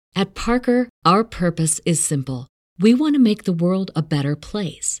At Parker, our purpose is simple. We want to make the world a better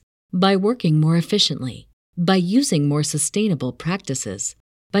place by working more efficiently, by using more sustainable practices,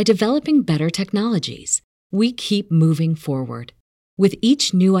 by developing better technologies. We keep moving forward. With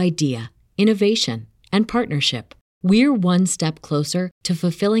each new idea, innovation, and partnership, we're one step closer to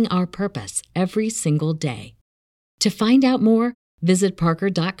fulfilling our purpose every single day. To find out more, visit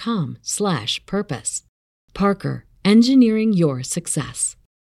parker.com/purpose. Parker, engineering your success.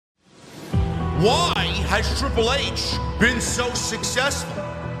 Why has Triple H been so successful?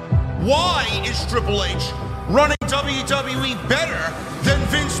 Why is Triple H running WWE better than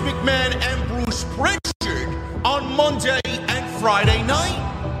Vince McMahon and Bruce Pritchard on Monday and Friday night?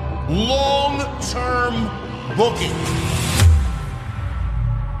 Long-term booking.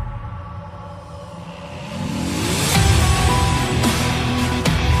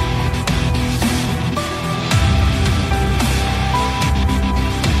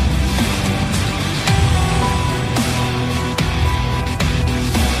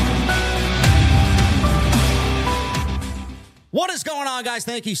 What is going on, guys?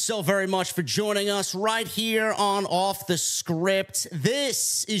 Thank you so very much for joining us right here on Off the Script.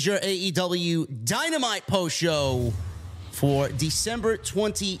 This is your AEW Dynamite post show for December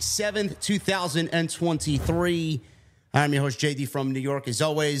 27th, 2023. I'm your host, JD from New York, as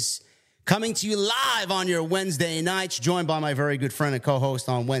always, coming to you live on your Wednesday nights, joined by my very good friend and co-host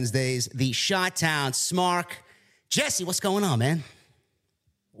on Wednesdays, the Chi-Town Smark. Jesse, what's going on, man?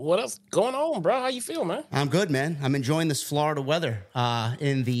 What else going on, bro? How you feel, man? I'm good, man. I'm enjoying this Florida weather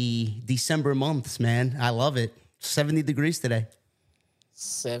in the December months, man. I love it. 70 degrees today.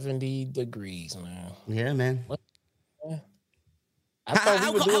 70 degrees, man. Yeah, man. What?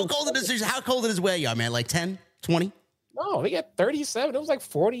 How cold it is where you are, man? Like 10, 20? No, we got 37. It was like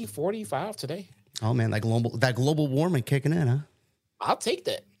 40, 45 today. Oh, man, that global warming kicking in, huh? I'll take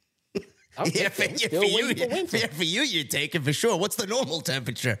that. For you, you take it for sure. What's the normal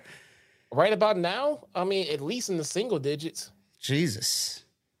temperature? Right about now, I mean, at least in the single digits. Jesus.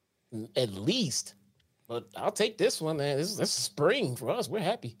 At least. But I'll take this one, man. This is spring for us. We're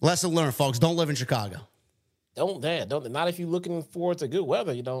happy. Lesson learned, folks. Don't live in Chicago. Don't. Not if you're looking forward to good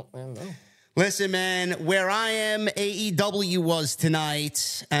weather. You don't, man. No. Listen, man, where I am, AEW was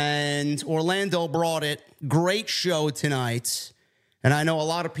tonight, and Orlando brought it. Great show tonight. And I know a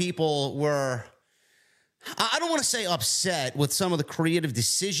lot of people were, I don't want to say upset with some of the creative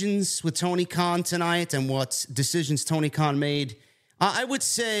decisions with Tony Khan tonight and what decisions Tony Khan made. I would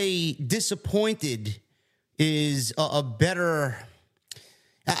say disappointed is a better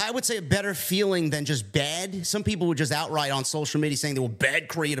feeling than just bad. Some people were just outright on social media saying they were bad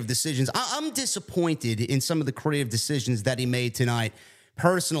creative decisions. I'm disappointed in some of the creative decisions that he made tonight,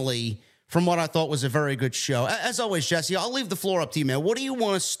 personally, from what I thought was a very good show. As always, Jesse, I'll leave the floor up to you, man. What do you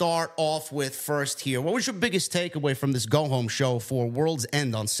want to start off with first here? What was your biggest takeaway from this go-home show for World's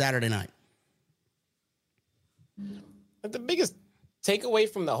End on Saturday night? The biggest takeaway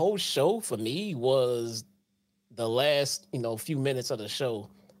from the whole show for me was the last, few minutes of the show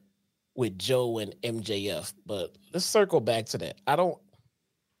with Joe and MJF. But let's circle back to that. I'm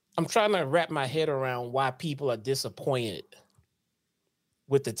trying to wrap my head around why people are disappointed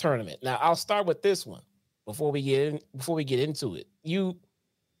with the tournament. Now, I'll start with this one before we get into it. You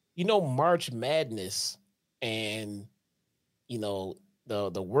know, March Madness and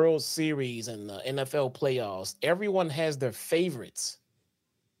the World Series and the NFL playoffs, everyone has their favorites.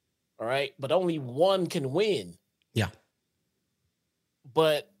 All right, but only one can win. Yeah.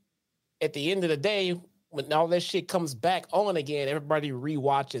 But at the end of the day, when all that shit comes back on again, everybody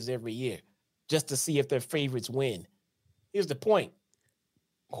rewatches every year just to see if their favorites win. Here's the point.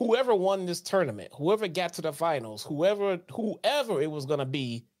 Whoever won this tournament, whoever got to the finals, whoever it was going to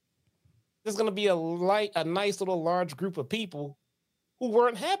be, there's going to be a nice little large group of people who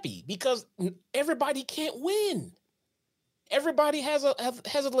weren't happy because everybody can't win. Everybody has a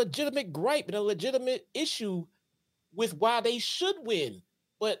legitimate gripe and a legitimate issue with why they should win.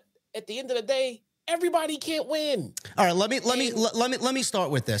 But at the end of the day, everybody can't win. All right, let me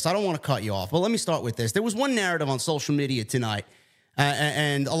start with this. I don't want to cut you off, but let me start with this. There was one narrative on social media tonight.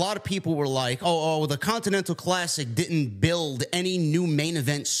 And a lot of people were like, oh, the Continental Classic didn't build any new main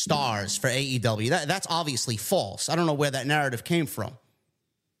event stars for AEW. That's obviously false. I don't know where that narrative came from.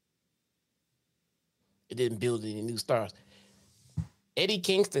 It didn't build any new stars. Eddie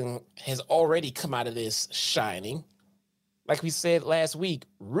Kingston has already come out of this shining. Like we said last week,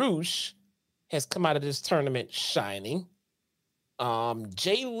 Roosh has come out of this tournament shining.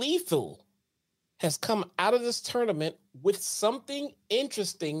 Jay Lethal has come out of this tournament with something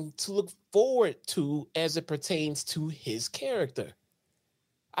interesting to look forward to as it pertains to his character.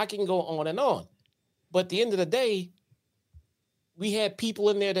 I can go on and on. But at the end of the day, we had people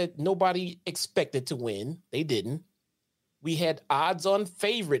in there that nobody expected to win. They didn't. We had odds on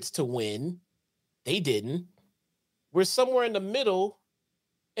favorites to win. They didn't. We're somewhere in the middle,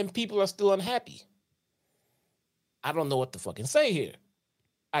 and people are still unhappy. I don't know what to fucking say here.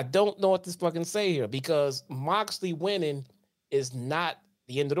 I don't know what to fucking say here because Moxley winning is not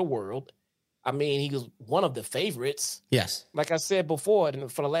the end of the world. I mean, he was one of the favorites. Yes. Like I said before,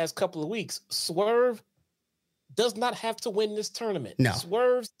 and for the last couple of weeks, Swerve does not have to win this tournament. No.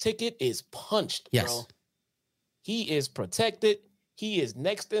 Swerve's ticket is punched, bro. He is protected. He is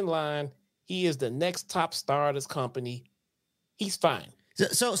next in line. He is the next top star of this company. He's fine.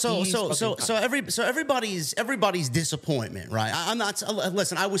 So everybody's disappointment, right? I'm not.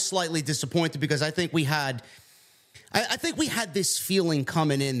 Listen, I was slightly disappointed because I think we had this feeling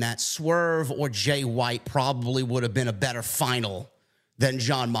coming in that Swerve or Jay White probably would have been a better final than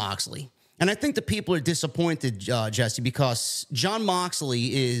Jon Moxley. And I think the people are disappointed, Jesse, because Jon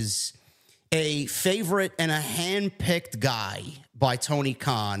Moxley is a favorite and a handpicked guy by Tony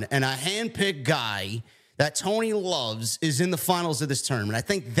Khan, and a handpicked guy that Tony loves is in the finals of this tournament. I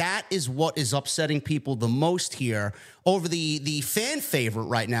think that is what is upsetting people the most here over the fan favorite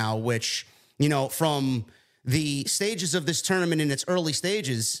right now, which, you know, from the stages of this tournament in its early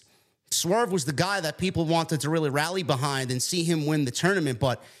stages, Swerve was the guy that people wanted to really rally behind and see him win the tournament.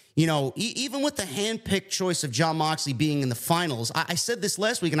 But, you know, even with the handpicked choice of Jon Moxley being in the finals, I said this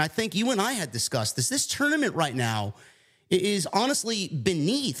last week, and I think you and I had discussed this. This tournament right now is honestly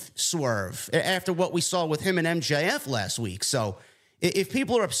beneath Swerve after what we saw with him and MJF last week. So if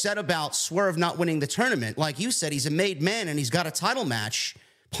people are upset about Swerve not winning the tournament, like you said, he's a made man and he's got a title match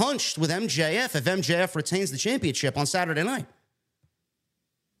punched with MJF if MJF retains the championship on Saturday night.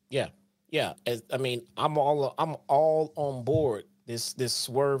 Yeah. I mean, I'm all on board this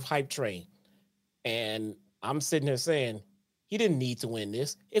Swerve hype train. And I'm sitting here saying he didn't need to win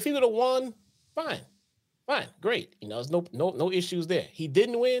this. If he would have won, fine, great. You know, there's no issues there. He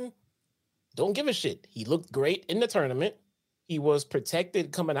didn't win. Don't give a shit. He looked great in the tournament. He was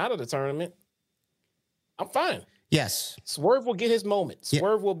protected coming out of the tournament. I'm fine. Yes. Swerve will get his moment.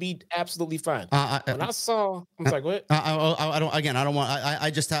 Swerve will be absolutely fine. I'm like, what? I'm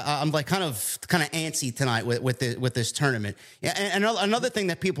like kind of antsy tonight with this tournament. Yeah. And another thing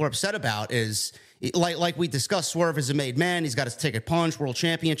that people are upset about is, like we discussed, Swerve is a made man. He's got his ticket punched, world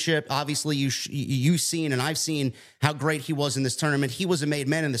championship. Obviously, you've seen and I've seen how great he was in this tournament. He was a made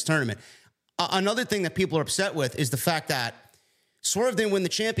man in this tournament. Another thing that people are upset with is the fact that Swerve didn't win the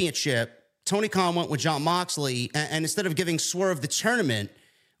championship. Tony Khan went with Jon Moxley, and instead of giving Swerve the tournament,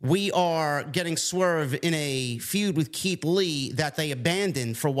 we are getting Swerve in a feud with Keith Lee that they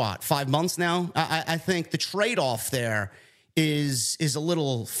abandoned for 5 months now? I think the trade-off there is a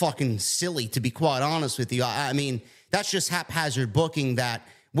little fucking silly, to be quite honest with you. I mean, that's just haphazard booking that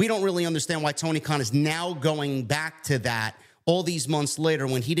we don't really understand why Tony Khan is now going back to that all these months later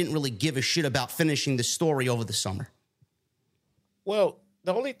when he didn't really give a shit about finishing the story over the summer. Well,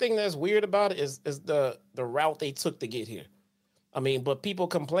 the only thing that's weird about it is the route they took to get here. I mean, but people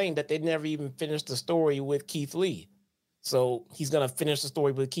complain that they never even finished the story with Keith Lee. So he's going to finish the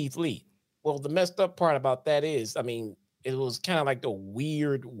story with Keith Lee. Well, the messed up part about that is, I mean, it was kind of like the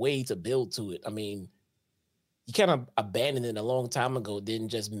weird way to build to it. I mean, you kind of abandoned it a long time ago, then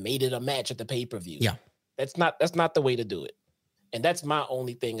just made it a match at the pay-per-view. Yeah. That's not the way to do it. And that's my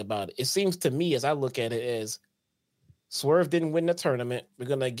only thing about it. It seems to me, as I look at it, as Swerve didn't win the tournament. We're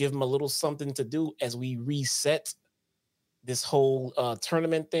going to give him a little something to do as we reset this whole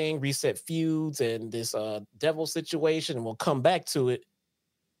tournament thing, reset feuds and this devil situation, and we'll come back to it.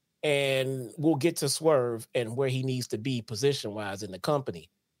 And we'll get to Swerve and where he needs to be position-wise in the company.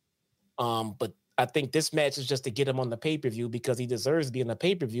 But I think this match is just to get him on the pay-per-view because he deserves to be in the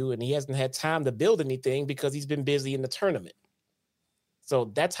pay-per-view, and he hasn't had time to build anything because he's been busy in the tournament. So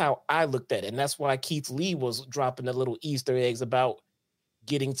that's how I looked at it. And that's why Keith Lee was dropping the little Easter eggs about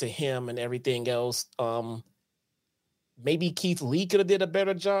getting to him and everything else. Maybe Keith Lee could have did a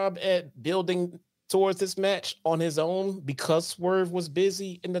better job at building towards this match on his own because Swerve was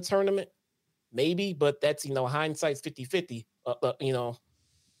busy in the tournament. Maybe, but that's, hindsight's 50-50,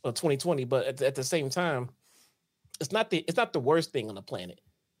 2020. But at the same time, it's not the worst thing on the planet.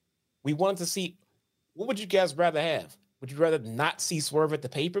 We wanted to see, what would you guys rather have? Would you rather not see Swerve at the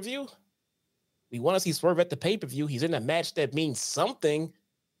pay-per-view? We want to see Swerve at the pay-per-view. He's in a match that means something.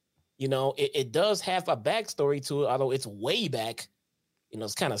 It does have a backstory to it, although it's way back.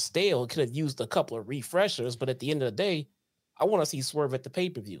 It's kind of stale. It could have used a couple of refreshers, but at the end of the day, I want to see Swerve at the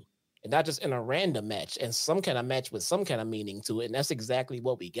pay-per-view. and not just in a random match, and some kind of match with some kind of meaning to it. And that's exactly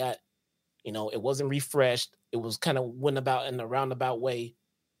what we got. It wasn't refreshed. It was kind of went about in a roundabout way,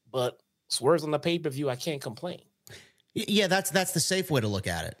 but Swerve's on the pay-per-view. I can't complain. Yeah, that's the safe way to look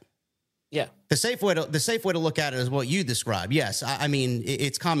at it. Yeah. The safe way to look at it is what you described. Yes. I mean,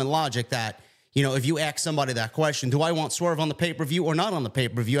 it's common logic that, if you ask somebody that question, do I want Swerve on the pay-per-view or not on the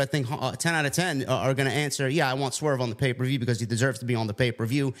pay-per-view? I think 10 out of 10 are going to answer, yeah, I want Swerve on the pay-per-view because he deserves to be on the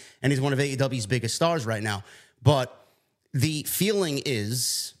pay-per-view, and he's one of AEW's biggest stars right now. But the feeling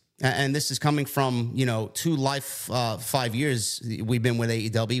is, and this is coming from, 5 years we've been with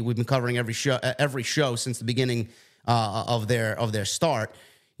AEW. We've been covering every show since the beginning of their start.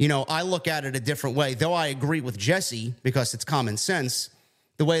 I look at it a different way, though I agree with Jesse because it's common sense.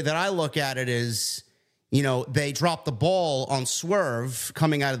 The way that I look at it is, they dropped the ball on Swerve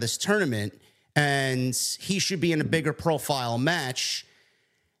coming out of this tournament, and he should be in a bigger profile match.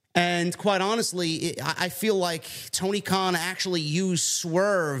 And quite honestly, I feel like Tony Khan actually used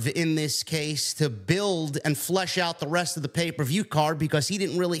Swerve in this case to build and flesh out the rest of the pay-per-view card because he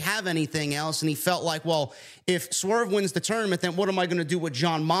didn't really have anything else. And he felt like, well, if Swerve wins the tournament, then what am I going to do with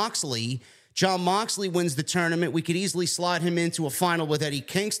Jon Moxley? Jon Moxley wins the tournament. We could easily slide him into a final with Eddie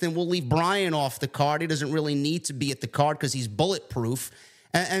Kingston. We'll leave Bryan off the card. He doesn't really need to be at the card because he's bulletproof.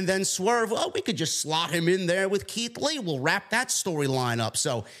 And then Swerve, well, we could just slot him in there with Keith Lee. We'll wrap that storyline up.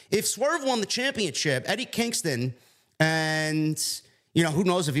 So if Swerve won the championship, Eddie Kingston, and, who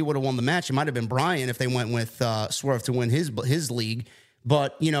knows if he would have won the match. It might have been Bryan if they went with Swerve to win his league.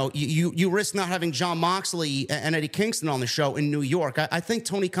 But, you risk not having Jon Moxley and Eddie Kingston on the show in New York. I think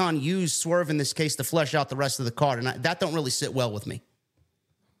Tony Khan used Swerve in this case to flesh out the rest of the card, and that don't really sit well with me.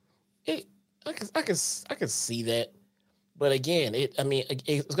 I can see that. But again,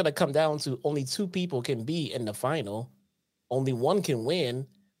 it's going to come down to only two people can be in the final. Only one can win.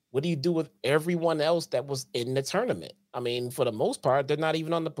 What do you do with everyone else that was in the tournament? I mean, for the most part, they're not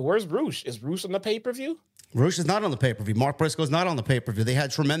even on the... Where's Roosh? Is Roosh on the pay-per-view? Roosh is not on the pay-per-view. Mark Briscoe's not on the pay-per-view. They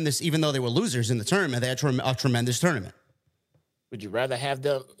had tremendous... Even though they were losers in the tournament, they had a tremendous tournament. Would you rather have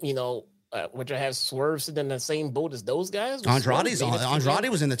them, would you have Swerve sitting in the same boat as those guys? Andrade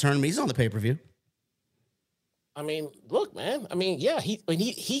was in the tournament. He's on the pay-per-view. I mean, look, man. I mean, yeah,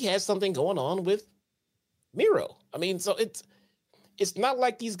 he has something going on with Miro. I mean, so it's not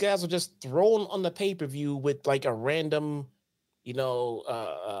like these guys are just thrown on the pay-per-view with like a random,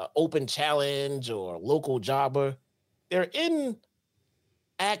 open challenge or local jobber. They're in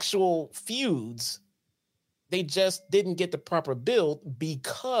actual feuds. They just didn't get the proper build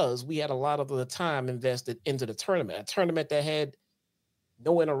because we had a lot of the time invested into the tournament. A tournament that had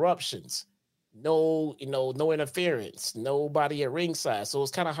no interruptions. No interference, nobody at ringside. So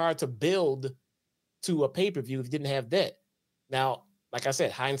it's kind of hard to build to a pay-per-view if you didn't have that. Now, like I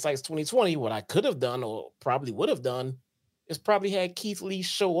said, hindsight's 2020. What I could have done or probably would have done is probably had Keith Lee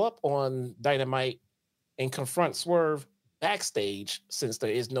show up on Dynamite and confront Swerve backstage since there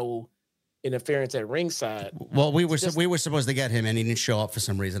is no interference at ringside. Well, we were supposed to get him and he didn't show up for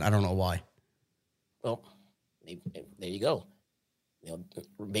some reason. I don't know why. Well, there you go.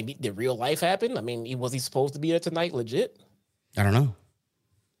 Maybe did real life happen? I mean, was he supposed to be there tonight? Legit? I don't know.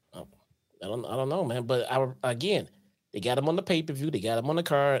 I don't know, man. But again, they got him on the pay-per-view. They got him on the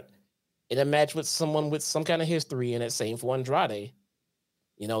card in a match with someone with some kind of history in it. Same for Andrade.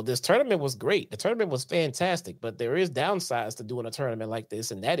 This tournament was great. The tournament was fantastic, but there is downsides to doing a tournament like this,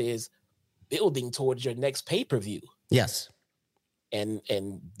 and that is building towards your next pay-per-view. Yes.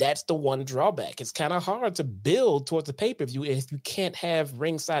 And that's the one drawback. It's kind of hard to build towards the pay-per-view if you can't have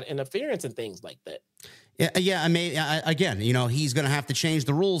ringside interference and things like that. Yeah. I mean, again, he's going to have to change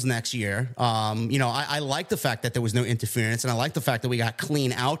the rules next year. I like the fact that there was no interference, and I like the fact that we got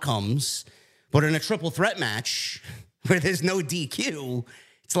clean outcomes. But in a triple threat match where there's no DQ,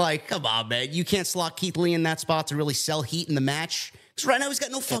 it's like, come on, man. You can't slot Keith Lee in that spot to really sell heat in the match. Because right now he's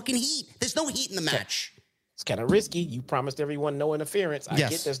got no fucking heat. There's no heat in the match. It's kind of risky. You promised everyone no interference. I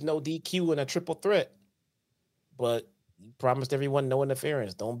get there's no DQ in a triple threat, but you promised everyone no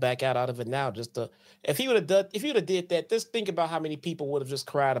interference. Don't back out of it now. If you would have did that, just think about how many people would have just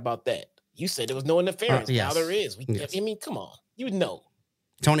cried about that. You said there was no interference. Now there is. I mean, come on.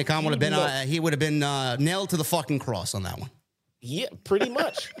 Tony Khan would have been he would have been nailed to the fucking cross on that one. Yeah, pretty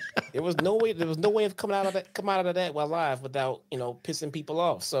much. There was no way of coming out of that alive without pissing people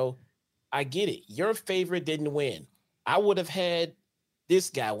off. So I get it. Your favorite didn't win. I would have had this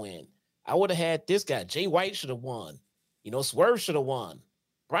guy win. I would have had this guy. Jay White should have won. Swerve should have won.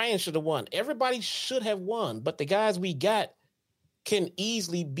 Bryan should have won. Everybody should have won. But the guys we got can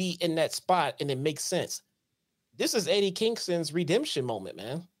easily be in that spot, and it makes sense. This is Eddie Kingston's redemption moment,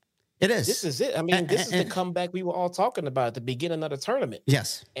 man. It is. This is it. I mean, this is the comeback we were all talking about at the beginning of the tournament.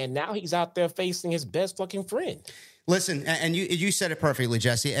 Yes. And now he's out there facing his best fucking friend. Listen, and you said it perfectly,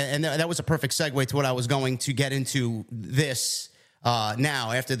 Jesse, and that was a perfect segue to what I was going to get into this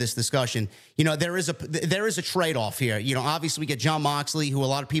now after this discussion. You know, there is a trade-off here. You know, obviously we get Jon Moxley, who a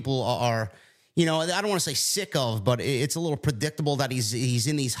lot of people are, you know, I don't want to say sick of, but it's a little predictable that he's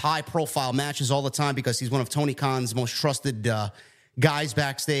in these high-profile matches all the time because he's one of Tony Khan's most trusted guys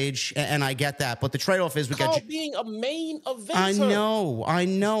backstage, and I get that. But the trade-off is we got being a main eventer. I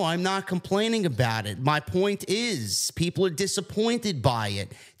know. I'm not complaining about it. My point is people are disappointed by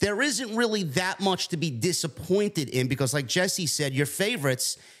it. There isn't really that much to be disappointed in because, like Jesse said, your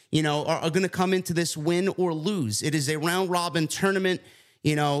favorites, you know, are going to come into this win or lose. It is a round-robin tournament.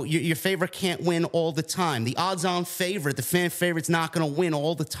 You know, your favorite can't win all the time. The odds-on favorite, the fan favorite's not going to win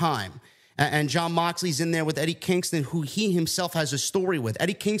all the time. And Jon Moxley's in there with Eddie Kingston, who he himself has a story with.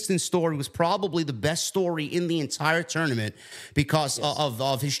 Eddie Kingston's story was probably the best story in the entire tournament because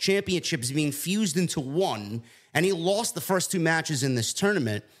of his championships being fused into one. And he lost the first two matches in this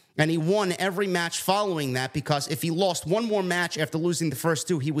tournament. And he won every match following that because if he lost one more match after losing the first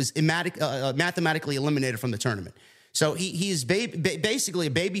two, he was mathematically eliminated from the tournament. So he is basically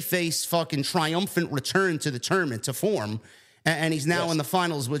a babyface fucking triumphant return to the tournament to form. And he's now in the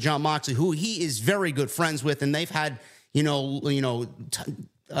finals with Jon Moxley, who he is very good friends with, and they've had, tight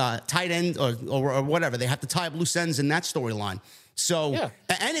end or whatever. They have to tie up loose ends in that storyline. So,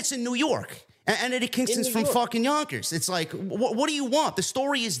 and it's in New York. And Eddie Kingston's from fucking Yonkers. It's like, what do you want? The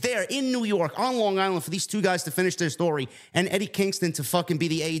story is there in New York, on Long Island, for these two guys to finish their story, and Eddie Kingston to fucking be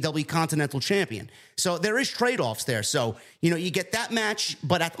the AEW Continental Champion. So there is trade-offs there. So, you know, you get that match,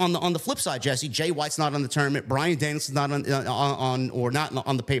 but on the flip side, Jesse, Jay White's not on the tournament. Bryan Danielson's not not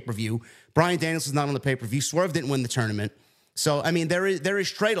on the pay-per-view. Bryan Danielson's not on the pay-per-view. Swerve didn't win the tournament. So, I mean, there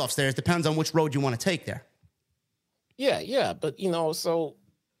is trade-offs there. It depends on which road you want to take there. Yeah. But, you know, so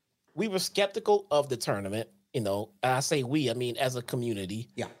we were skeptical of the tournament, you know. I say we, I mean, as a community.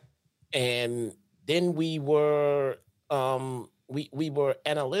 Yeah. And then we were we were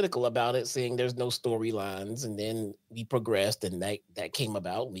analytical about it, saying there's no storylines. And then we progressed, and that came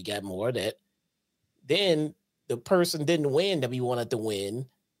about. We got more of that. Then the person didn't win that we wanted to win.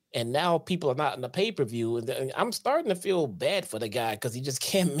 And now people are not in the pay-per-view. And I'm starting to feel bad for the guy because he just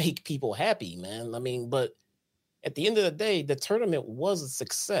can't make people happy, man. I mean, but at the end of the day, the tournament was a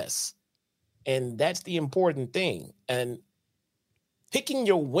success. And that's the important thing. And picking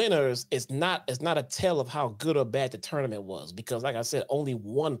your winners is not a tell of how good or bad the tournament was. Because like I said, only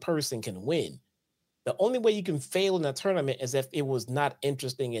one person can win. The only way you can fail in a tournament is if it was not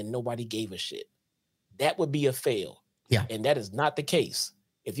interesting and nobody gave a shit. That would be a fail. Yeah. And that is not the case.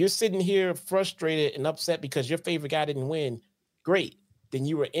 If you're sitting here frustrated and upset because your favorite guy didn't win, great. Then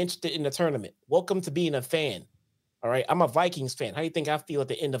you were interested in the tournament. Welcome to being a fan. All right, I'm a Vikings fan. How do you think I feel at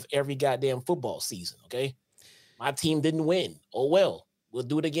the end of every goddamn football season, okay? My team didn't win. Oh, well, we'll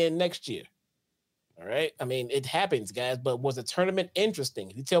do it again next year. All right? I mean, it happens, guys, but was the tournament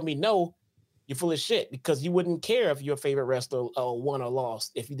interesting? If you tell me no, you're full of shit because you wouldn't care if your favorite wrestler won or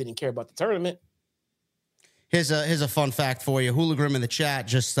lost if you didn't care about the tournament. Here's a fun fact for you. Hooligram in the chat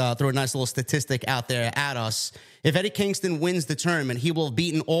just threw a nice little statistic out there at us. If Eddie Kingston wins the tournament, he will have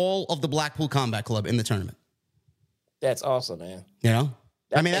beaten all of the Blackpool Combat Club in the tournament. That's awesome, man. You know,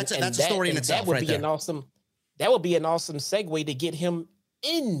 I mean, that's a story in itself, right there. That would be an awesome segue to get him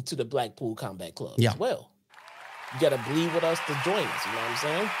into the Blackpool Combat Club as well. You got to bleed with us to join us. You know what I'm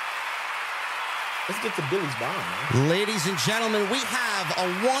saying? Let's get to Billy's bomb, man. Ladies and gentlemen, we have a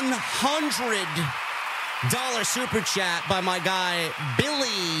 $100 super chat by my guy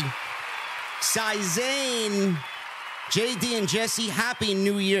Billy Sizane. JD and Jesse, Happy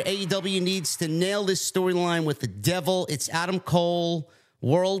New Year. AEW needs to nail this storyline with the devil. It's Adam Cole,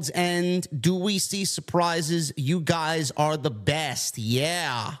 World's End. Do we see surprises? You guys are the best.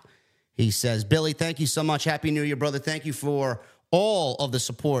 Yeah, he says. Billy, thank you so much. Happy New Year, brother. Thank you for all of the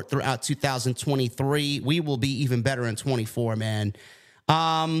support throughout 2023. We will be even better in 24, man.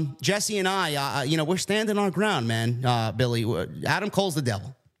 Jesse and I, we're standing our ground, man. Billy, Adam Cole's the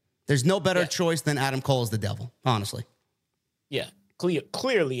devil. There's no better choice than Adam Cole's the devil, honestly. Yeah,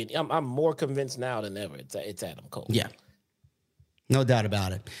 clearly, I'm more convinced now than ever. It's Adam Cole. Yeah, no doubt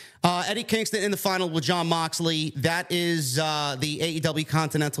about it. Eddie Kingston in the final with Jon Moxley. That is the AEW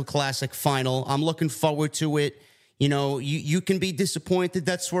Continental Classic final. I'm looking forward to it. You know, you can be disappointed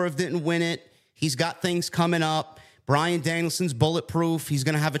that Swerve didn't win it. He's got things coming up. Bryan Danielson's bulletproof. He's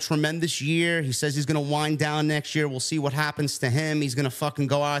going to have a tremendous year. He says he's going to wind down next year. We'll see what happens to him. He's going to fucking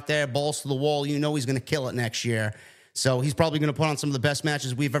go out there, balls to the wall. You know he's going to kill it next year. So he's probably going to put on some of the best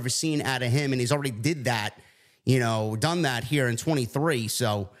matches we've ever seen out of him, and he's already did that, done that here in 23.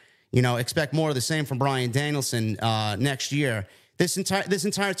 So, expect more of the same from Bryan Danielson next year. This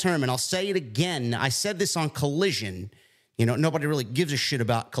entire tournament, I'll say it again. I said this on Collision. Nobody really gives a shit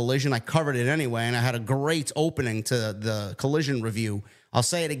about Collision. I covered it anyway, and I had a great opening to the Collision review. I'll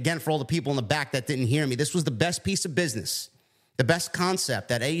say it again for all the people in the back that didn't hear me. This was the best piece of business, the best concept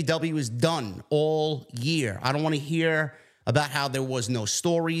that AEW has done all year. I don't want to hear about how there was no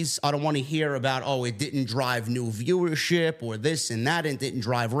stories. I don't want to hear about, it didn't drive new viewership or this and that and didn't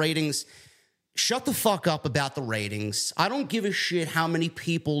drive ratings. Shut the fuck up about the ratings. I don't give a shit how many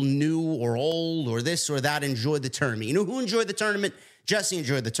people new or old or this or that enjoyed the tournament. You know who enjoyed the tournament? Jesse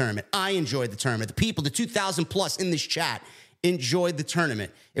enjoyed the tournament. I enjoyed the tournament. The people, the 2,000 plus in this chat, enjoyed the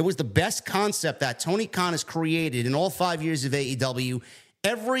tournament. It was the best concept that Tony Khan has created in all 5 years of AEW.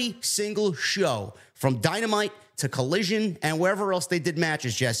 Every single show, from Dynamite to Collision and wherever else they did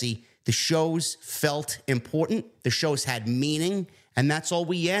matches, Jesse, the shows felt important. The shows had meaning, and that's all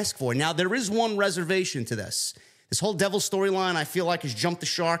we ask for. Now, there is one reservation to this. This whole Devil storyline, I feel like, has jumped the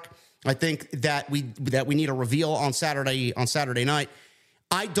shark. I think that we need a reveal on Saturday night.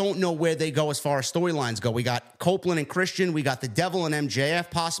 I don't know where they go as far as storylines go. We got Copeland and Christian. We got the Devil and MJF,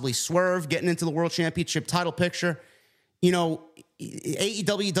 possibly Swerve getting into the World Championship title picture.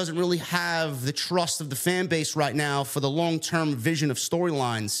 AEW doesn't really have the trust of the fan base right now for the long-term vision of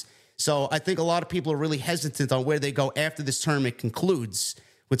storylines. So I think a lot of people are really hesitant on where they go after this tournament concludes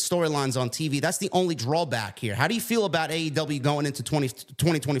with storylines on TV. That's the only drawback here. How do you feel about AEW going into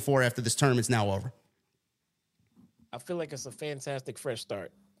 2024 after this tournament's now over? I feel like it's a fantastic fresh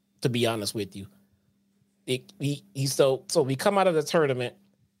start, to be honest with you. So we come out of the tournament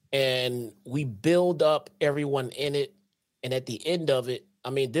and we build up everyone in it, and at the end of it,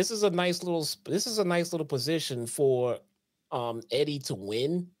 I mean, this is a nice little position for Eddie to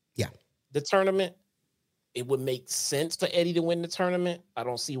win. Yeah, the tournament. It would make sense for Eddie to win the tournament. I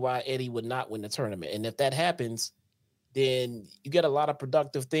don't see why Eddie would not win the tournament. And if that happens, then you get a lot of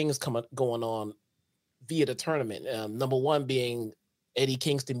productive things going on via the tournament. Number one being Eddie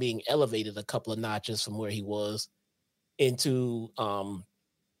Kingston being elevated a couple of notches from where he was into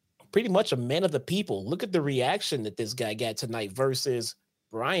pretty much a man of the people. Look at the reaction that this guy got tonight versus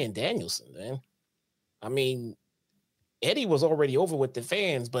Bryan Danielson, man. I mean, Eddie was already over with the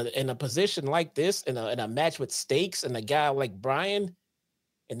fans, but in a position like this, in a match with stakes and a guy like Bryan,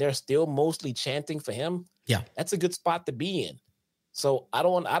 and they're still mostly chanting for him, yeah, that's a good spot to be in. So I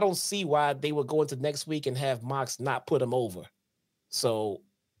don't see why they would go into next week and have Mox not put him over. So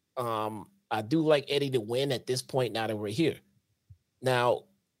I do like Eddie to win at this point now that we're here. Now,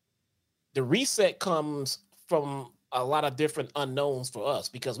 the reset comes from a lot of different unknowns for us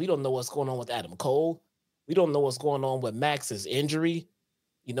because we don't know what's going on with Adam Cole. We don't know what's going on with Max's injury.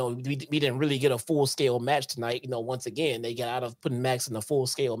 We didn't really get a full-scale match tonight. Once again, they got out of putting Max in a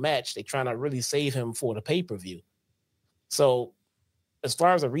full-scale match. They're trying to really save him for the pay-per-view. So as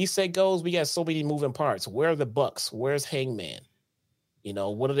far as the reset goes, we got so many moving parts. Where are the Bucks? Where's Hangman?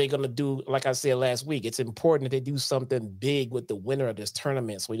 What are they going to do? Like I said last week, it's important that they do something big with the winner of this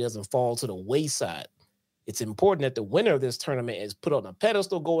tournament so he doesn't fall to the wayside. It's important that the winner of this tournament is put on a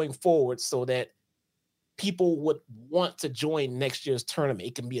pedestal going forward so that people would want to join next year's tournament.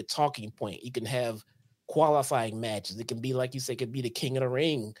 It can be a talking point. You can have qualifying matches. It can be, like you said, it could be the King of the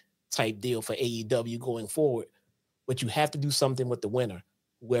Ring type deal for AEW going forward. But you have to do something with the winner,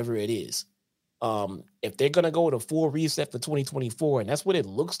 whoever it is. If they're going to go to full reset for 2024, and that's what it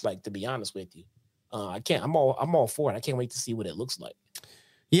looks like, to be honest with you, I'm all for it. I can't wait to see what it looks like.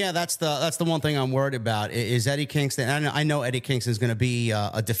 Yeah, that's the one thing I'm worried about is Eddie Kingston. I know Eddie Kingston is going to be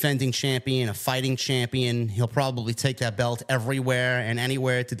a defending champion, a fighting champion. He'll probably take that belt everywhere and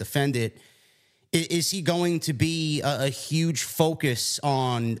anywhere to defend it. Is he going to be a huge focus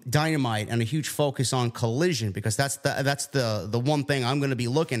on Dynamite and a huge focus on Collision? Because that's the one thing I'm going to be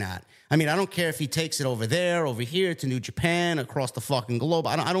looking at. I mean, I don't care if he takes it over there, over here, to New Japan, across the fucking globe.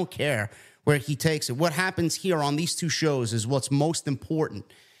 I don't care where he takes it. What happens here on these two shows is what's most important.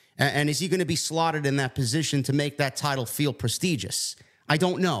 And is he going to be slotted in that position to make that title feel prestigious? I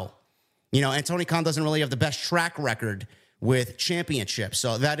don't know. And Tony Khan doesn't really have the best track record with championships.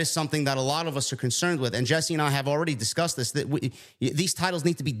 So that is something that a lot of us are concerned with. And Jesse and I have already discussed this, that these titles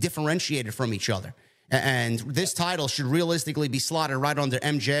need to be differentiated from each other. And this title should realistically be slotted right under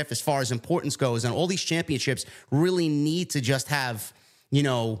MJF as far as importance goes. And all these championships really need to just have,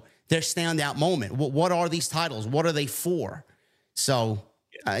 their standout moment. What are these titles? What are they for? So,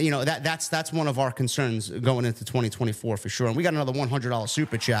 that's one of our concerns going into 2024 for sure. And we got another $100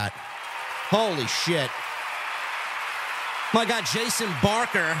 super chat. Holy shit. My God, Jason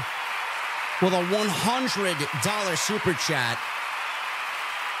Barker with a $100 super chat.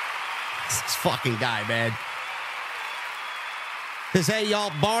 This fucking guy, man. Says, hey,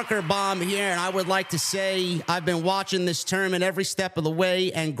 y'all, Barker Bomb here, and I would like to say I've been watching this tournament every step of the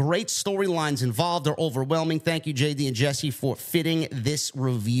way, and great storylines involved are overwhelming. Thank you, JD and Jesse, for fitting this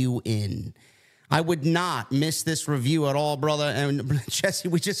review in. I would not miss this review at all, brother. And Jesse,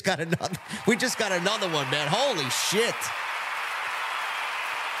 we just got another one, man. Holy shit.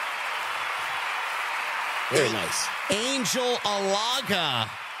 Very nice. Angel Alaga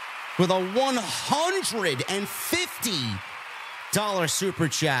with a $150 super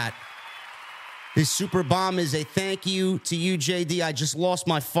chat. This super bomb is a thank you to you, JD. I just lost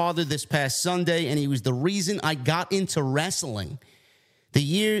my father this past Sunday, and he was the reason I got into wrestling.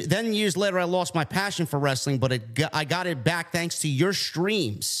 Years later, I lost my passion for wrestling, but I got it back thanks to your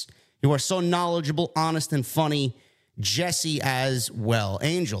streams. You are so knowledgeable, honest, and funny. Jesse as well.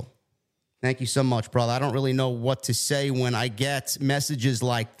 Angel, thank you so much, brother. I don't really know what to say when I get messages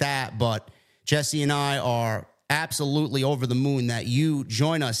like that, but Jesse and I are absolutely over the moon that you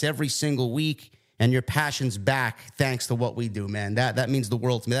join us every single week and your passion's back thanks to what we do, man. That means the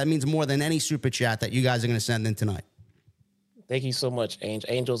world to me. That means more than any super chat that you guys are going to send in tonight. Thank you so much, Angel.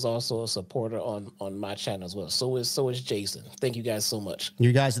 Angel's also a supporter on my channel as well. So is Jason. Thank you guys so much.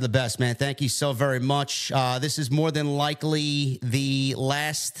 You guys are the best, man. Thank you so very much. This is more than likely the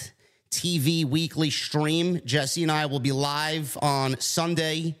last TV weekly stream. Jesse and I will be live on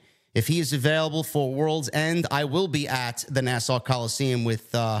Sunday. If he is available for World's End, I will be at the Nassau Coliseum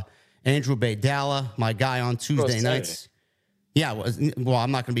with Andrew Baydala, my guy, on Tuesday nights. Yeah, well,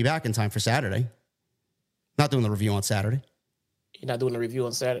 I'm not going to be back in time for Saturday. Not doing the review on Saturday. You're not doing the review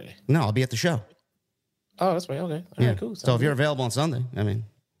on Saturday? No, I'll be at the show. Oh, that's right. Okay. All right, cool. So if you're available on Sunday, I mean,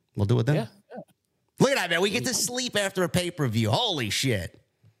 we'll do it then. Yeah. Look at that, man. We get to sleep after a pay-per-view. Holy shit.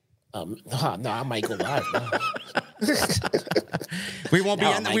 No, I might go live. We won't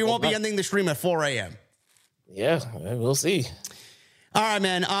be ending the stream at 4 a.m. Yeah, we'll see. All right,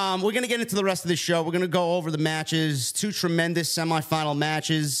 man. We're going to get into the rest of the show. We're going to go over the matches. Two tremendous semifinal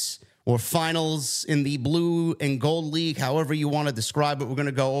matches or finals in the Blue and Gold League, however you want to describe it. We're going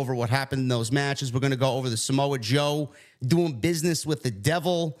to go over what happened in those matches. We're going to go over the Samoa Joe doing business with the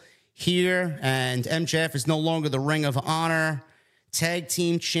devil here, and MJF is no longer the Ring of Honor tag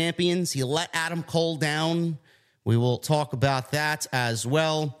team champions. He let Adam Cole down. We will talk about that as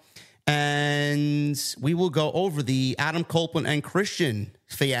well. And we will go over the Adam Copeland and Christian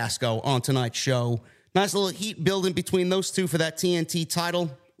fiasco on tonight's show. Nice little heat building between those two for that TNT title.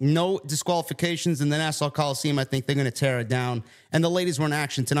 No disqualifications in the Nassau Coliseum. I think they're going to tear it down. And the ladies were in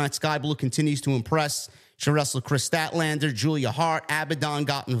action tonight. Sky Blue continues to impress. She wrestled Chris Statlander, Julia Hart, Abaddon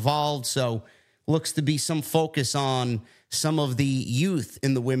got involved. So looks to be some focus on some of the youth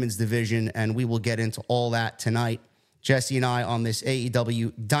in the women's division. And we will get into all that tonight. Jesse and I on this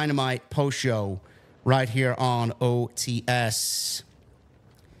AEW Dynamite post show right here on OTS.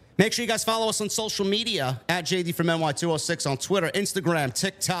 Make sure you guys follow us on social media at JD from NY206 on Twitter, Instagram,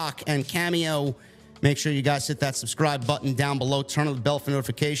 TikTok, and Cameo. Make sure you guys hit that subscribe button down below. Turn on the bell for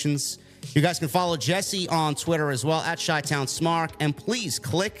notifications. You guys can follow Jesse on Twitter as well, at Chi-Town Smark. And please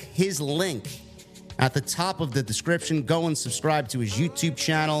click his link at the top of the description. Go and subscribe to his YouTube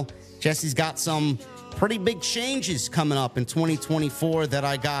channel. Jesse's got some pretty big changes coming up in 2024 that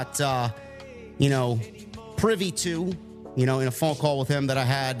I got, privy to. In a phone call with him that I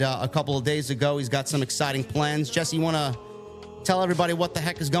had a couple of days ago. He's got some exciting plans. Jesse, you want to tell everybody what the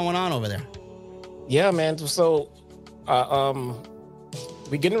heck is going on over there? Yeah, man. So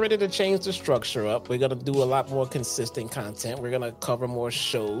we're getting ready to change the structure up. We're going to do a lot more consistent content. We're going to cover more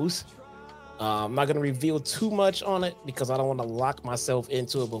shows. I'm not going to reveal too much on it because I don't want to lock myself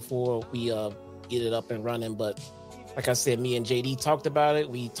into it before we get it up and running. But like I said, me and JD talked about it.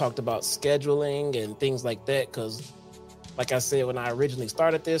 We talked about scheduling and things like that because like I said, when I originally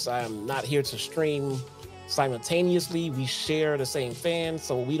started this, I am not here to stream simultaneously. We share the same fans,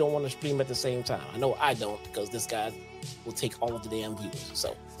 so we don't want to stream at the same time. I know I don't because this guy will take all of the damn views.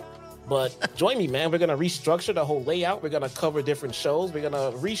 But join me, man. We're going to restructure the whole layout. We're going to cover different shows. We're going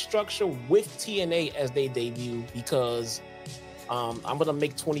to restructure with TNA as they debut because I'm going to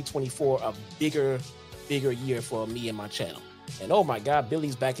make 2024 a bigger year for me and my channel. And oh my God,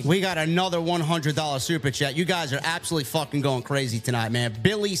 Billy's back again. We got another $100 super chat. You guys are absolutely fucking going crazy tonight, man.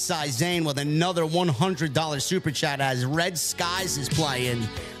 Billy Sizane with another $100 super chat as Red Skies is playing.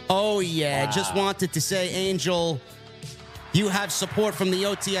 Oh yeah, wow. Just wanted to say, Angel, you have support from the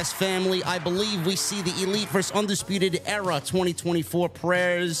OTS family. I believe we see the Elite vs. Undisputed Era 2024.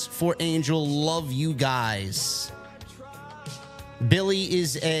 Prayers for Angel. Love you guys. Billy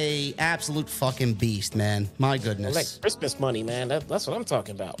is a absolute fucking beast, man. My goodness. Like Christmas money, man. That's what I'm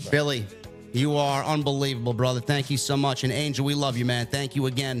talking about, bro. Billy, you are unbelievable, brother. Thank you so much. And Angel, we love you, man. Thank you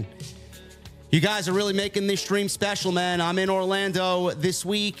again. You guys are really making this stream special, man. I'm in Orlando this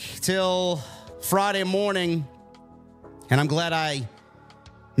week till Friday morning, and I'm glad I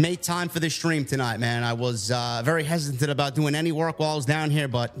made time for this stream tonight, man. I was very hesitant about doing any work while I was down here,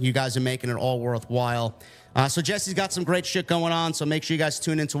 but you guys are making it all worthwhile. So Jesse's got some great shit going on, so make sure you guys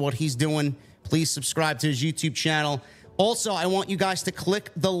tune into what he's doing. Please subscribe to his YouTube channel. Also, I want you guys to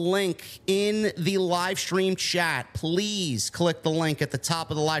click the link in the live stream chat. Please click the link at the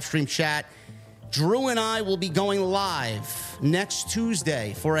top of the live stream chat. Drew and I will be going live next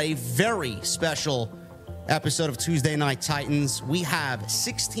Tuesday for a very special episode of Tuesday Night Titans. We have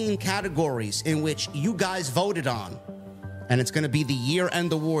 16 categories in which you guys voted on. And it's going to be the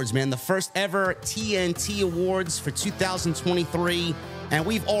year-end awards, man. The first ever TNT Awards for 2023. And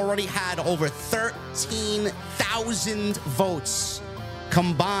we've already had over 13,000 votes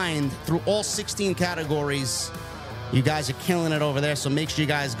combined through all 16 categories. You guys are killing it over there, so make sure you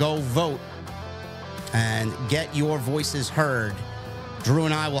guys go vote and get your voices heard. Drew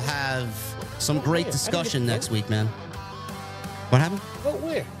and I will have some great discussion next week, man. What happened? Vote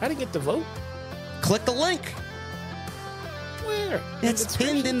where? How do you get the vote? Click the link. Where? It's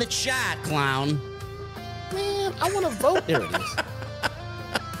pinned in the chat, clown. Man, I want to vote. There it is.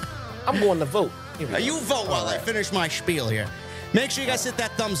 I'm going to vote. You vote while I finish my spiel here. Make sure you guys hit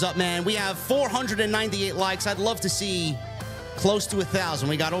that thumbs up, man. We have 498 likes. I'd love to see close to 1,000.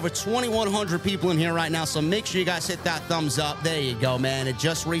 We got over 2,100 people in here right now, so make sure you guys hit that thumbs up. There you go, man. It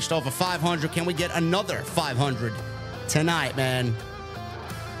just reached over 500. Can we get another 500 tonight, man?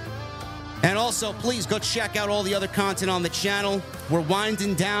 And also, please go check out all the other content on the channel. We're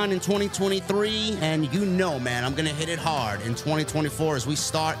winding down in 2023, and you know, man, I'm going to hit it hard in 2024 as we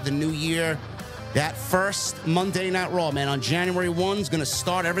start the new year. That first Monday Night Raw, man, on January 1 is going to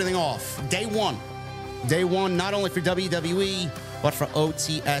start everything off. Day one. Day one, not only for WWE, but for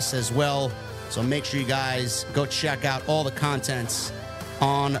OTS as well. So make sure you guys go check out all the contents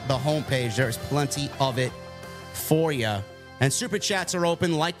on the homepage. There's plenty of it for you. And super chats are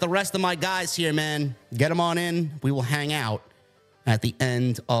open like the rest of my guys here, man. Get them on in. We will hang out at the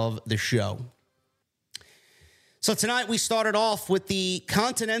end of the show. So tonight we started off with the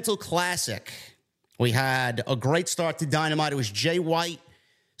Continental Classic. We had a great start to Dynamite. It was Jay White,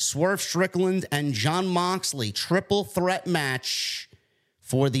 Swerve Strickland, and Jon Moxley. Triple threat match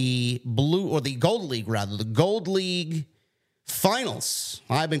for the Gold League, the Gold League Finals.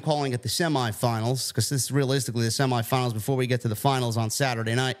 I've been calling it the semifinals because this is realistically the semifinals before we get to the finals on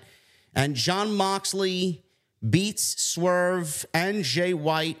Saturday night. And Jon Moxley beats Swerve and Jay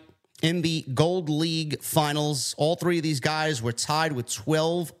White in the Gold League Finals. All three of these guys were tied with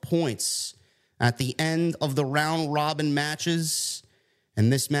 12 points at the end of the round-robin matches.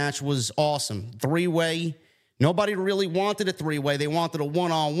 And this match was awesome. Three-way. Nobody really wanted a three-way. They wanted a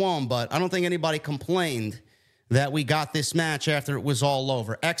one-on-one, but I don't think anybody complained that we got this match after it was all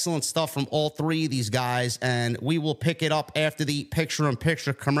over. Excellent stuff from all three of these guys, and we will pick it up after the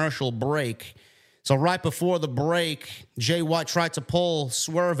picture-in-picture commercial break. So right before the break, Jay White tried to pull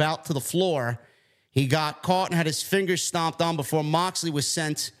Swerve out to the floor. He got caught and had his fingers stomped on before Moxley was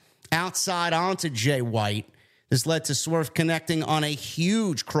sent outside onto Jay White. This led to Swerve connecting on a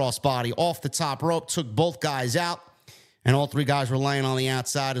huge crossbody off the top rope, took both guys out. And all three guys were laying on the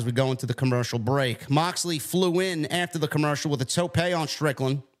outside as we go into the commercial break. Moxley flew in after the commercial with a tope on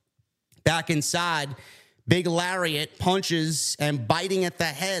Strickland. Back inside, big lariat, punches, and biting at the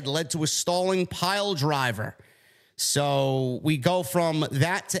head led to a stalling pile driver. So we go from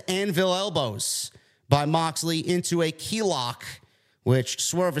that to anvil elbows by Moxley into a key lock, which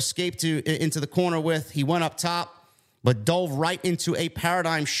Swerve escaped into the corner with. He went up top, but dove right into a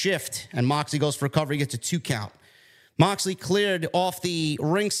paradigm shift, and Moxley goes for a cover. He gets a 2 count. Moxley cleared off the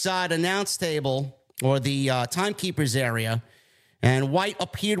ringside announce table, or the timekeeper's area, and White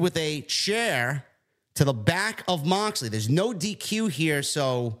appeared with a chair to the back of Moxley. There's no DQ here,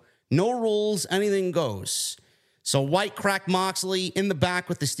 so no rules, anything goes. So White cracked Moxley in the back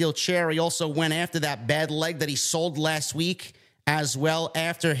with the steel chair. He also went after that bad leg that he sold last week as well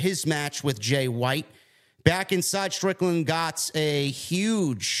after his match with Jay White. Back inside, Strickland got a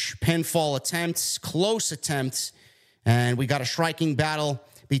huge pinfall attempt, close attempt, and we got a striking battle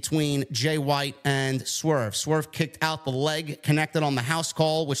between Jay White and Swerve. Swerve kicked out the leg, connected on the house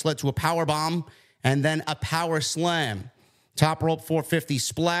call, which led to a power bomb, and then a power slam. Top rope 450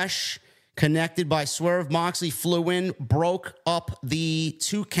 splash, connected by Swerve. Moxley flew in, broke up the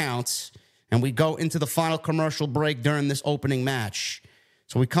 2 counts, and we go into the final commercial break during this opening match.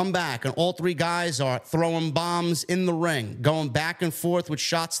 So we come back, and all three guys are throwing bombs in the ring, going back and forth with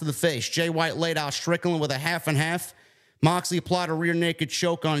shots to the face. Jay White laid out Strickland with a half and half. Moxley applied a rear naked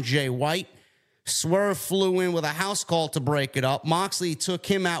choke on Jay White. Swerve flew in with a house call to break it up. Moxley took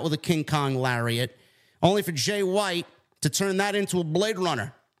him out with a King Kong lariat, only for Jay White to turn that into a Blade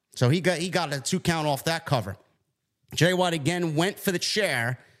Runner. So he got a 2 count off that cover. Jay White again went for the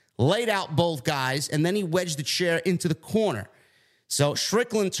chair, laid out both guys, and then he wedged the chair into the corner. So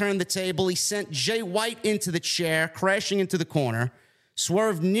Strickland turned the table. He sent Jay White into the chair, crashing into the corner.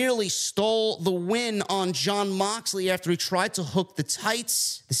 Swerve nearly stole the win on Jon Moxley after he tried to hook the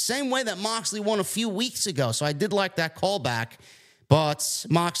tights, the same way that Moxley won a few weeks ago. So I did like that callback, but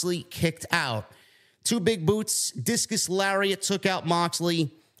Moxley kicked out. 2 big boots, discus lariat took out Moxley.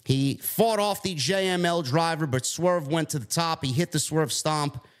 He fought off the JML driver, but Swerve went to the top. He hit the Swerve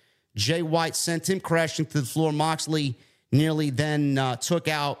stomp. Jay White sent him crashing to the floor. Moxley nearly then took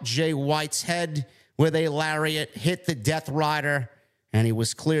out Jay White's head with a lariat, hit the Death Rider, and he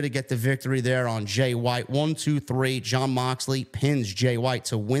was clear to get the victory there on Jay White. 1, 2, 3. Jon Moxley pins Jay White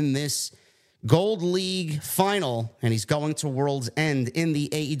to win this Gold League final, and he's going to World's End in the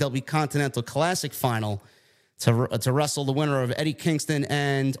AEW Continental Classic final to wrestle the winner of Eddie Kingston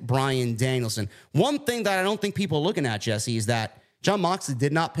and Bryan Danielson. One thing that I don't think people are looking at, Jesse, is that Jon Moxley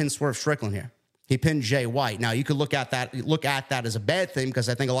did not pin Swerve Strickland here. He pinned Jay White. Now, you could look at that as a bad thing, because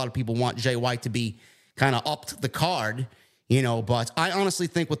I think a lot of people want Jay White to be kind of upped the card, but I honestly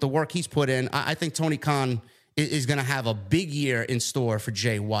think with the work he's put in, I think Tony Khan is going to have a big year in store for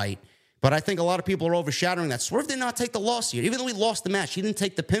Jay White. But I think a lot of people are overshadowing that. Swerve did not take the loss here. Even though he lost the match, he didn't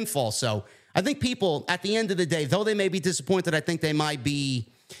take the pinfall. So I think people, at the end of the day, though they may be disappointed, I think they might be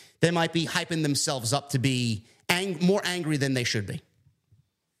hyping themselves up to be more angry than they should be.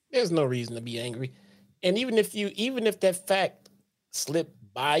 There's no reason to be angry. And even if that fact slipped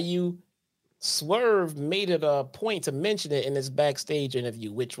by you, Swerve made it a point to mention it in his backstage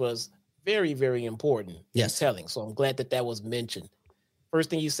interview, which was very, very important. Yes. Telling. So I'm glad that was mentioned.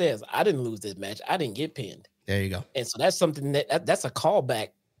 First thing he says, I didn't lose this match. I didn't get pinned. There you go. And so that's something that's a callback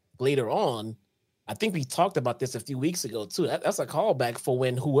later on. I think we talked about this a few weeks ago too. That's a callback for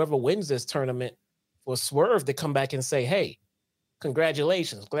when whoever wins this tournament, for Swerve to come back and say, hey,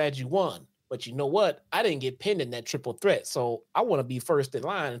 congratulations, glad you won. But you know what? I didn't get pinned in that triple threat. So I want to be first in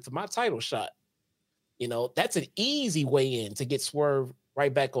line for my title shot. That's an easy way in to get Swerve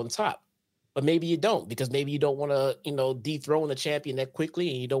right back on top. But maybe you don't, because maybe you don't want to, dethrone the champion that quickly,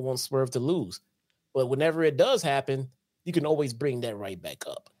 and you don't want Swerve to lose. But whenever it does happen, you can always bring that right back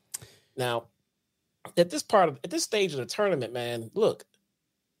up. Now, at this stage of the tournament, man, look,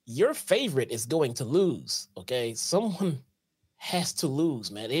 your favorite is going to lose. Okay, someone has to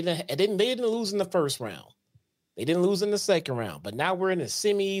lose, man. They didn't lose in the first round. They didn't lose in the second round. But now we're in the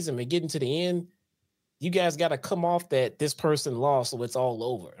semis and we're getting to the end. You guys got to come off that this person lost, so it's all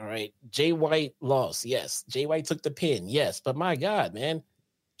over. All right. Jay White lost. Yes. Jay White took the pin. Yes. But my God, man,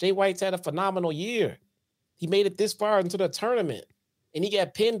 Jay White's had a phenomenal year. He made it this far into the tournament, and he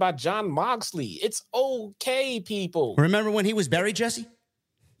got pinned by Jon Moxley. It's okay, people. Remember when he was buried, Jesse?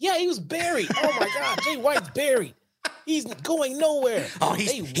 Yeah, he was buried. Oh my God, Jay White's buried. He's going nowhere. Oh,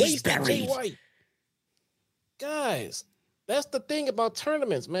 he's buried. Jay White. Guys, that's the thing about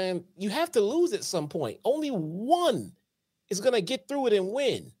tournaments, man. You have to lose at some point. Only one is going to get through it and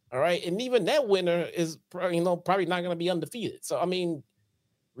win, all right? And even that winner is probably not going to be undefeated. So, I mean,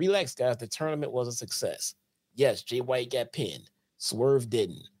 relax, guys. The tournament was a success. Yes, Jay White got pinned. Swerve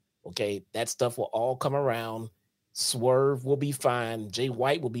didn't, okay? That stuff will all come around. Swerve will be fine. Jay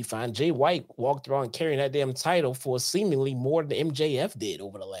White will be fine. Jay White walked around carrying that damn title for seemingly more than MJF did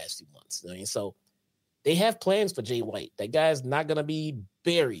over the last few months. I mean, so they have plans for Jay White. That guy's not going to be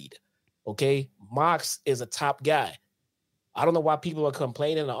buried, okay? Mox is a top guy. I don't know why people are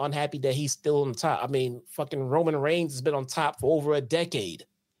complaining or unhappy that he's still on top. I mean, fucking Roman Reigns has been on top for over a decade,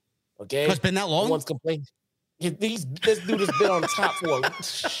 okay? It's been that long? No one's complaining. This dude has been on top for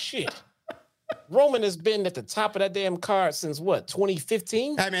shit. Roman has been at the top of that damn card since what,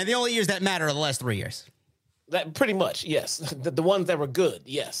 2015? Hey, man, the only years that matter are the last 3 years. That pretty much, yes. The ones that were good,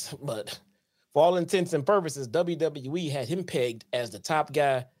 yes. But for all intents and purposes, WWE had him pegged as the top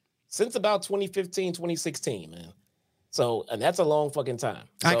guy since about 2015, 2016, man. So, and that's a long fucking time.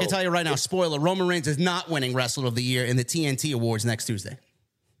 I can tell you right now, spoiler, Roman Reigns is not winning Wrestler of the Year in the TNT Awards next Tuesday.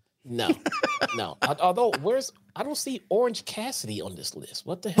 No. Although, I don't see Orange Cassidy on this list.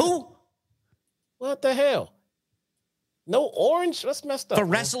 What the hell? Who? What the hell? No Orange? That's messed up. For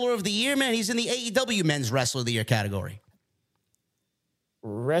Wrestler of the Year, man, he's in the AEW Men's Wrestler of the Year category.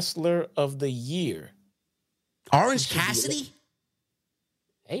 Wrestler of the Year. Orange Cassidy?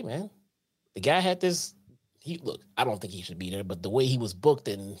 Hey, man. The guy had this. I don't think he should be there, but the way he was booked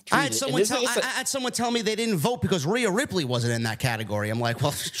and treated. I had someone tell me they didn't vote because Rhea Ripley wasn't in that category. I'm like,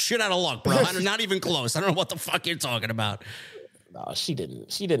 well, shit out of luck, bro. Not even close. I don't know what the fuck you're talking about. No, she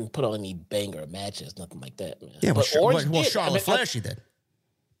didn't. She didn't put on any banger matches, nothing like that, man. Yeah, but Charlotte Flair, she did.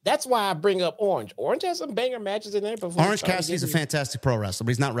 That's why I bring up Orange. Orange has some banger matches in there. Orange Cassidy's a fantastic pro wrestler, but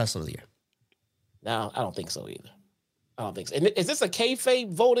he's not wrestler of the year. No, I don't think so either. I don't think so. And is this a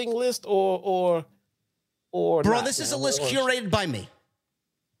kayfabe voting list or? Bro, not, this is a list curated by me.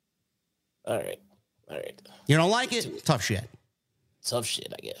 All right. You don't like it? Tough shit. Tough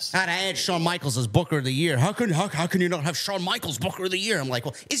shit, I guess. I'd add Shawn Michaels as Booker of the Year. How can you not have Shawn Michaels Booker of the Year? I'm like,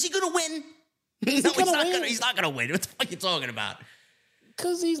 well, is he going to win? He's not going to win. What the fuck are you talking about?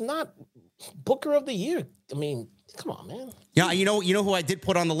 Because he's not Booker of the Year. I mean, come on, man. Yeah, you know who I did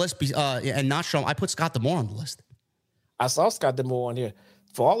put on the list and not Shawn? I put Scott D'Amore on the list. I saw Scott D'Amore on here.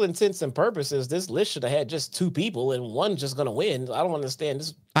 For all intents and purposes, this list should have had just two people and one just going to win. I don't understand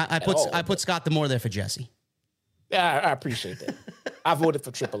this. I put Scott D'Amore there for Jesse. Yeah, I appreciate that. I voted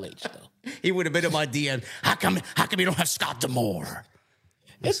for Triple H though. He would have been in my DM. How come you don't have Scott D'Amore?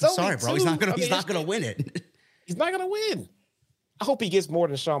 Sorry, bro. He's not gonna win it. He's not gonna win. I hope he gets more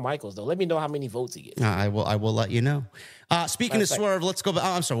than Shawn Michaels though. Let me know how many votes he gets. I will let you know. Speaking of Swerve, let's go back.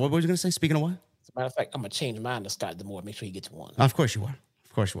 I'm sorry. What were you gonna say? Speaking of what? As a matter of fact, I'm gonna change mine to Scott D'Amore. Make sure he gets one. Of course you are.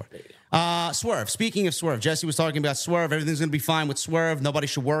 Swerve. Speaking of Swerve, Jesse was talking about Swerve. Everything's going to be fine with Swerve. Nobody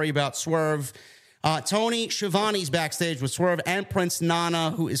should worry about Swerve. Tony Schiavone's backstage with Swerve and Prince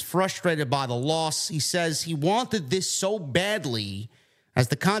Nana, who is frustrated by the loss. He says he wanted this so badly as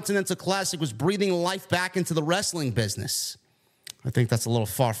the Continental Classic was breathing life back into the wrestling business. I think that's a little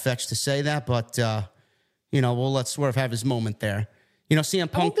far-fetched to say that, but, we'll let Swerve have his moment there.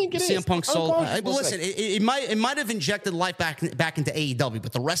 CM Punk. CM Punk sold. Listen, it might have injected life back into AEW,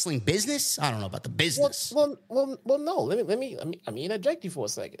 but the wrestling business, I don't know about the business. Well, no. Let me interject you for a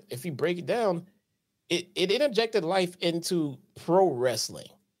second. If you break it down, it interjected life into pro wrestling,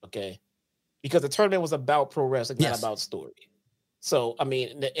 okay? Because the tournament was about pro wrestling, not about story. So, I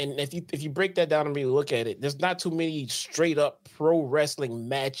mean, and if you break that down and really look at it, there's not too many straight up pro wrestling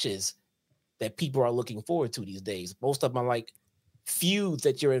matches that people are looking forward to these days. Most of them are like feuds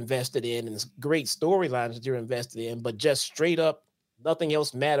that you're invested in and great storylines that you're invested in, but just straight up, nothing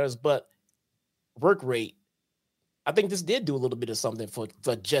else matters but work rate. I think this did do a little bit of something for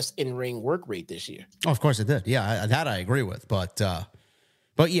just in-ring work rate this year. Oh, of course it did. Yeah, that I agree with. But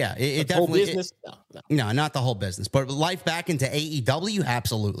yeah, it definitely... Whole business? No, not the whole business. But life back into AEW?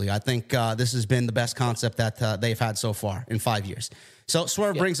 Absolutely. I think this has been the best concept that they've had so far in 5 years. So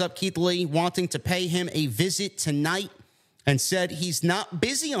Swerve brings up Keith Lee wanting to pay him a visit tonight and said he's not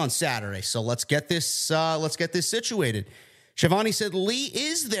busy on Saturday. So let's get this situated. Schiavone said Lee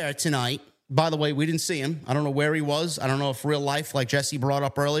is there tonight. By the way, we didn't see him. I don't know where he was. I don't know if real life, like Jesse brought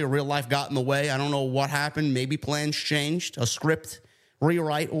up earlier, real life got in the way. I don't know what happened. Maybe plans changed, a script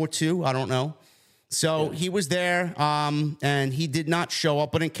rewrite or two. I don't know. So he was there, and he did not show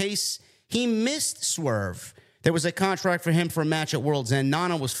up. But in case he missed Swerve, there was a contract for him for a match at World's End.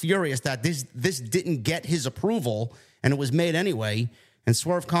 Nana was furious that this didn't get his approval, and it was made anyway. And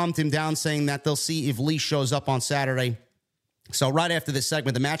Swerve calmed him down, saying that they'll see if Lee shows up on Saturday. So right after this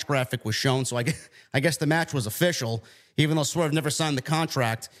segment, the match graphic was shown. So I guess the match was official, even though Swerve never signed the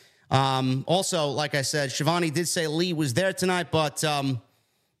contract. Also, like I said, Schiavone did say Lee was there tonight, but,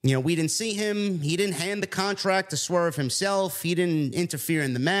 we didn't see him. He didn't hand the contract to Swerve himself. He didn't interfere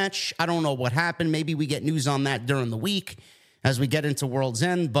in the match. I don't know what happened. Maybe we get news on that during the week as we get into World's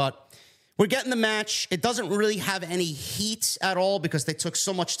End, but we're getting the match. It doesn't really have any heat at all because they took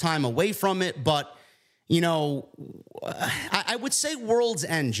so much time away from it. But, I would say World's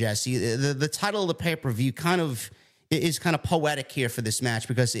End, Jesse. The title of the pay-per-view is kind of poetic here for this match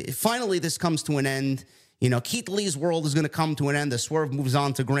because finally this comes to an end. Keith Lee's world is going to come to an end. The Swerve moves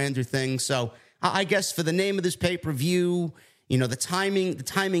on to grander things. So I guess for the name of this pay-per-view, the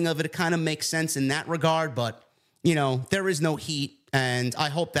timing of it kind of makes sense in that regard. But, there is no heat. And I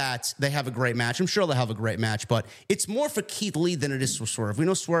hope that they have a great match. I'm sure they'll have a great match, but it's more for Keith Lee than it is for Swerve. We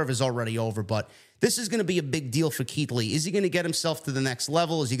know Swerve is already over, but this is going to be a big deal for Keith Lee. Is he going to get himself to the next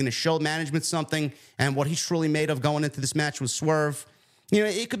level? Is he going to show management something and what he's truly made of going into this match with Swerve?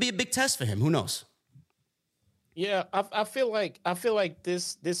 It could be a big test for him. Who knows? Yeah, I feel like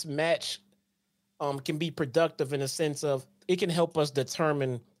this match can be productive in a sense of it can help us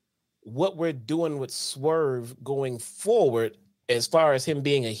determine what we're doing with Swerve going forward as far as him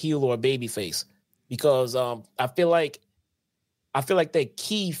being a heel or a babyface. Because I feel like I feel like that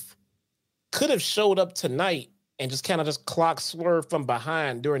Keith could have showed up tonight and just kind of just clocked Swerve from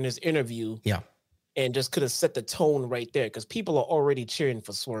behind during this interview. Yeah. And just could have set the tone right there because people are already cheering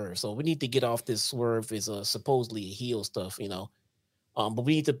for Swerve. So we need to get off this Swerve is supposedly a heel stuff, but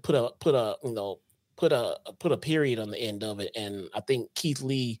we need to put a period on the end of it. And I think Keith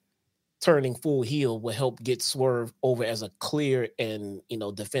Lee turning full heel will help get Swerve over as a clear and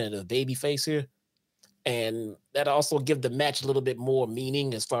definitive babyface here. And that also give the match a little bit more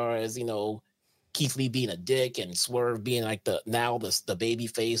meaning as far as Keith Lee being a dick and Swerve being like the baby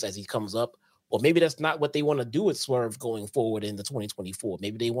face as he comes up. Or maybe that's not what they want to do with Swerve going forward into 2024.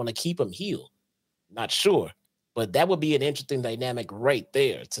 Maybe they want to keep him heel. Not sure. But that would be an interesting dynamic right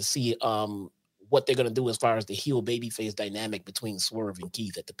there to see what they're going to do as far as the heel babyface dynamic between Swerve and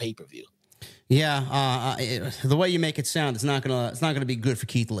Keith at the pay-per-view. Yeah, the way you make it sound, it's not gonna be good for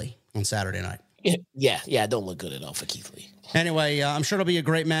Keith Lee on Saturday night. Yeah, it don't look good at all for Keith Lee. Anyway, I'm sure it'll be a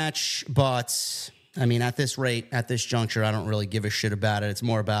great match, but I mean, at this rate, at this juncture, I don't really give a shit about it. It's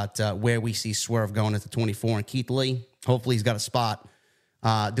more about where we see Swerve going into 24 and Keith Lee. Hopefully he's got a spot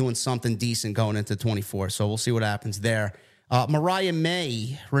doing something decent going into 24. So we'll see what happens there. Mariah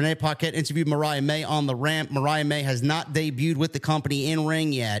May, Renee Paquette interviewed Mariah May on the ramp. Mariah May has not debuted with the company in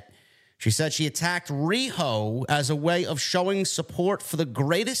ring yet. She said she attacked Riho as a way of showing support for the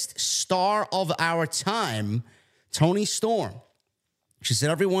greatest star of our time, Toni Storm. She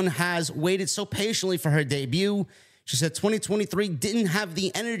said everyone has waited so patiently for her debut. She said 2023 didn't have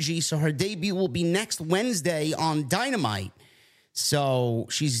the energy, so her debut will be next Wednesday on Dynamite. So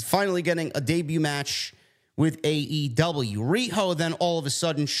she's finally getting a debut match with AEW. Riho then all of a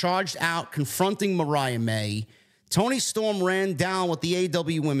sudden charged out, confronting Mariah May. Toni Storm ran down with the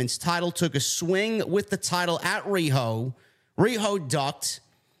AEW Women's title, took a swing with the title at Riho. Riho ducked.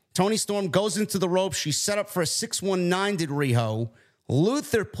 Toni Storm goes into the ropes. She's set up for a 619, did Riho.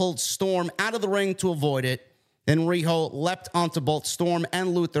 Luther pulled Storm out of the ring to avoid it. Then Riho leapt onto both Storm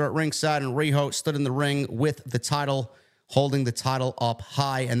and Luther at ringside, and Riho stood in the ring with the title, holding the title up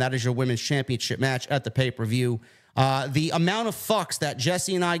high. And that is your women's championship match at the pay-per-view. The amount of fucks that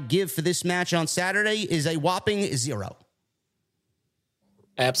Jesse and I give for this match on Saturday is a whopping 0.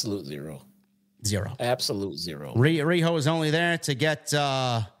 Absolute 0. 0. Absolute 0. Riho is only there to get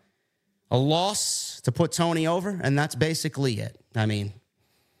a loss to put Toni over, and that's basically it. I mean,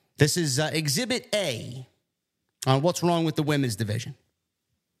 this is Exhibit A on what's wrong with the women's division.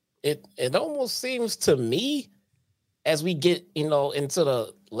 It almost seems to me, as we get into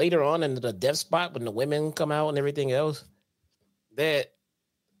the later on into the death spot when the women come out and everything else, that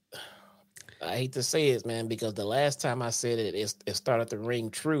I hate to say it, man, because the last time I said it started to ring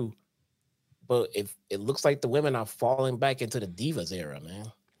true, but it looks like the women are falling back into the Divas era, man.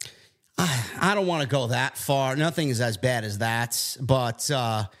 I don't want to go that far. Nothing is as bad as that, but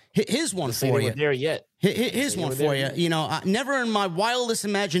here's one for you. There yet? Here's one for you. Never in my wildest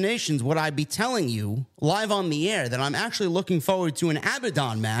imaginations would I be telling you live on the air that I'm actually looking forward to an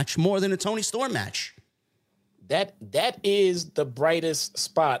Abaddon match more than a Toni Storm match. That is the brightest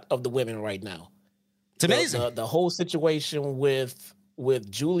spot of the women right now. It's amazing. The whole situation with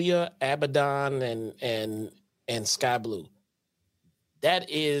Julia, Abaddon, and Sky Blue. That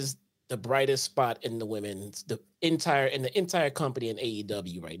is the brightest spot in the women's entire company in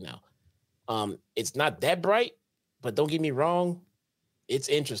AEW right now. It's not that bright, but don't get me wrong, it's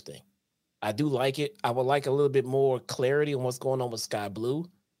interesting. I do like it. I would like a little bit more clarity on what's going on with Sky Blue.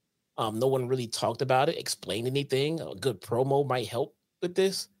 No one really talked about it, explained anything. A good promo might help with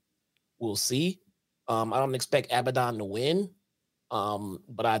this. We'll see. I don't expect Abaddon to win,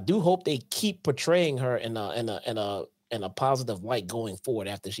 but I do hope they keep portraying her in a positive light going forward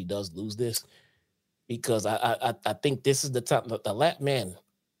after she does lose this, because I think this is the time.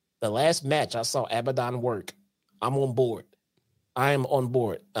 The last match I saw Abaddon work, I'm on board. I am on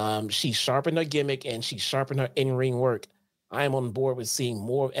board. She sharpened her gimmick and she sharpened her in-ring work. I am on board with seeing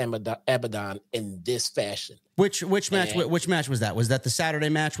more of Abaddon in this fashion. Which match? Which match was that? Was that the Saturday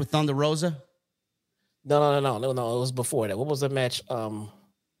match with Thunder Rosa? No. It was before that. What was the match? What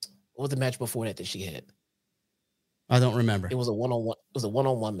was the match before that she had? I don't remember. It was a one-on-one. It was a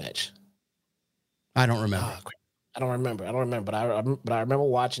one-on-one match. I don't remember. I don't remember. But I remember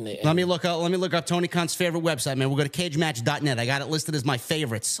watching it. Let me look up Tony Khan's favorite website, man. We'll go to cagematch.net. I got it listed as my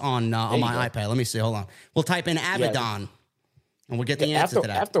favorites on my iPad. Let me see. Hold on. We'll type in Abaddon, and we'll get the answer to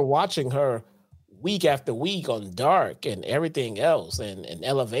that. After watching her week after week on Dark and everything else, and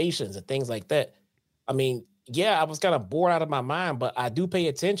elevations and things like that, I mean, yeah, I was kind of bored out of my mind, but I do pay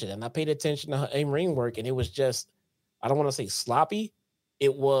attention, and I paid attention to her in-ring work, and it was just, I don't want to say sloppy.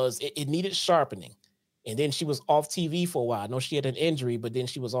 It needed sharpening. And then she was off TV for a while. I know she had an injury, but then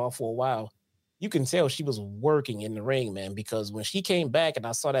she was off for a while. You can tell she was working in the ring, man, because when she came back and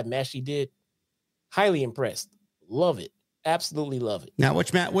I saw that match she did, highly impressed. Love it. Absolutely love it. Now,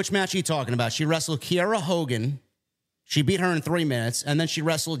 which match are you talking about? She wrestled Kiera Hogan. She beat her in 3 minutes, and then she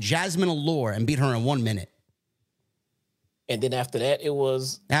wrestled Jasmine Allure and beat her in 1 minute. And then after that, it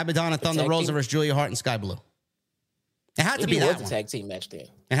was Abaddon and Thunder Rosa versus Julia Hart and Sky Blue. It had to be that one. Tag team match then.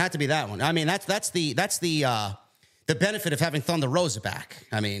 It had to be that one. I mean, that's the benefit of having Thunder Rosa back.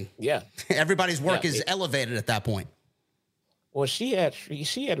 I mean, yeah, everybody's work is elevated at that point. Well, she had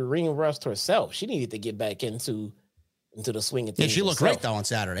ring rust herself. She needed to get back into the swing of things. Yeah, she looked great though on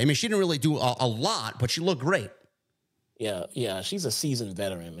Saturday. I mean, she didn't really do a lot, but she looked great. Yeah, she's a seasoned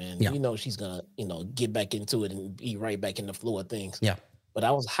veteran, man. Yeah. You know she's gonna, get back into it and be right back in the flow of things. Yeah. But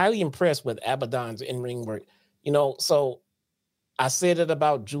I was highly impressed with Abaddon's in-ring work. So I said it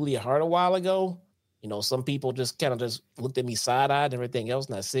about Julia Hart a while ago. Some people just kind of just looked at me side-eyed and everything else,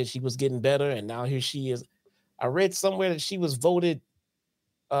 and I said she was getting better, and now here she is. I read somewhere that she was voted,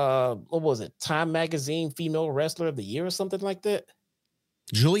 what was it, Time Magazine Female Wrestler of the Year or something like that.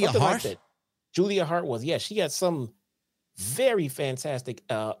 Julia Hart? Like Julia Hart was, yeah. She had some very fantastic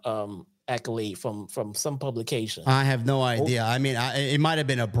accolade from some publication. I have no idea. I mean, it might have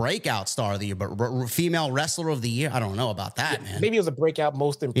been a breakout star of the year, but female wrestler of the year, I don't know about that, man. Maybe it was a breakout,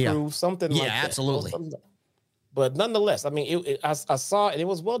 most improved, something like that. Yeah, absolutely. But nonetheless, I mean, I saw it. It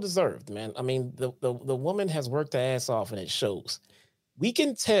was well deserved, man. I mean, the woman has worked her ass off, and it shows. We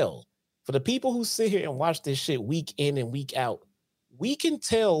can tell, for the people who sit here and watch this shit week in and week out, we can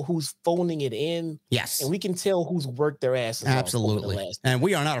tell who's phoning it in. Yes. And we can tell who's worked their asses off. Absolutely. And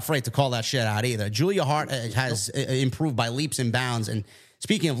we are not afraid to call that shit out either. Julia Hart has improved by leaps and bounds. And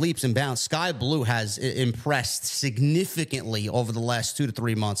speaking of leaps and bounds, Sky Blue has impressed significantly over the last 2 to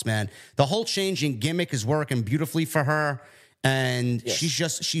 3 months, man. The whole change in gimmick is working beautifully for her. And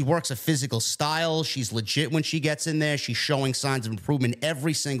she works a physical style. She's legit when she gets in there. She's showing signs of improvement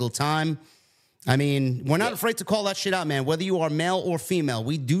every single time. I mean, we're not afraid to call that shit out, man. Whether you are male or female,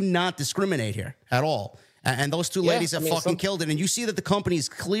 we do not discriminate here at all. And those two ladies have fucking killed it. And you see that the company is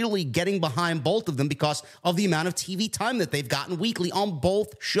clearly getting behind both of them because of the amount of TV time that they've gotten weekly on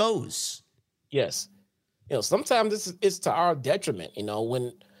both shows. Yes. Sometimes this is to our detriment.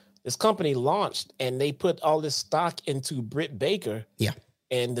 When this company launched and they put all this stock into Britt Baker. Yeah.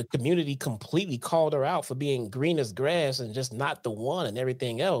 And the community completely called her out for being green as grass and just not the one and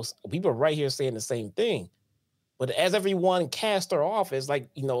everything else. We were right here saying the same thing. But as everyone cast her off as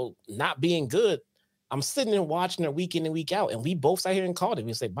not being good, I'm sitting there watching her week in and week out. And we both sat here and called it.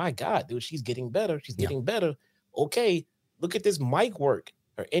 We say, my God, dude, she's getting better. She's getting better. Okay, look at this mic work,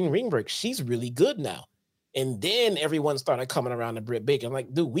 her in-ring work. She's really good now. And then everyone started coming around to Britt Baker. I'm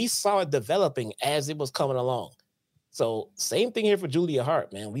like, dude, we saw it developing as it was coming along. So same thing here for Julia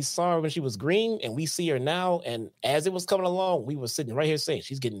Hart, man. We saw her when she was green, and we see her now. And as it was coming along, we were sitting right here saying,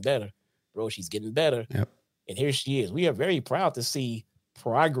 she's getting better. Bro, she's getting better. Yep. And here she is. We are very proud to see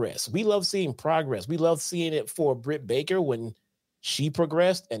progress. We love seeing progress. We love seeing it for Britt Baker when she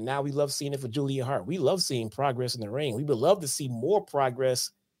progressed, and now we love seeing it for Julia Hart. We love seeing progress in the ring. We would love to see more progress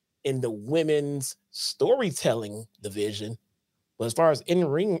in the women's storytelling division. But as far as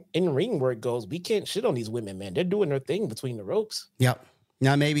in-ring work goes, we can't shit on these women, man. They're doing their thing between the ropes. Yep.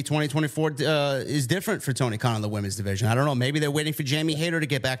 Now, maybe 2024 is different for Tony Khan in the women's division. I don't know. Maybe they're waiting for Jamie Hayter to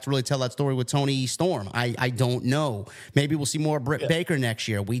get back to really tell that story with Tony Storm. I don't know. Maybe we'll see more Britt Baker next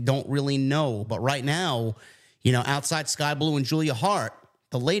year. We don't really know. But right now, outside Sky Blue and Julia Hart,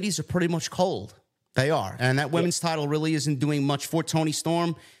 the ladies are pretty much cold. They are. And that women's title really isn't doing much for Tony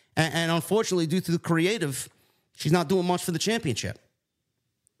Storm. And unfortunately, due to the creative, she's not doing much for the championship.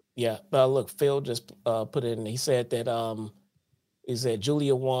 Yeah. Look, Phil just put it in. He said that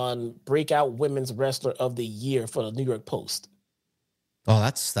Julia won Breakout Women's Wrestler of the Year for the New York Post. Oh,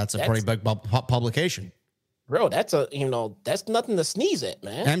 that's a pretty big publication. Bro, that's nothing to sneeze at,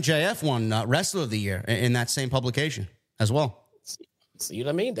 man. MJF won Wrestler of the Year in that same publication as well. See what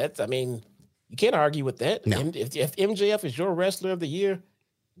I mean? You can't argue with that. No. If MJF is your Wrestler of the Year,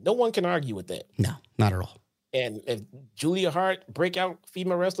 no one can argue with that. No, not at all. And if Julia Hart, Breakout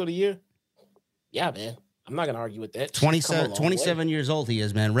Female Wrestler of the Year, yeah, man. I'm not going to argue with that. 27 years old he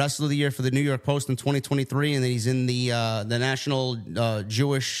is, man. Wrestler of the Year for the New York Post in 2023, and then he's in the National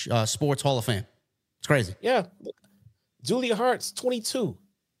Jewish Sports Hall of Fame. It's crazy. Yeah. Julia Hart's 22.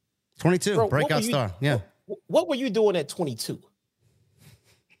 22, Bro, breakout star. Yeah. What were you doing at 22?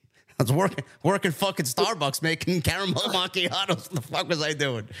 I was working fucking Starbucks making caramel macchiatos. What the fuck was I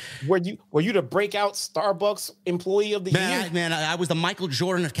doing? Were you the breakout Starbucks employee of the year? Man, I was the Michael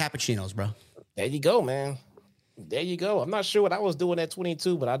Jordan of cappuccinos, bro. There you go, man. There you go. I'm not sure what I was doing at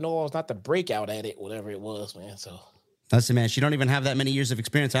 22, but I know I was not the breakout at it, whatever it was, man. So listen, man, she don't even have that many years of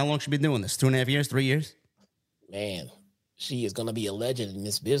experience. How long she been doing this? 2.5 years, 3 years? Man, she is going to be a legend in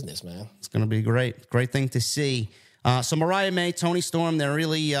this business, man. It's going to be great. Great thing to see. So Mariah May, Toni Storm, they're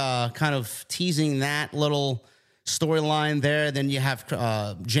really kind of teasing that little storyline there. Then you have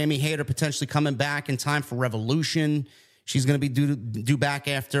Jamie Hayter potentially coming back in time for Revolution. She's going to be due back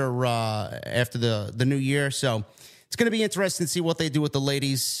after the new year. So it's going to be interesting to see what they do with the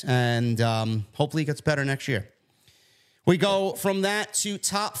ladies, and hopefully it gets better next year. We go from that to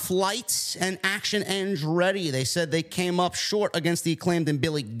Top Flight and Action Andretti. They said they came up short against the Acclaimed and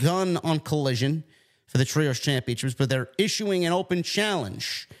Billy Gunn on Collision for the Trios Championships, but they're issuing an open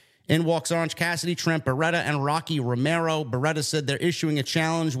challenge. In walks Orange Cassidy, Trent Beretta, and Rocky Romero. Beretta said they're issuing a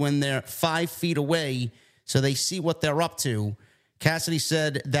challenge when they're 5 feet away, so they see what they're up to. Cassidy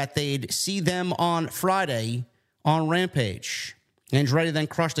said that they'd see them on Friday on Rampage. Andretti then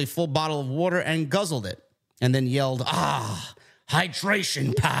crushed a full bottle of water and guzzled it, and then yelled,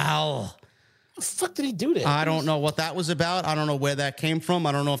 hydration, pal. The fuck did he do that? I don't know what that was about. I don't know where that came from.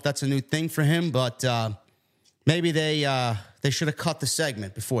 I don't know if that's a new thing for him, but maybe they should have cut the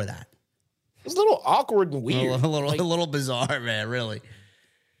segment before that. It was a little awkward and weird. A little bizarre, man, really.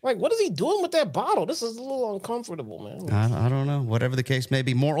 Like, what is he doing with that bottle? This is a little uncomfortable, man. I don't know. Whatever the case may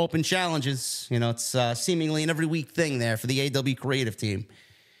be. More open challenges. You know, it's seemingly an every week thing there for the AEW creative team.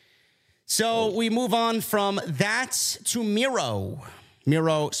 So we move on from that to Miro.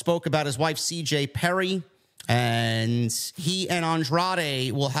 Miro spoke about his wife, CJ Perry, and he and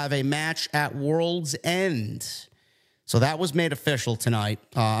Andrade will have a match at World's End. So that was made official tonight.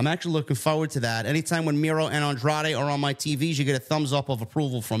 I'm actually looking forward to that. Anytime when Miro and Andrade are on my TVs, you get a thumbs up of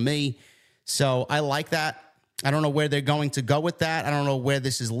approval from me. So I like that. I don't know where they're going to go with that. I don't know where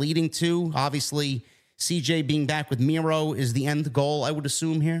this is leading to. Obviously, CJ being back with Miro is the end goal, I would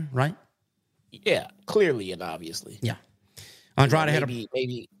assume here, right? Yeah, clearly and obviously. Yeah. Andrade had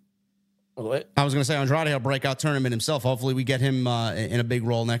maybe. What? I was going to say Andrade had a breakout tournament himself. Hopefully we get him in a big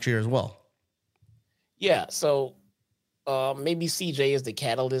role next year as well. Yeah, so maybe CJ is the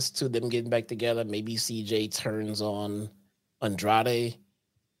catalyst to them getting back together. Maybe CJ turns on Andrade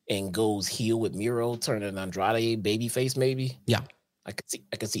and goes heel with Miro, turning Andrade babyface. Maybe. Yeah, I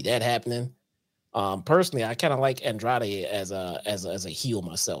could see that happening. Personally, I kind of like Andrade as a heel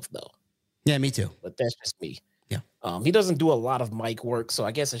myself, though. Yeah, me too. But that's just me. Yeah. He doesn't do a lot of mic work, so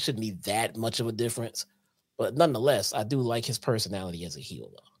I guess it shouldn't be that much of a difference. But nonetheless, I do like his personality as a heel,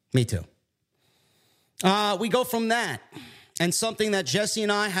 though. Me too. We go from that, and something that Jesse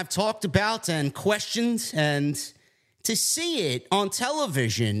and I have talked about and questioned, and to see it on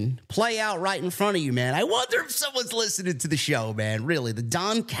television play out right in front of you, man. I wonder if someone's listening to the show, man. Really, the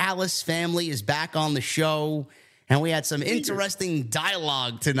Don Callis family is back on the show. And we had some interesting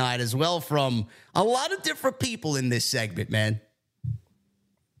dialogue tonight as well from a lot of different people in this segment, man.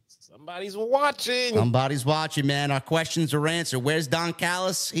 Somebody's watching. Somebody's watching, man. Our questions are answered. Where's Don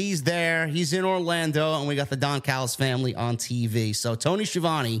Callis? He's there. He's in Orlando, and we got the Don Callis family on TV. So Tony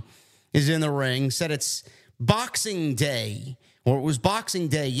Schiavone is in the ring. Said it's Boxing Day, or it was Boxing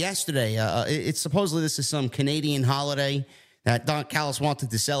Day yesterday. It's supposedly this is some Canadian holiday that Don Callis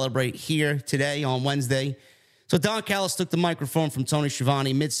wanted to celebrate here today on Wednesday. So Don Callis took the microphone from Tony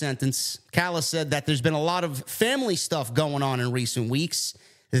Schiavone mid-sentence. Callis said that there's been a lot of family stuff going on in recent weeks,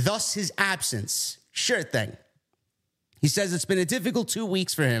 thus his absence. Sure thing. He says it's been a difficult 2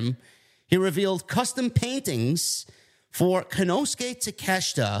 weeks for him. He revealed custom paintings for Konosuke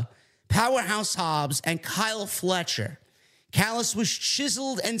Takeshita, Powerhouse Hobbs, and Kyle Fletcher. Callis was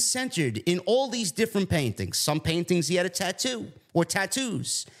chiseled and centered in all these different paintings. Some paintings he had a tattoo or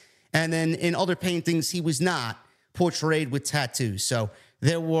tattoos. And then in other paintings, he was not portrayed with tattoos. So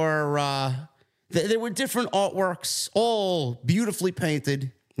there were different artworks, all beautifully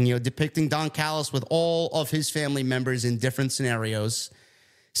painted, depicting Don Callis with all of his family members in different scenarios.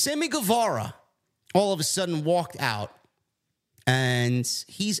 Sammy Guevara all of a sudden walked out, and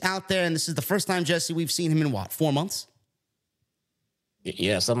he's out there, and this is the first time, Jesse, we've seen him in what, 4 months?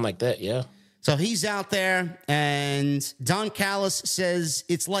 Yeah, something like that, yeah. So he's out there, and Don Callis says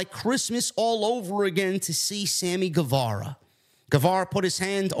it's like Christmas all over again to see Sammy Guevara. Guevara put his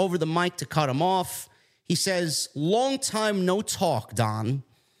hand over the mic to cut him off. He says, long time no talk, Don.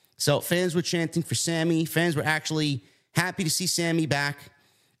 So fans were chanting for Sammy. Fans were actually happy to see Sammy back.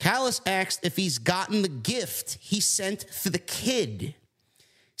 Callis asked if he's gotten the gift he sent for the kid.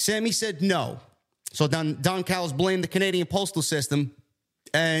 Sammy said no. So Don Callis blamed the Canadian postal system,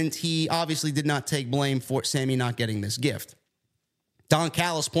 and he obviously did not take blame for Sammy not getting this gift. Don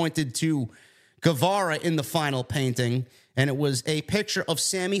Callis pointed to Guevara in the final painting, and it was a picture of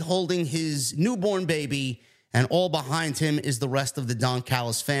Sammy holding his newborn baby, and all behind him is the rest of the Don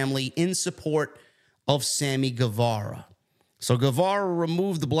Callis family in support of Sammy Guevara. So Guevara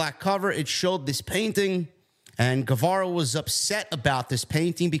removed the black cover. It showed this painting, and Guevara was upset about this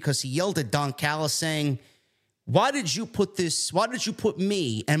painting because he yelled at Don Callis saying, why did you put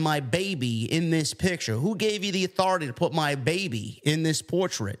me and my baby in this picture? Who gave you the authority to put my baby in this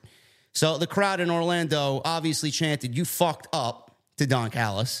portrait? So the crowd in Orlando obviously chanted, you fucked up, to Don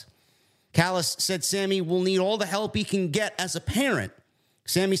Callis. Callis said Sammy will need all the help he can get as a parent.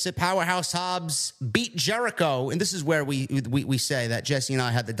 Sammy said Powerhouse Hobbs beat Jericho. And this is where we say that Jesse and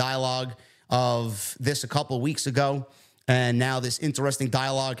I had the dialogue of this a couple of weeks ago. And now this interesting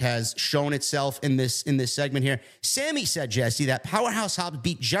dialogue has shown itself in this segment here. Sammy said, Jesse, that Powerhouse Hobbs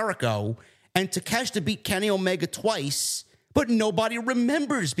beat Jericho and Takeshita beat Kenny Omega twice, but nobody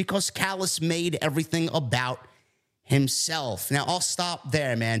remembers because Callis made everything about himself. Now, I'll stop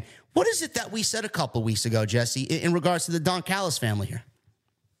there, man. What is it that we said a couple of weeks ago, Jesse, in regards to the Don Callis family here?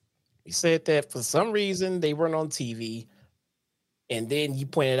 We said that for some reason they weren't on TV. And then you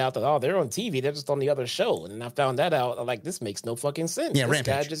pointed out that, they're on TV. They're just on the other show. And I found that out. I'm like, this makes no fucking sense. Yeah, this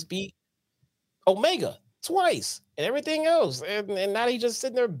Rampage guy just beat Omega twice and everything else. And now he's just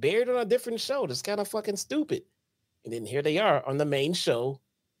sitting there buried on a different show. That's kind of fucking stupid. And then here they are on the main show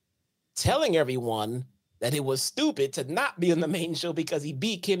telling everyone that it was stupid to not be on the main show because he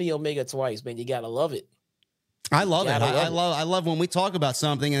beat Kenny Omega twice. Man, you got to love it. I love it. I love when we talk about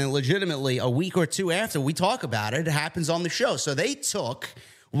something and legitimately a week or two after we talk about it, it happens on the show. So they took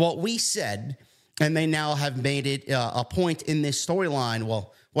what we said and they now have made it a point in this storyline.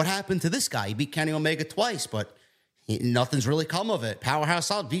 Well, what happened to this guy? He beat Kenny Omega twice, but nothing's really come of it. Powerhouse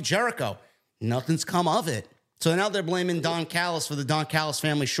Hobbs beat Jericho. Nothing's come of it. So now they're blaming Don Callis for the Don Callis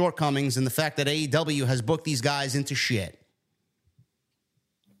family shortcomings and the fact that AEW has booked these guys into shit.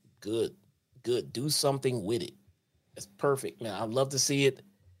 Good. Do something with it. It's perfect, man. I'd love to see it.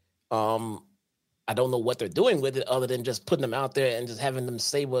 I don't know what they're doing with it other than just putting them out there and just having them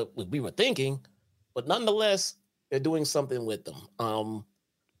say what we were thinking. But nonetheless, they're doing something with them.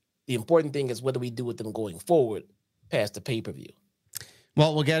 The important thing is what do we do with them going forward past the pay-per-view?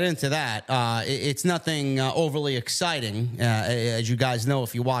 Well, we'll get into that. It's nothing overly exciting, as you guys know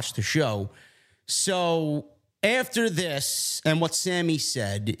if you watch the show. So after this and what Sammy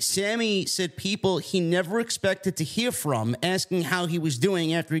said people he never expected to hear from asking how he was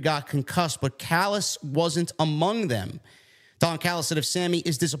doing after he got concussed, but Callis wasn't among them. Don Callis said if Sammy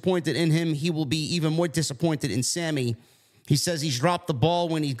is disappointed in him, he will be even more disappointed in Sammy. He says he's dropped the ball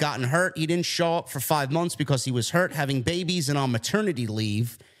when he's gotten hurt. He didn't show up for 5 months because he was hurt, having babies and on maternity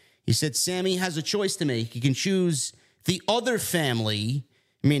leave. He said Sammy has a choice to make. He can choose the other family,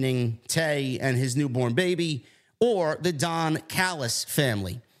 meaning Tay and his newborn baby, or the Don Callis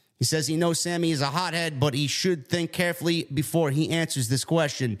family. He says he knows Sammy is a hothead, but he should think carefully before he answers this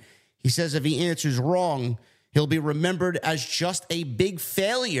question. He says if he answers wrong, he'll be remembered as just a big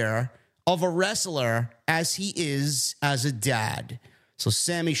failure of a wrestler as he is as a dad. So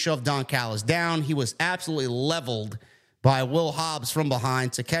Sammy shoved Don Callis down. He was absolutely leveled by Will Hobbs from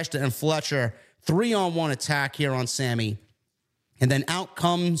behind. Takeshita and Fletcher, 3-on-1 attack here on Sammy. And then out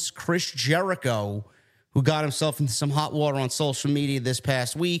comes Chris Jericho, who got himself into some hot water on social media this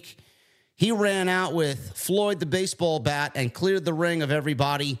past week. He ran out with Floyd the baseball bat and cleared the ring of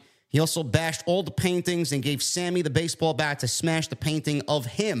everybody. He also bashed all the paintings and gave Sammy the baseball bat to smash the painting of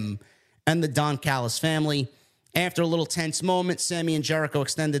him and the Don Callis family. After a little tense moment, Sammy and Jericho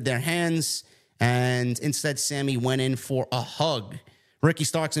extended their hands, and instead Sammy went in for a hug. Ricky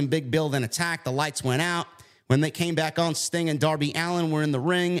Starks and Big Bill then attacked. The lights went out. When they came back on, Sting and Darby Allin were in the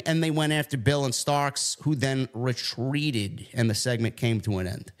ring, and they went after Bill and Starks, who then retreated, and the segment came to an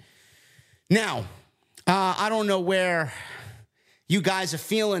end. Now, I don't know where you guys are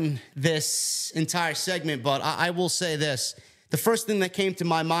feeling this entire segment, but I will say this. The first thing that came to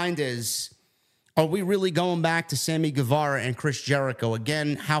my mind is, are we really going back to Sammy Guevara and Chris Jericho?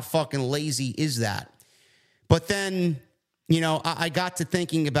 Again, how fucking lazy is that? But then, I got to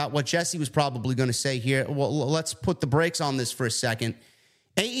thinking about what Jesse was probably going to say here. Well, let's put the brakes on this for a second.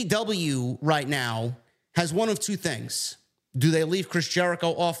 AEW right now has one of two things. Do they leave Chris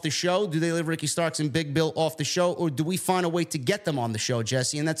Jericho off the show? Do they leave Ricky Starks and Big Bill off the show? Or do we find a way to get them on the show,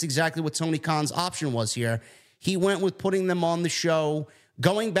 Jesse? And that's exactly what Tony Khan's option was here. He went with putting them on the show,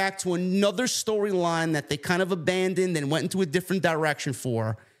 going back to another storyline that they kind of abandoned and went into a different direction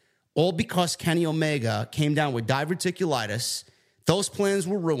for, all because Kenny Omega came down with diverticulitis. Those plans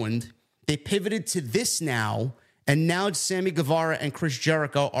were ruined. They pivoted to this now, And now Sammy Guevara and Chris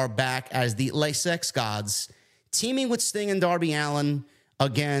Jericho are back as the Le Sex Gods, teaming with Sting and Darby Allin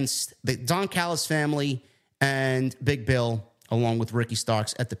against the Don Callis family and Big Bill, along with Ricky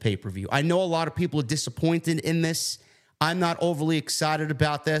Starks at the pay-per-view. I know a lot of people are disappointed in this. I'm not overly excited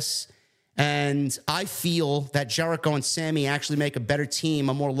about this. And I feel that Jericho and Sammy actually make a better team,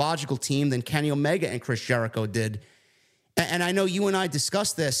 a more logical team than Kenny Omega and Chris Jericho did. And I know you and I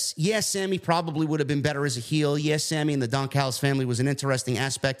discussed this. Yes, Sammy probably would have been better as a heel. Yes, Sammy and the Don Callis family was an interesting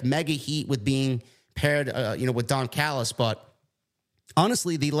aspect. Mega heat with being paired, with Don Callis. But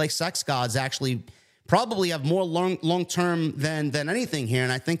honestly, the Le Sex Gods actually probably have more long-term than anything here.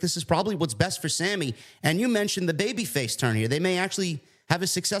 And I think this is probably what's best for Sammy. And you mentioned the babyface turn here. They may actually have a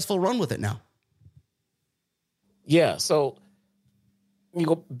successful run with it now. Yeah, so let me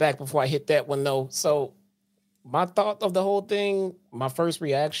go back before I hit that one, though. So my thought of the whole thing, my first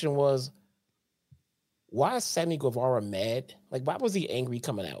reaction was, why is Sammy Guevara mad? Like, why was he angry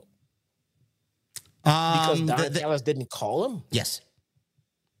coming out? Because Don Callis didn't call him? Yes.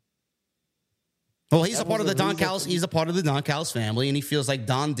 Well, he's a part of the Don Callis. He's a part of the Don Callis family, and he feels like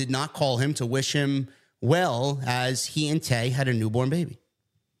Don did not call him to wish him well as he and Tay had a newborn baby.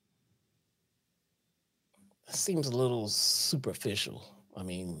 That seems a little superficial. I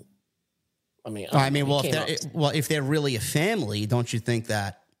mean, if they're really a family, don't you think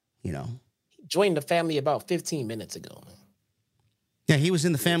that, He joined the family about 15 minutes ago. Yeah, he was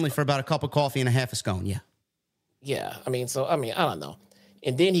in the family for about a cup of coffee and a half a scone. Yeah. Yeah. I don't know.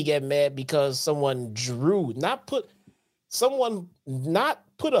 And then he got mad because someone not put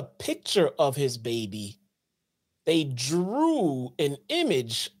a picture of his baby. They drew an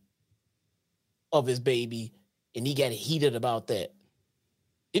image of his baby, and he got heated about that.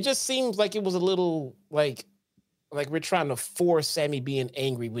 It just seems like it was a little like we're trying to force Sammy being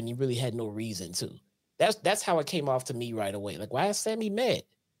angry when he really had no reason to. That's how it came off to me right away. Like, why is Sammy mad?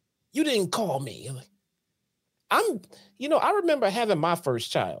 You didn't call me. I remember having my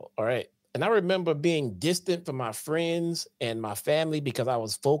first child, all right? And I remember being distant from my friends and my family because I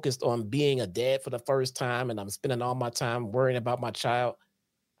was focused on being a dad for the first time, and I'm spending all my time worrying about my child.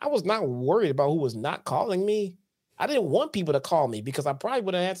 I was not worried about who was not calling me. I didn't want people to call me because I probably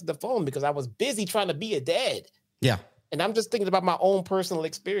would have answered the phone because I was busy trying to be a dad. Yeah. And I'm just thinking about my own personal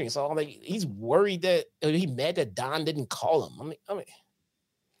experience. So I'm like, he's worried he's mad that Don didn't call him. I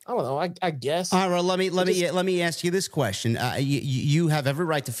don't know. I guess. All right. Well, let me ask you this question. You have every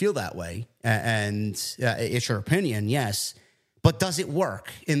right to feel that way, and it's your opinion, yes. But does it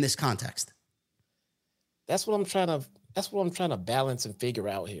work in this context? That's what I'm trying to balance and figure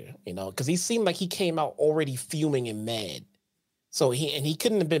out here. Because he seemed like he came out already fuming and mad. So he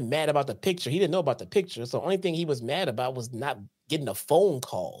couldn't have been mad about the picture. He didn't know about the picture. So the only thing he was mad about was not getting a phone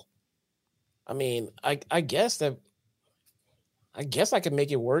call. I guess I can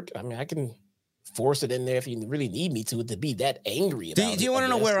make it work. I can force it in there if you really need me to be that angry about it. Do you want to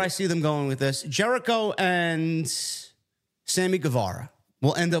know where I see them going with this? Jericho and Sammy Guevara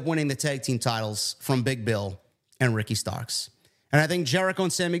will end up winning the tag team titles from Big Bill and Ricky Starks. And I think Jericho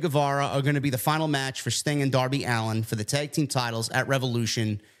and Sammy Guevara are going to be the final match for Sting and Darby Allin for the tag team titles at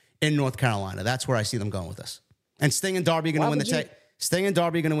Revolution in North Carolina. That's where I see them going with this. And Sting and Darby are going to win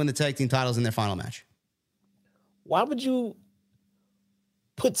the tag team titles in their final match. Why would you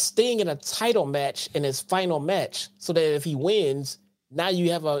put Sting in a title match in his final match so that if he wins, now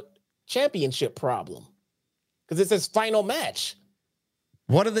you have a championship problem? Because it's his final match.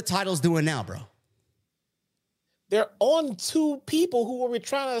 What are the titles doing now, bro? They're on two people who were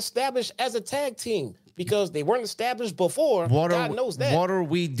trying to establish as a tag team because they weren't established before. God knows that. What are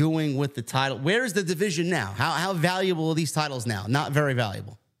we doing with the title? Where is the division now? How valuable are these titles now? Not very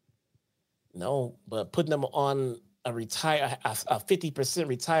valuable. No, but putting them on a 50%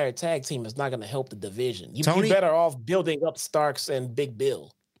 retired tag team is not going to help the division. You're better off building up Starks and Big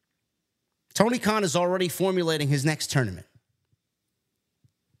Bill. Tony Khan is already formulating his next tournament.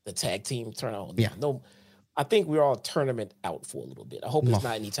 The tag team tournament. Yeah. No, I think we're all tournament out for a little bit. I hope it's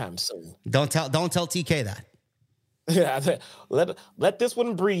not anytime soon. Don't tell TK that. Yeah, let this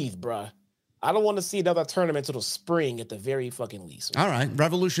one breathe, bruh. I don't want to see another tournament till the spring at the very fucking least. All right.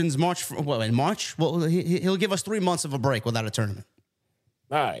 Revolution's March. In March? Well, he'll give us 3 months of a break without a tournament.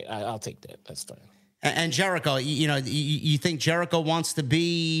 All right. I'll take that. That's fine. And Jericho, you think Jericho wants to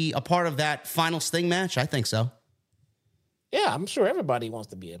be a part of that final Sting match? I think so. Yeah, I'm sure everybody wants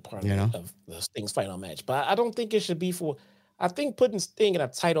to be a part of the Sting's final match. But I don't think it should be I think putting Sting in a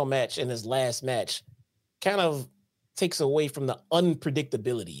title match in his last match kind of takes away from the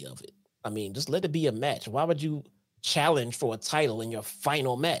unpredictability of it. Just let it be a match. Why would you challenge for a title in your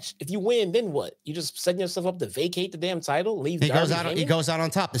final match. If you win, then what? You just setting yourself up to vacate the damn title, leave Darby hanging? He goes out on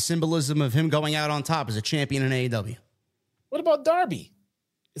top. The symbolism of him going out on top as a champion in AEW. What about Darby?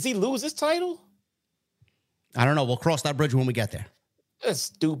 Does he lose his title? I don't know. We'll cross that bridge when we get there. That's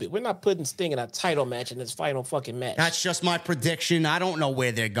stupid. We're not putting Sting in a title match in his final fucking match. That's just my prediction. I don't know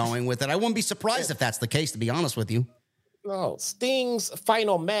where they're going with it. I wouldn't be surprised if that's the case, to be honest with you. No, Sting's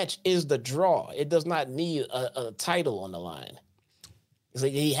final match is the draw. It does not need a title on the line. It's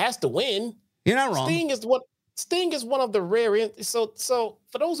like he has to win. You're not wrong. Sting is one of the rare. So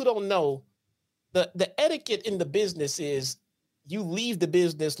for those who don't know, the etiquette in the business is you leave the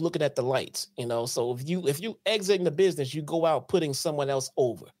business looking at the lights. So if you exiting the business, you go out putting someone else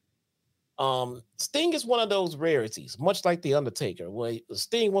over. Sting is one of those rarities, much like the Undertaker, where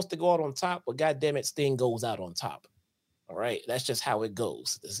Sting wants to go out on top, but goddamn it, Sting goes out on top. All right, that's just how it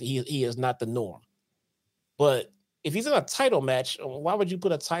goes. He is not the norm. But if he's in a title match, why would you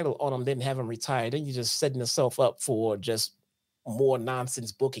put a title on him, then have him retire? Then you're just setting yourself up for just more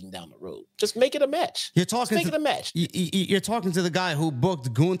nonsense booking down the road. Just make it a match. You're talking to the guy who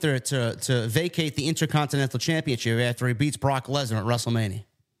booked Gunther to vacate the Intercontinental Championship after he beats Brock Lesnar at WrestleMania.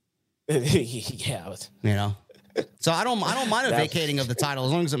 Yeah, So I don't mind a vacating of the title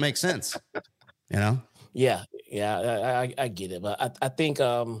as long as it makes sense. Yeah, I get it, but I think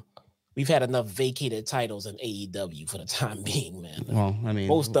we've had enough vacated titles in AEW for the time being, man. Well, I mean,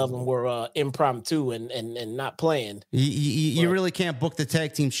 most of them were impromptu and not planned. You really can't book the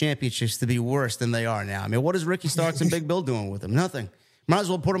tag team championships to be worse than they are now. I mean, what is Ricky Starks and Big Bill doing with them? Nothing. Might as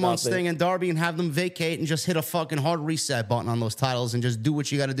well put them on Sting and Darby and have them vacate and just hit a fucking hard reset button on those titles and just do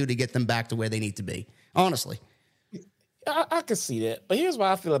what you got to do to get them back to where they need to be. Honestly. I can see that. But here's what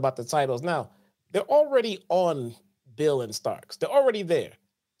I feel about the titles. Now, they're already on Bill and Starks. They're already there.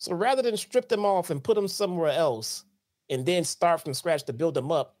 So rather than strip them off and put them somewhere else and then start from scratch to build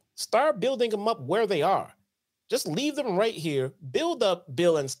them up, start building them up where they are. Just leave them right here, build up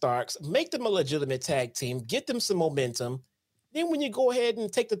Bill and Starks, make them a legitimate tag team, get them some momentum. Then when you go ahead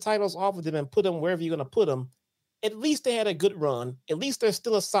and take the titles off of them and put them wherever you're going to put them, at least they had a good run. At least they're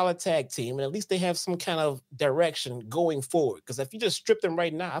still a solid tag team. And at least they have some kind of direction going forward. Because if you just strip them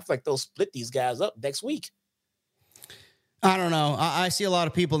right now, I feel like they'll split these guys up next week. I don't know. I see a lot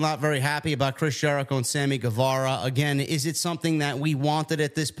of people not very happy about Chris Jericho and Sammy Guevara. Again, is it something that we wanted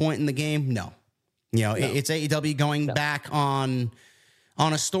at this point in the game? No. It's AEW going back on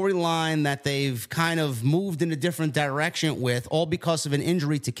a storyline that they've kind of moved in a different direction with, all because of an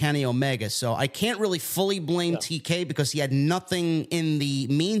injury to Kenny Omega. So I can't really fully blame TK because he had nothing in the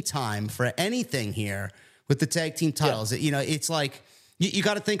meantime for anything here with the tag team titles. It's like you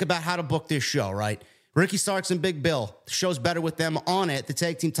got to think about how to book this show, right? Ricky Starks and Big Bill, the show's better with them on it. The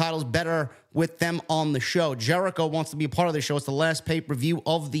tag team title's better with them on the show. Jericho wants to be a part of the show. It's the last pay-per-view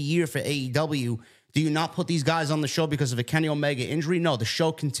of the year for AEW. Do you not put these guys on the show because of a Kenny Omega injury? No, the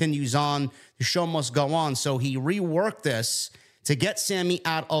show continues on. The show must go on. So he reworked this to get Sammy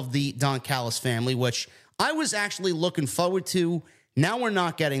out of the Don Callis family, which I was actually looking forward to. Now we're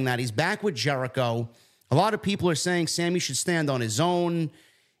not getting that. He's back with Jericho. A lot of people are saying Sammy should stand on his own.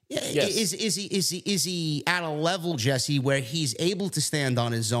 Yes. Is he at a level, Jesse, where he's able to stand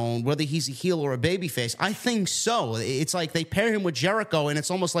on his own, whether he's a heel or a babyface? I think so. It's like they pair him with Jericho, and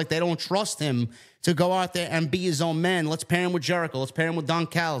it's almost like they don't trust him to go out there and be his own man. Let's pair him with Jericho. Let's pair him with Don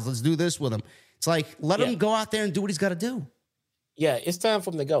Callis. Let's do this with him. It's like, let him go out there and do what he's got to do. Yeah, it's time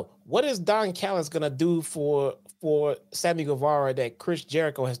for him to go. What is Don Callis going to do for Sammy Guevara that Chris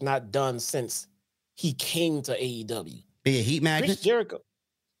Jericho has not done since he came to AEW? Be a heat magnet? Chris Jericho.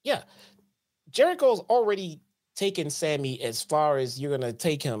 Yeah. Jericho's already taken Sammy as far as you're going to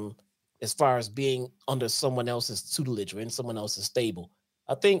take him as far as being under someone else's tutelage or in someone else's stable.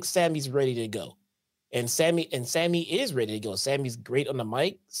 I think Sammy's ready to go. And Sammy is ready to go. Sammy's great on the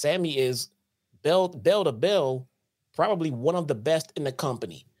mic. Sammy is bell to bell, probably one of the best in the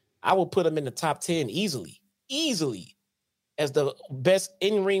company. I will put him in the top 10 easily as the best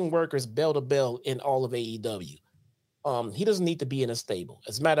in-ring workers bell to bell in all of AEW. He doesn't need to be in a stable.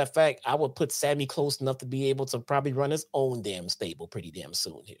 As a matter of fact, I would put Sammy close enough to be able to probably run his own damn stable pretty damn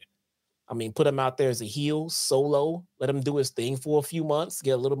soon here. I mean, put him out there as a heel, solo, let him do his thing for a few months,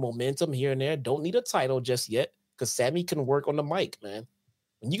 get a little momentum here and there. Don't need a title just yet because Sammy can work on the mic, man.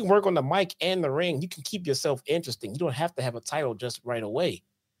 When you can work on the mic and the ring, you can keep yourself interesting. You don't have to have a title just right away.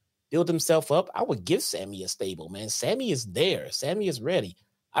 Build himself up. I would give Sammy a stable, man. Sammy is there. Sammy is ready.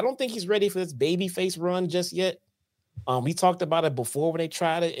 I don't think he's ready for this babyface run just yet. We talked about it before when they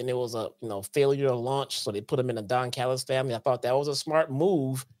tried it, and it was a failure to launch, so they put him in the Don Callis family. I thought that was a smart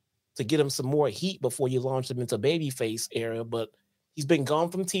move to get him some more heat before you launch him into babyface era. But he's been gone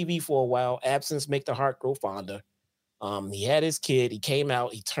from TV for a while. Absence make the heart grow fonder. He had his kid. He came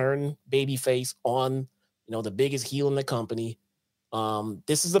out. He turned babyface on, the biggest heel in the company.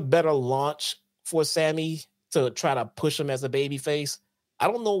 This is a better launch for Sammy to try to push him as a babyface. I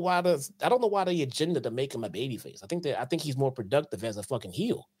don't know why the agenda to make him a babyface. I think he's more productive as a fucking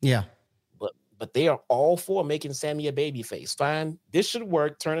heel. Yeah. But they are all for making Sammy a babyface. Fine. This should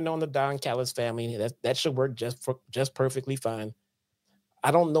work. Turning on the Don Callis family. That should work just perfectly fine. I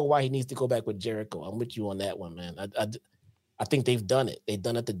don't know why he needs to go back with Jericho. I'm with you on that one, man. I think they've done it. They've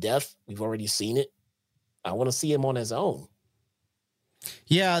done it to death. We've already seen it. I want to see him on his own.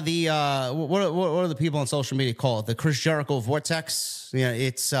 Yeah, the what do the people on social media call it? The Chris Jericho vortex. Yeah,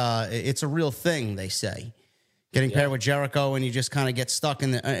 it's a real thing, they say. Getting paired with Jericho and you just kind of get stuck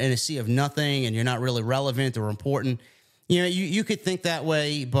in a sea of nothing and you're not really relevant or important. You could think that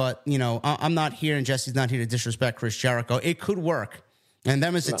way, but I'm not here and Jesse's not here to disrespect Chris Jericho. It could work. And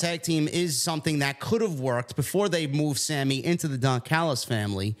them as a tag team is something that could have worked before they moved Sammy into the Don Callis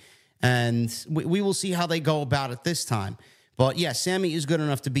family. And we will see how they go about it this time. But yeah, Sammy is good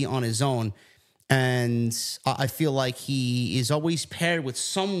enough to be on his own. And I feel like he is always paired with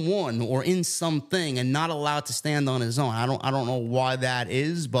someone or in something and not allowed to stand on his own. I don't know why that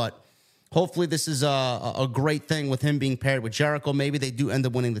is, but hopefully this is a great thing with him being paired with Jericho. Maybe they do end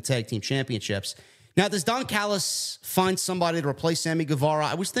up winning the tag team championships. Now, does Don Callis find somebody to replace Sammy Guevara?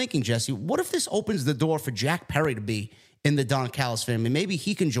 I was thinking, Jesse, what if this opens the door for Jack Perry to be in the Don Callis family? Maybe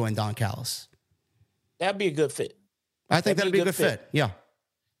he can join Don Callis. That'd be a good fit. I think that'd be a good fit. Yeah.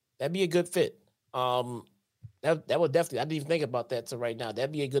 That'd be a good fit. That would definitely, I didn't even think about that till right now.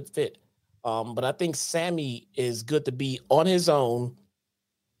 That'd be a good fit. But I think Sammy is good to be on his own,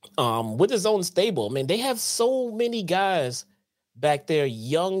 with his own stable. I mean, they have so many guys back there,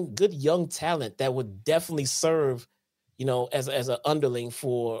 good young talent that would definitely serve, as an underling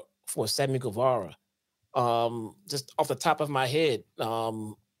for Sammy Guevara. Just off the top of my head,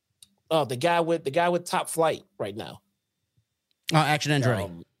 the guy with Top Flight right now. Action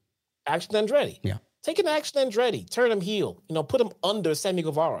Andretti. Action Andretti. Yeah. Take an Action Andretti, turn him heel, put him under Sammy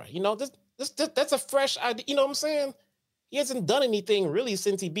Guevara. That's a fresh idea. You know what I'm saying? He hasn't done anything really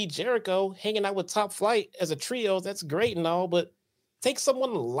since he beat Jericho. Hanging out with Top Flight as a trio, that's great and all, but take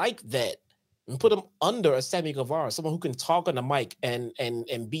someone like that and put him under a Sammy Guevara, someone who can talk on the mic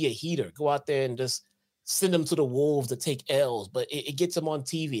and be a heater. Go out there and just send him to the wolves to take L's, but it gets him on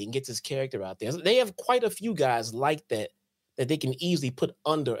TV and gets his character out there. They have quite a few guys like that they can easily put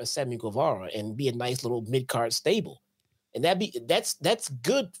under a Sammy Guevara and be a nice little mid-card stable. And that's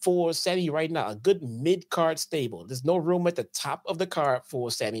good for Sammy right now, a good mid-card stable. There's no room at the top of the card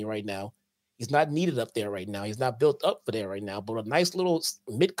for Sammy right now. He's not needed up there right now. He's not built up for there right now. But a nice little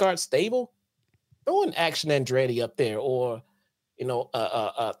mid-card stable, throw an Action Andretti up there, or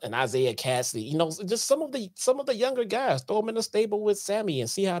an Isaiah Cassidy. Just some of the younger guys. Throw them in a stable with Sammy and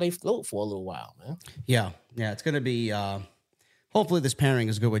see how they float for a little while, man. Yeah, it's going to be. Hopefully, this pairing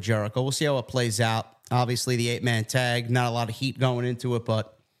is good with Jericho. We'll see how it plays out. Obviously, the 8-man tag, not a lot of heat going into it,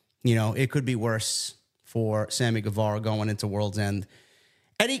 but it could be worse for Sammy Guevara going into World's End.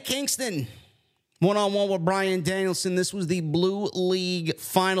 Eddie Kingston, one-on-one with Bryan Danielson. This was the Blue League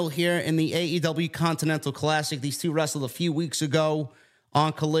final here in the AEW Continental Classic. These two wrestled a few weeks ago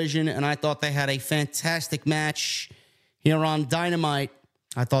on Collision, and I thought they had a fantastic match here on Dynamite.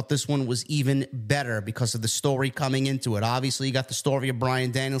 I thought this one was even better because of the story coming into it. Obviously, you got the story of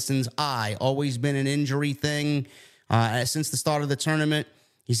Bryan Danielson's eye. Always been an injury thing since the start of the tournament.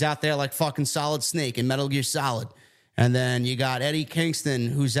 He's out there like fucking Solid Snake in Metal Gear Solid. And then you got Eddie Kingston,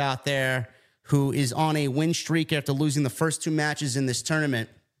 who's out there, who is on a win streak after losing the first two matches in this tournament.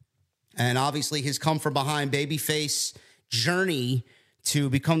 And obviously his come from behind babyface journey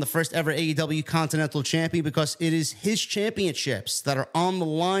to become the first ever AEW Continental Champion, because it is his championships that are on the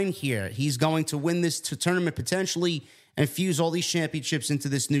line here. He's going to win this tournament potentially and fuse all these championships into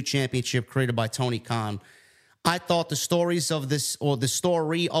this new championship created by Tony Khan. I thought the stories of this, or the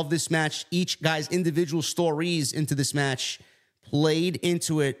story of this match, each guy's individual stories into this match played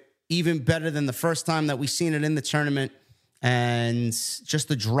into it even better than the first time that we seen it in the tournament. And just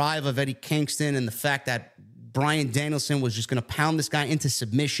the drive of Eddie Kingston and the fact that Bryan Danielson was just going to pound this guy into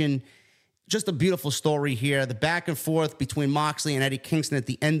submission. Just a beautiful story here. The back and forth between Moxley and Eddie Kingston at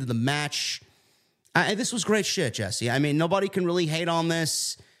the end of the match. This was great shit, Jesse. I mean, nobody can really hate on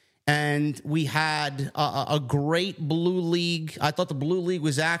this. And we had a great Blue League. I thought the Blue League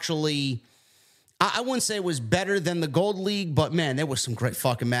was actually, I wouldn't say it was better than the Gold League, but man, there were some great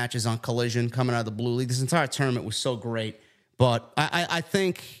fucking matches on Collision coming out of the Blue League. This entire tournament was so great. But I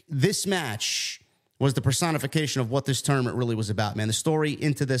think this match was the personification of what this tournament really was about, man. The story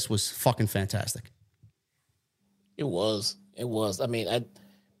into this was fucking fantastic. It was. I mean,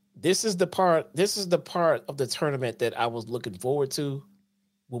 this is the part of the tournament that I was looking forward to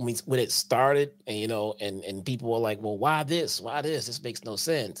when it started, and and people were like, well, why this? This makes no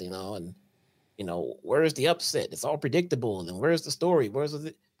sense, and where's the upset? It's all predictable. And where's the story?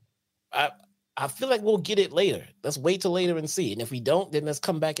 I feel like we'll get it later. Let's wait till later and see. And if we don't, then let's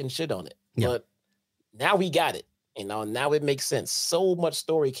come back and shit on it. Yeah. But now we got it. Now it makes sense. So much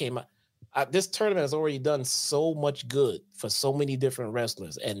story came out. This tournament has already done so much good for so many different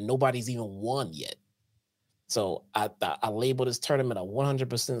wrestlers, and nobody's even won yet. So I label this tournament a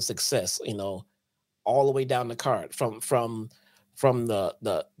 100% success, all the way down the card, from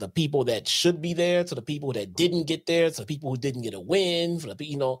the people that should be there to the people that didn't get there to the people who didn't get a win.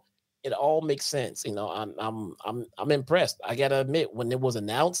 It all makes sense. I'm impressed. I gotta admit, when it was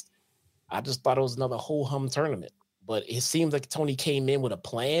announced, I just thought it was another whole hum tournament. But it seems like Tony came in with a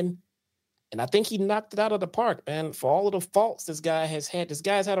plan, and I think he knocked it out of the park, man. For all of the faults this guy's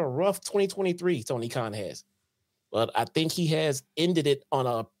had a rough 2023. Tony Khan has. But I think he has ended it on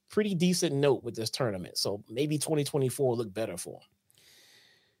a pretty decent note with this tournament. So maybe 2024 will look better for him.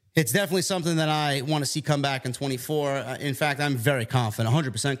 It's definitely something that I want to see come back in 24. In fact, I'm very confident,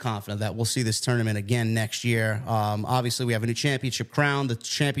 100% confident that we'll see this tournament again next year. Obviously, we have a new championship crown. The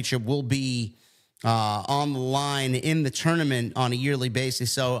championship will be on the line in the tournament on a yearly basis.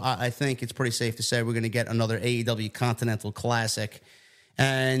 So I think it's pretty safe to say we're going to get another AEW Continental Classic.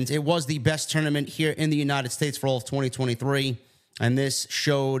 And it was the best tournament here in the United States for all of 2023. And this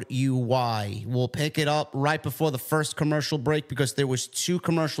showed you why. We'll pick it up right before the first commercial break because there was 2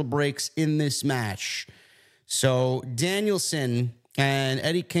 commercial breaks in this match. So Danielson and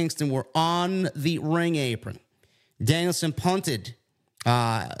Eddie Kingston were on the ring apron. Danielson punted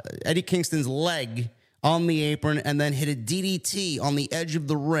Eddie Kingston's leg on the apron and then hit a DDT on the edge of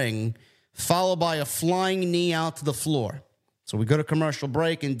the ring, followed by a flying knee out to the floor. So we go to commercial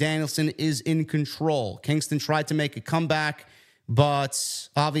break, and Danielson is in control. Kingston tried to make a comeback, but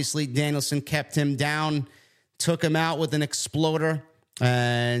obviously Danielson kept him down, took him out with an exploder,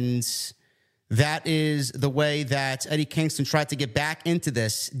 and that is the way that Eddie Kingston tried to get back into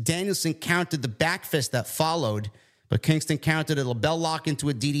this. Danielson countered the back fist that followed, but Kingston countered a label lock into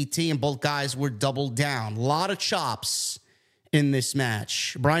a DDT, and both guys were doubled down. A lot of chops in this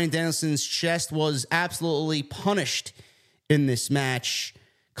match. Bryan Danielson's chest was absolutely punished in this match.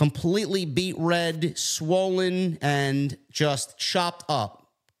 Completely beat red, swollen, and just chopped up.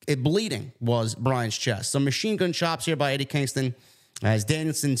 Bleeding was Bryan's chest. Some machine gun chops here by Eddie Kingston as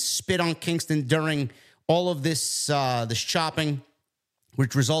Danielson spit on Kingston during all of this chopping,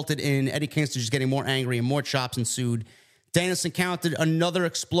 which resulted in Eddie Kingston just getting more angry and more chops ensued. Danielson countered another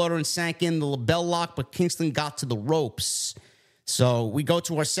exploder and sank in the label lock, but Kingston got to the ropes. So we go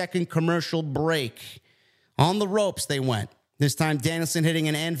to our second commercial break. On the ropes they went. This time, Danielson hitting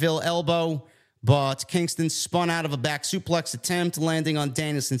an anvil elbow, but Kingston spun out of a back suplex attempt, landing on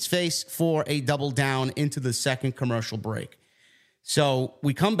Danielson's face for a double down into the second commercial break. So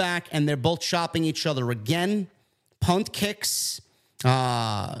we come back, and they're both chopping each other again. Punt kicks.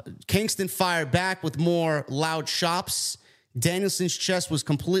 Kingston fired back with more loud chops. Danielson's chest was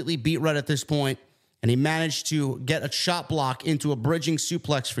completely beat red at this point, and he managed to get a chop block into a bridging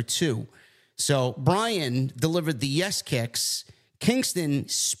suplex for 2. So Bryan delivered the yes kicks. Kingston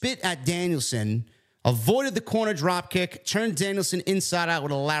spit at Danielson, avoided the corner drop kick, turned Danielson inside out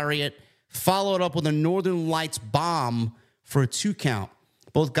with a lariat, followed up with a Northern Lights bomb for a 2 count.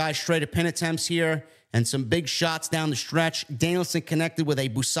 Both guys traded pin attempts here and some big shots down the stretch. Danielson connected with a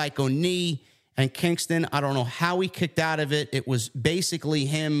Busaiku knee, and Kingston, I don't know how he kicked out of it. It was basically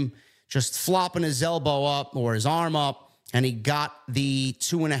him just flopping his elbow up or his arm up, and he got the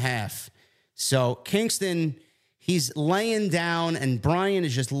 2.5. So Kingston, he's laying down, and Bryan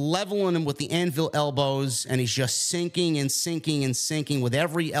is just leveling him with the anvil elbows, and he's just sinking and sinking and sinking with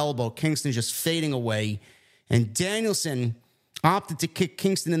every elbow. Kingston just fading away. And Danielson opted to kick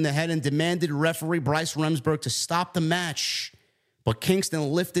Kingston in the head and demanded referee Bryce Remsburg to stop the match. But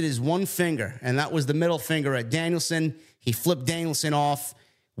Kingston lifted his one finger, and that was the middle finger at Danielson. He flipped Danielson off.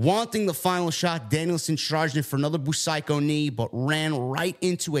 Wanting the final shot, Danielson charged in for another Busaiku knee, but ran right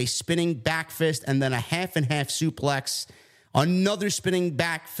into a spinning back fist and then a half-and-half suplex, another spinning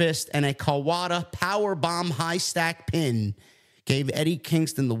back fist, and a Kawada powerbomb high-stack pin. Gave Eddie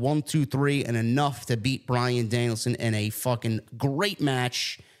Kingston the 1-2-3 and enough to beat Bryan Danielson in a fucking great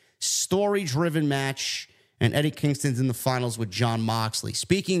match, story-driven match, and Eddie Kingston's in the finals with Jon Moxley.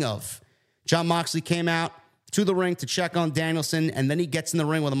 Speaking of, Jon Moxley came out, to the ring to check on Danielson, and then he gets in the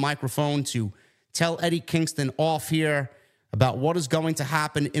ring with a microphone to tell Eddie Kingston off here about what is going to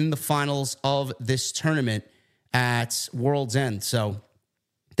happen in the finals of this tournament at World's End. So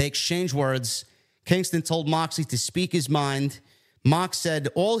they exchange words. Kingston told Moxley to speak his mind. Mox said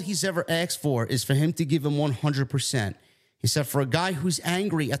all he's ever asked for is for him to give him 100%. He said for a guy who's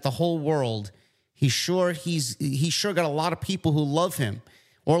angry at the whole world, he's sure got a lot of people who love him.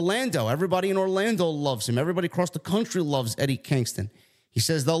 Orlando, everybody in Orlando loves him. Everybody across the country loves Eddie Kingston. He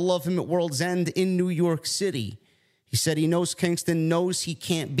says they'll love him at World's End in New York City. He said he knows Kingston knows he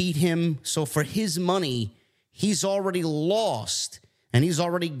can't beat him, so for his money, he's already lost, and he's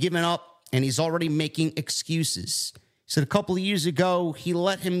already given up, and he's already making excuses. He said a couple of years ago, he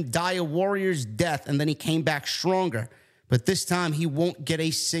let him die a warrior's death, and then he came back stronger. But this time, he won't get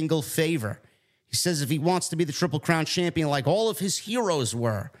a single favor. He says if he wants to be the Triple Crown champion like all of his heroes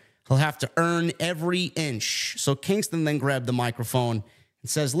were, he'll have to earn every inch. So Kingston then grabbed the microphone and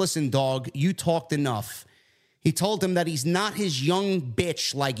says, listen, dog, you talked enough. He told him that he's not his young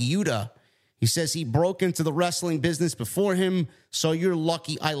bitch like Yuta. He says he broke into the wrestling business before him, so you're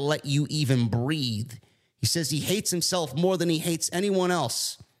lucky I let you even breathe. He says he hates himself more than he hates anyone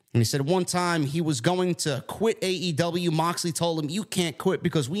else. And he said one time he was going to quit AEW. Moxley told him, you can't quit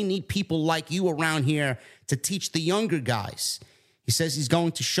because we need people like you around here to teach the younger guys. He says he's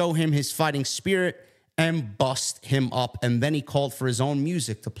going to show him his fighting spirit and bust him up. And then he called for his own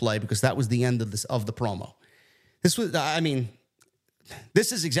music to play because that was the end of the promo. This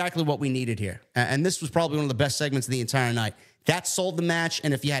is exactly what we needed here. And this was probably one of the best segments of the entire night. That sold the match.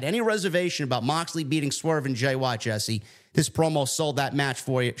 And if you had any reservation about Moxley beating Swerve and Jay White, Jesse, this promo sold that match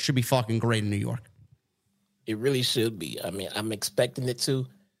for you. It should be fucking great in New York. It really should be. I mean, I'm expecting it to.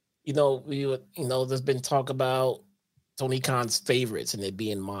 There's been talk about Tony Khan's favorites and it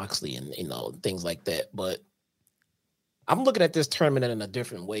being Moxley and, things like that. But I'm looking at this tournament in a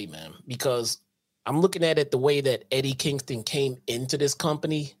different way, man, because I'm looking at it the way that Eddie Kingston came into this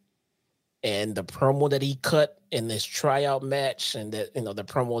company and the promo that he cut in this tryout match and that, the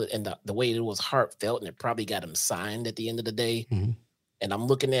promo and the way it was heartfelt and it probably got him signed at the end of the day. Mm-hmm. And I'm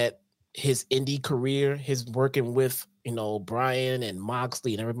looking at his indie career, his working with, Brian and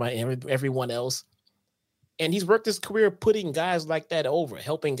Moxley and everyone else. And he's worked his career putting guys like that over,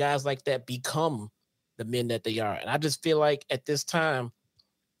 helping guys like that become the men that they are. And I just feel like at this time,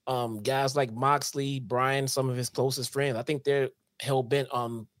 guys like Moxley, Brian, some of his closest friends, I think they're hell-bent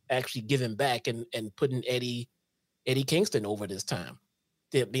on actually giving back and putting Eddie Kingston over this time.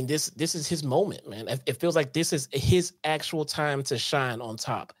 I mean, this is his moment, man. It feels like this is his actual time to shine on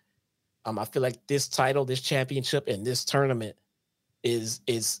top. I feel like this title, this championship, and this tournament is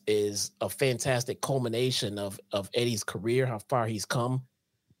a fantastic culmination of Eddie's career, how far he's come.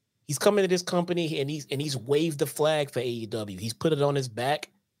 He's come into this company and he's waved the flag for AEW. He's put it on his back,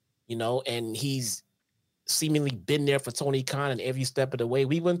 and he's seemingly been there for Tony Khan in every step of the way.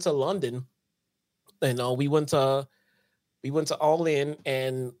 We went to London, we went to All In,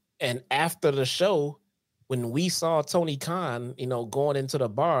 and after the show, when we saw Tony Khan, going into the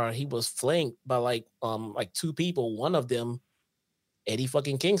bar, he was flanked by like two people. One of them, Eddie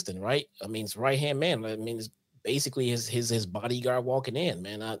fucking Kingston, right? I mean, it's right-hand man. I mean, it's basically his bodyguard walking in,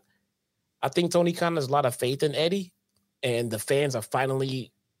 man. I think Tony Khan has a lot of faith in Eddie, and the fans are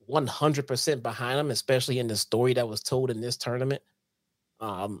finally 100% behind him, especially in the story that was told in this tournament.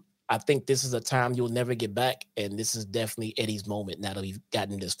 I think this is a time you'll never get back, and this is definitely Eddie's moment now that we've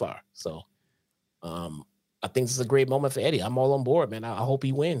gotten this far. So I think this is a great moment for Eddie. I'm all on board, man. I hope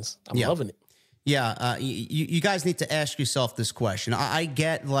he wins. I'm loving it. Yeah, you guys need to ask yourself this question. I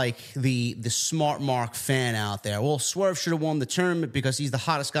get like the smart mark fan out there. Well, Swerve should have won the tournament because he's the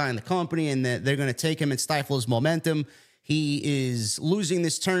hottest guy in the company, and they're going to take him and stifle his momentum. He is losing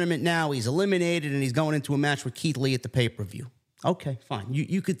this tournament now. He's eliminated, and he's going into a match with Keith Lee at the pay-per-view. Okay, fine.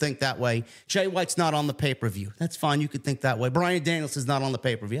 You could think that way. Jay White's not on the pay-per-view. That's fine. You could think that way. Bryan Danielson's not on the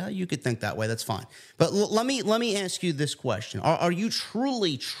pay-per-view. Yeah, you could think that way. That's fine. But let me ask you this question. Are you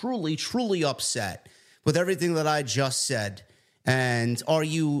truly, truly, truly upset with everything that I just said? And are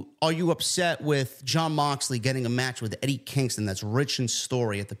you upset with Jon Moxley getting a match with Eddie Kingston that's rich in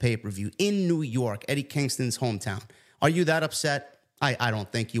story at the pay-per-view in New York, Eddie Kingston's hometown? Are you that upset? I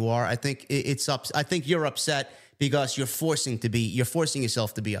don't think you are. I think I think you're upset because you're forcing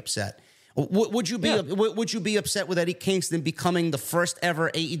yourself to be upset. Would you be upset with Eddie Kingston becoming the first ever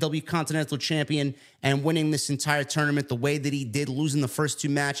AEW Continental Champion and winning this entire tournament the way that he did, losing the first two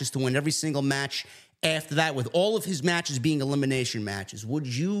matches to win every single match after that, with all of his matches being elimination matches? Would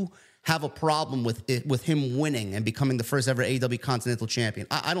you have a problem with him winning and becoming the first ever AEW Continental Champion.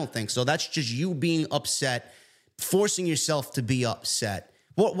 I don't think so. That's just you being upset, forcing yourself to be upset.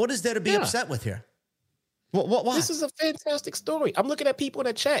 What is there to be upset with here? Why? This is a fantastic story. I'm looking at people in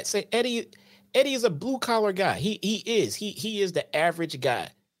the chat say Eddie is a blue collar guy. He is the average guy.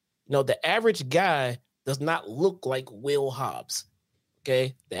 You know, the average guy does not look like Will Hobbs.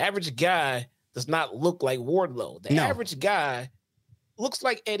 Okay, the average guy does not look like Wardlow. The average guy looks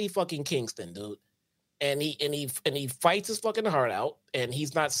like Eddie fucking Kingston, dude. And he fights his fucking heart out, and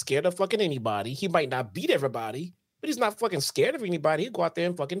he's not scared of fucking anybody. He might not beat everybody, but he's not fucking scared of anybody. He'll go out there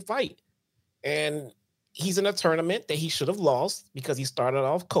and fucking fight. And he's in a tournament that he should have lost because he started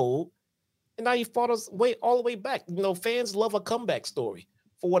off cold, and now he fought his way all the way back. You know, fans love a comeback story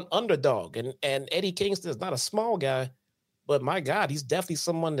for an underdog, and Eddie Kingston is not a small guy. But my God, he's definitely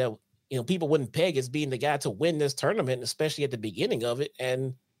someone that, you know, people wouldn't peg as being the guy to win this tournament, especially at the beginning of it.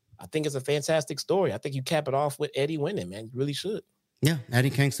 And I think it's a fantastic story. I think you cap it off with Eddie winning, man. You really should. Yeah, Eddie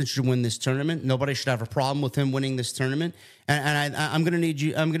Kingston should win this tournament. Nobody should have a problem with him winning this tournament. And I'm going to need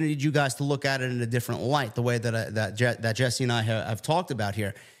you guys to look at it in a different light, the way that Jesse and I have talked about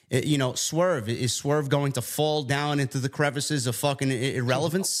here. You know, Swerve, is Swerve going to fall down into the crevices of fucking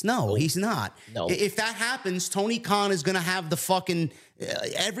irrelevance? No, he's not. No. If that happens, Tony Khan is going to have the fucking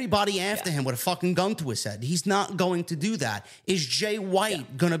everybody after him with a fucking gun to his head. He's not going to do that. Is Jay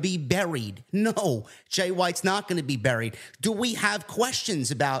White going to be buried? No, Jay White's not going to be buried. Do we have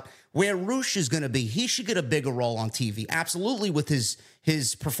questions about where Roosh is going to be? He should get a bigger role on TV. Absolutely, with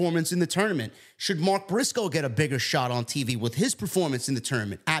his performance in the tournament. Should Mark Briscoe get a bigger shot on TV with his performance in the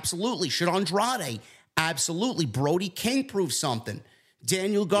tournament? Absolutely. Should Andrade? Absolutely. Brody King prove something.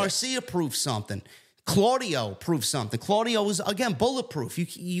 Daniel Garcia prove something. Claudio proved something. Claudio is, again, bulletproof.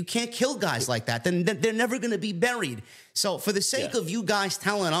 You can't kill guys like that. Then they're never going to be buried. So for the sake of you guys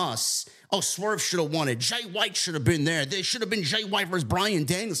telling us, oh, Swerve should have won it, Jay White should have been there, there should have been Jay White versus Bryan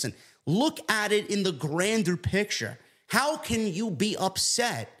Danielson, look at it in the grander picture. How can you be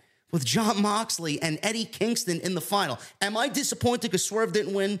upset with Jon Moxley and Eddie Kingston in the final? Am I disappointed because Swerve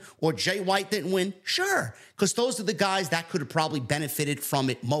didn't win or Jay White didn't win? Sure, because those are the guys that could have probably benefited from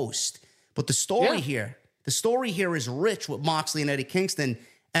it most. But the story here is rich with Moxley and Eddie Kingston.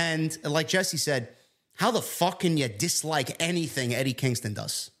 And like Jesse said, how the fuck can you dislike anything Eddie Kingston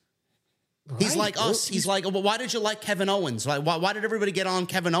does? Right. He's like us. He's like, well, why did you like Kevin Owens? Why did everybody get on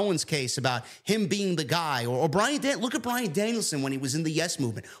Kevin Owens' case about him being the guy? Or look at Bryan Danielson when he was in the Yes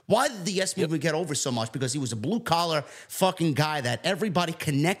Movement. Why did the Yes Movement get over so much? Because he was a blue-collar fucking guy that everybody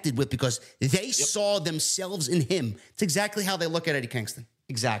connected with because they saw themselves in him. It's exactly how they look at Eddie Kingston.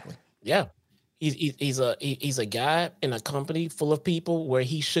 Exactly. Yeah. He's a guy in a company full of people where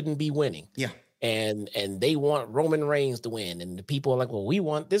he shouldn't be winning. Yeah. And they want Roman Reigns to win. And the people are like, well, we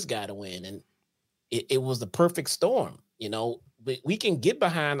want this guy to win. And it was the perfect storm. You know, we can get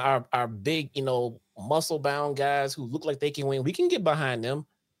behind our big, you know, muscle-bound guys who look like they can win. We can get behind them.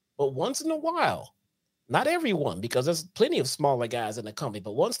 But once in a while, not everyone, because there's plenty of smaller guys in the company,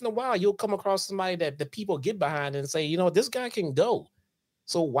 but once in a while, you'll come across somebody that the people get behind and say, you know, this guy can go.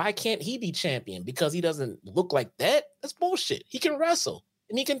 So why can't he be champion? Because he doesn't look like that? That's bullshit. He can wrestle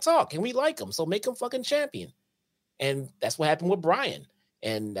and he can talk and we like him. So make him fucking champion. And that's what happened with Bryan.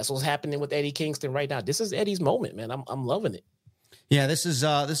 And that's what's happening with Eddie Kingston right now. This is Eddie's moment, man. I'm loving it. Yeah, this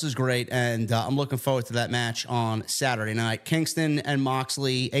is great. And I'm looking forward to that match on Saturday night. Kingston and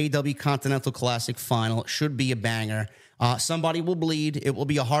Moxley, AEW Continental Classic final. Should be a banger. Somebody will bleed. It will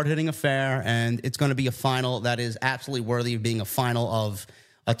be a hard-hitting affair, and it's going to be a final that is absolutely worthy of being a final of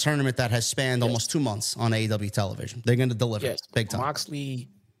a tournament that has spanned almost 2 months on AEW television. They're going to deliver big time.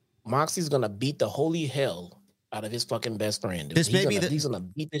 Moxley's going to beat the holy hell out of his fucking best friend. Dude. He's going to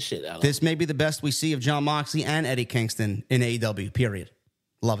beat the shit out of him. This may be the best we see of Jon Moxley and Eddie Kingston in AEW, period.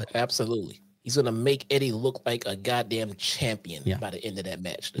 Love it. Absolutely. He's going to make Eddie look like a goddamn champion by the end of that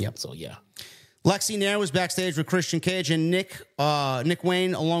match. Dude. Yep. So, yeah. Lexi Nair was backstage with Christian Cage and Nick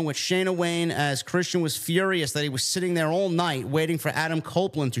Wayne, along with Shayna Wayne, as Christian was furious that he was sitting there all night waiting for Adam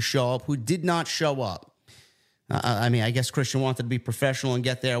Copeland to show up, who did not show up. I mean, I guess Christian wanted to be professional and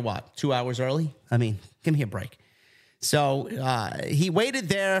get there, 2 hours early? I mean, give me a break. So he waited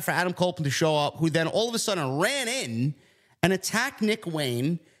there for Adam Copeland to show up, who then all of a sudden ran in and attacked Nick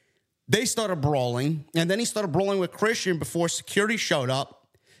Wayne. They started brawling, and then he started brawling with Christian before security showed up.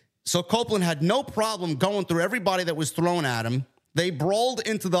 So Copeland had no problem going through everybody that was thrown at him. They brawled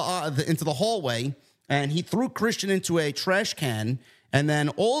into the hallway, and he threw Christian into a trash can. And then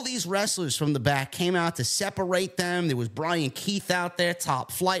all these wrestlers from the back came out to separate them. There was Brian Keith out there.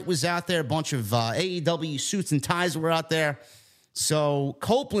 Top Flight was out there. A bunch of AEW suits and ties were out there. So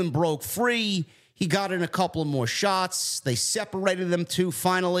Copeland broke free. He got in a couple of more shots. They separated them two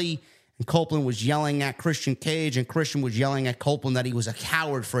finally. And Copeland was yelling at Christian Cage, and Christian was yelling at Copeland that he was a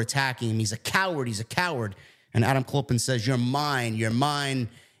coward for attacking him. He's a coward. He's a coward. And Adam Copeland says, you're mine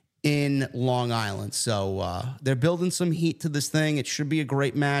in Long Island. So they're building some heat to this thing. It should be a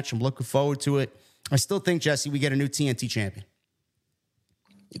great match. I'm looking forward to it. I still think, Jesse, we get a new TNT champion.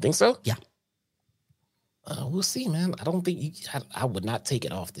 You think so? Yeah. We'll see, man. I don't think I would not take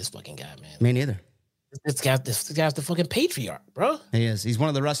it off this fucking guy, man. Me neither. This guy's the fucking patriarch, bro. He is. He's one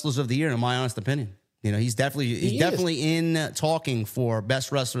of the wrestlers of the year, in my honest opinion. You know, he's definitely in talking for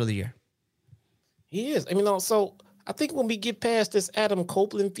best wrestler of the year. He is. I mean, so I think when we get past this Adam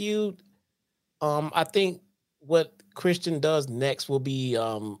Copeland feud, I think what Christian does next will be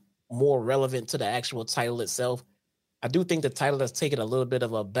more relevant to the actual title itself. I do think the title has taken a little bit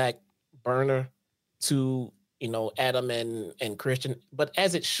of a back burner to, Adam and Christian, but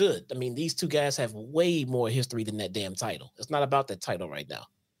as it should. I mean, these two guys have way more history than that damn title. It's not about that title right now.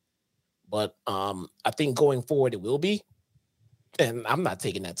 But I think going forward it will be. And I'm not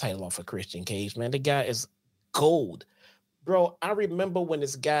taking that title off of Christian Cage, man. The guy is gold. Bro, I remember when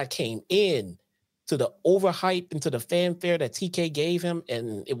this guy came in to the overhype and to the fanfare that TK gave him,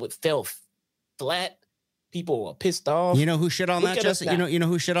 and it fell flat. People were pissed off. You know who shit on that, Jesse? You know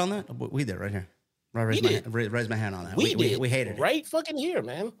who shit on that? We did right here. Raise my hand on that. We hated it. Right fucking here,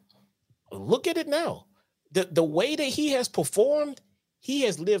 man. Look at it now. The way that he has performed, he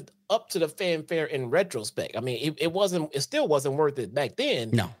has lived up to the fanfare in retrospect. I mean, it still wasn't worth it back then.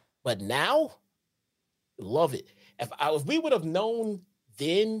 No. But now, love it. If we would have known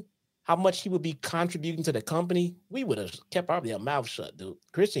then how much he would be contributing to the company, we would have kept probably our mouth shut, dude.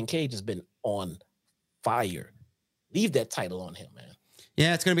 Christian Cage has been on fire. Leave that title on him, man.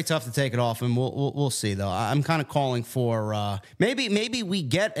 Yeah, it's going to be tough to take it off, and we'll see, though. I'm kind of calling for maybe we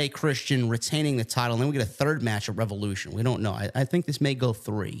get a Christian retaining the title, and then we get a third match at Revolution. We don't know. I think this may go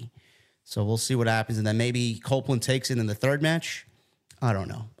 3. So we'll see what happens, and then maybe Copeland takes it in the third match. I don't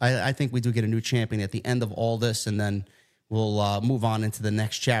know. I think we do get a new champion at the end of all this, and then we'll move on into the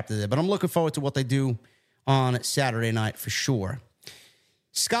next chapter there. But I'm looking forward to what they do on Saturday night for sure.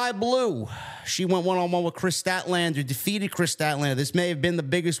 Sky Blue, she went one-on-one with Chris Statlander, defeated Chris Statlander. This may have been the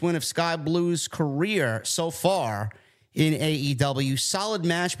biggest win of Sky Blue's career so far in AEW. Solid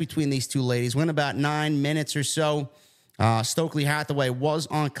match between these two ladies. Went about 9 minutes or so. Stokely Hathaway was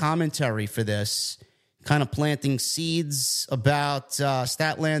on commentary for this, kind of planting seeds about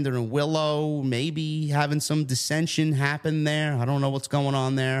Statlander and Willow, maybe having some dissension happen there. I don't know what's going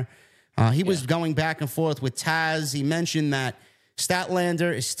on there. He was going back and forth with Taz. He mentioned that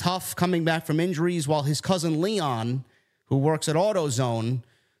Statlander is tough coming back from injuries, while his cousin Leon, who works at AutoZone,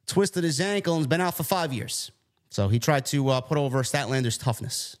 twisted his ankle and has been out for 5 years. So he tried to put over Statlander's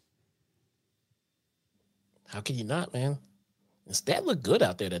toughness. How can you not, man? And Stat looked good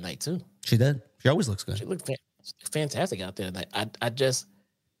out there tonight, too. She did. She always looks good. She looked fantastic out there tonight. I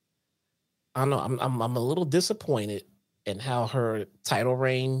don't know. I'm a little disappointed in how her title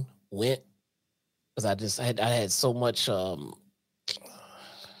reign went, because I had so much.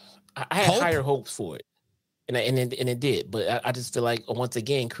 I had higher hopes for it, and it did. But I just feel like once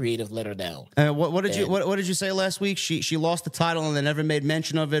again, creative let her down. What did you say last week? She lost the title and they never made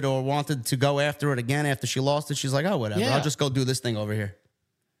mention of it or wanted to go after it again after she lost it. She's like, oh, whatever. Yeah. I'll just go do this thing over here.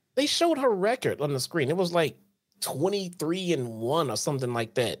 They showed her record on the screen. It was like 23-1 or something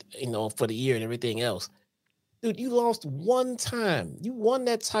like that, for the year and everything else. Dude, you lost one time. You won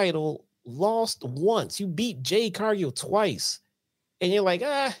that title, lost once. You beat Jay Cargill twice. And you're like,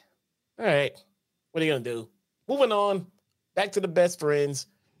 all right, what are you going to do? Moving on, back to the best friends.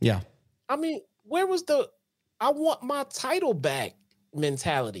 Yeah. I mean, where was the I want my title back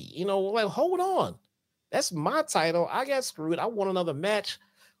mentality? Like, hold on. That's my title. I got screwed. I want another match.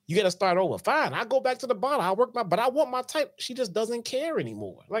 You got to start over. Fine. I'll go back to the bottom. But I want my title. She just doesn't care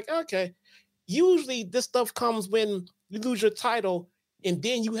anymore. Like, okay. Usually this stuff comes when you lose your title and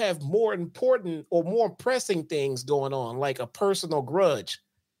then you have more important or more pressing things going on, like a personal grudge.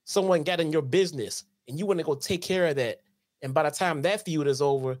 Someone got in your business and you want to go take care of that. And by the time that feud is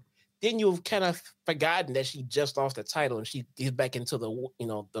over, then you've kind of forgotten that she just lost the title and she gets back into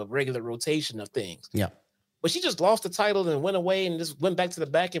the regular rotation of things. Yeah. But she just lost the title and went away and just went back to the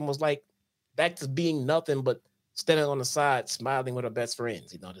back and was like back to being nothing but standing on the side, smiling with her best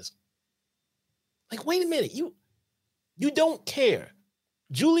friends. Just like, wait a minute, you don't care.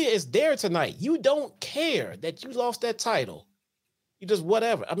 Julia is there tonight. You don't care that you lost that title. You just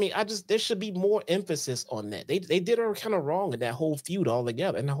whatever. I mean, there should be more emphasis on that. They did her kind of wrong in that whole feud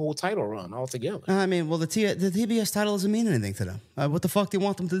altogether, and the whole title run altogether. I mean, well, the TBS title doesn't mean anything to them. What the fuck do you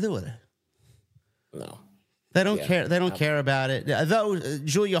want them to do with it? No. They don't care. They don't care about it. Though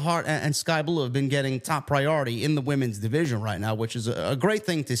Julia Hart and Sky Blue have been getting top priority in the women's division right now, which is a great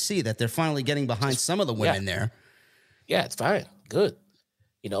thing to see that they're finally getting behind some of the women there. Yeah, it's fine. Good.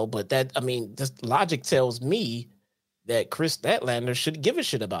 But this logic tells me that Chris Statlander should give a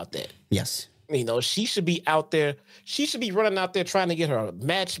shit about that. Yes. She should be out there. She should be running out there trying to get her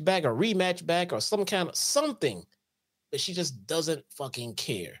match back or rematch back or some kind of something. But she just doesn't fucking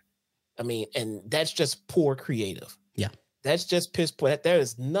care. And that's just poor creative. Yeah. That's just piss poor. There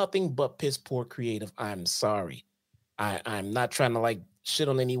is nothing but piss poor creative. I'm sorry. I'm not trying to shit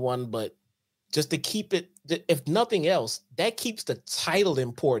on anyone, but just to keep it, if nothing else, that keeps the title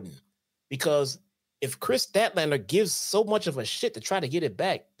important. Because if Chris Statlander gives so much of a shit to try to get it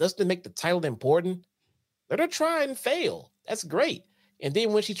back, doesn't it make the title important? Let her try and fail. That's great. And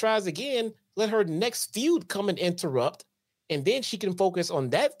then when she tries again, let her next feud come and interrupt. And then she can focus on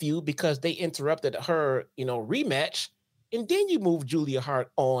that feud because they interrupted her, rematch. And then you move Julia Hart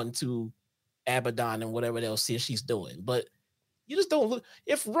on to Abaddon and whatever else she's doing. But you just don't look.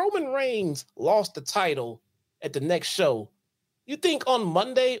 If Roman Reigns lost the title at the next show, you think on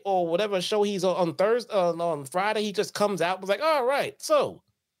Monday or whatever show he's on Thursday, on Friday, he just comes out and was like, all right, so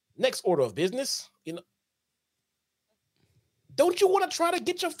next order of business, Don't you want to try to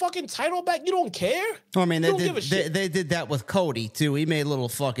get your fucking title back? You don't care? I mean, they did that with Cody, too. He made little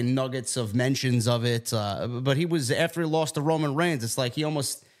fucking nuggets of mentions of it. But he was, after he lost to Roman Reigns, it's like he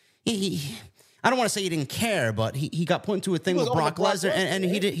almost, I don't want to say he didn't care, but he got put into a thing with Brock Lesnar, and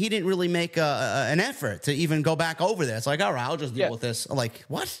he didn't really make an effort to even go back over there. It's like, all right, I'll just deal with this. I'm like,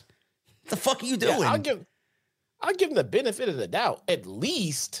 what the fuck are you doing? I'll give him the benefit of the doubt. At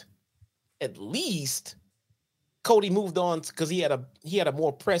least Cody moved on because he had a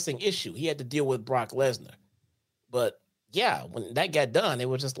more pressing issue. He had to deal with Brock Lesnar. But yeah, when that got done, it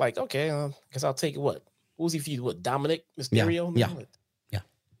was just like, okay, I guess I'll take it. What was he feud with? Dominic Mysterio? Yeah.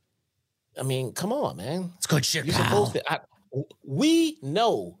 I mean, come on, man. It's good shit, You're pal. supposed to. We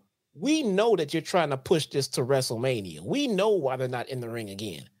know that you're trying to push this to WrestleMania. We know why they're not in the ring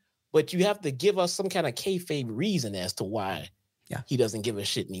again. But you have to give us some kind of kayfabe reason as to why he doesn't give a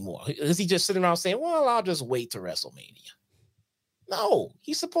shit anymore. Is he just sitting around saying, well, I'll just wait to WrestleMania? No,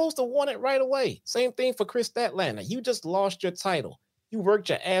 he's supposed to want it right away. Same thing for Chris Statlander. You just lost your title. You worked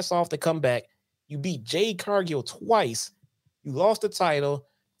your ass off to come back. You beat Jade Cargill twice. You lost the title.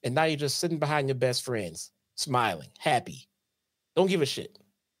 And now you're just sitting behind your best friends, smiling, happy. Don't give a shit.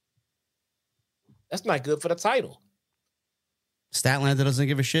 That's not good for the title. Statlander doesn't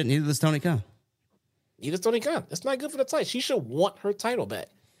give a shit. Neither does Tony Khan. That's not good for the title. She should want her title back.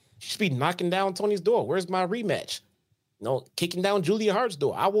 She should be knocking down Tony's door. Where's my rematch? Kicking down Julia Hart's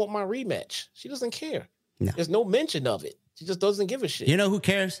door. I want my rematch. She doesn't care. No. There's no mention of it. She just doesn't give a shit. You know who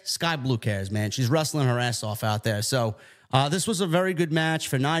cares? Sky Blue cares, man. She's wrestling her ass off out there. So this was a very good match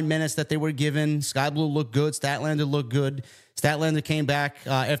for 9 minutes that they were given. Sky Blue looked good. Statlander looked good. Statlander came back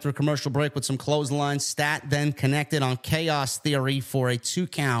after a commercial break with some clotheslines. Stat then connected on Chaos Theory for a 2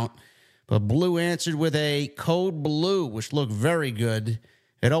 count. But Blue answered with a Code Blue, which looked very good.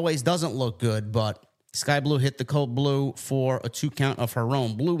 It always doesn't look good, but Sky Blue hit the Code Blue for a 2 count of her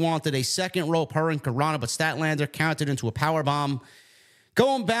own. Blue wanted a second rope, her and Karana, but Statlander countered into a powerbomb.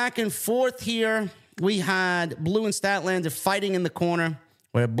 Going back and forth here, we had Blue and Statlander fighting in the corner,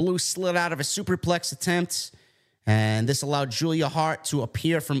 where Blue slid out of a superplex attempt, and this allowed Julia Hart to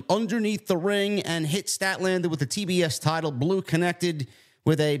appear from underneath the ring and hit Statlander with the TBS title. Blue connected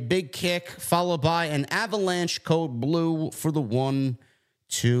with a big kick, followed by an avalanche Code Blue for the 1,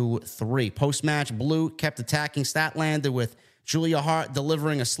 2, 3. Post-match, Blue kept attacking Statlander with Julia Hart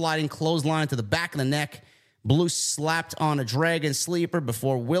delivering a sliding clothesline to the back of the neck. Blue slapped on a Dragon Sleeper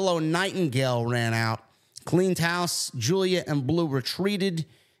before Willow Nightingale ran out. Cleaned house, Julia and Blue retreated,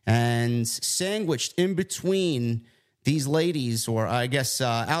 and sandwiched in between these ladies, or I guess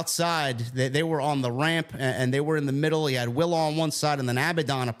outside, they were on the ramp, and they were in the middle. You had Willow on one side, and then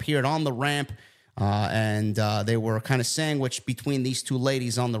Abaddon appeared on the ramp, and they were kind of sandwiched between these two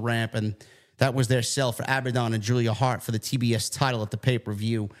ladies on the ramp, and that was their sell for Abaddon and Julia Hart for the TBS title at the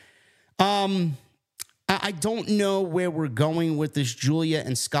pay-per-view. I don't know where we're going with this Julia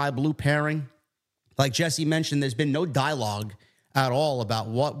and Sky Blue pairing. Like Jesse mentioned, there's been no dialogue at all about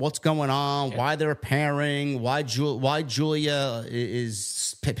what's going on, why they're pairing, why Julia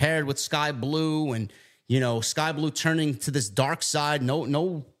is paired with Sky Blue, and Sky Blue turning to this dark side.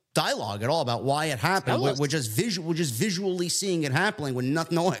 No dialogue at all about why it happened. We're just visually seeing it happening with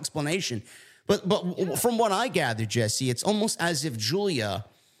no explanation. But from what I gathered, Jesse, it's almost as if Julia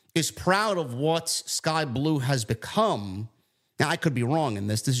is proud of what Sky Blue has become. Now, I could be wrong in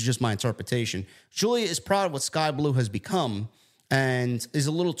this. This is just my interpretation. Julia is proud of what Sky Blue has become and is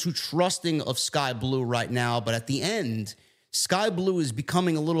a little too trusting of Sky Blue right now. But at the end, Sky Blue is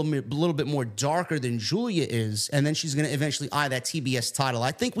becoming a little bit more darker than Julia is, and then she's going to eventually eye that TBS title.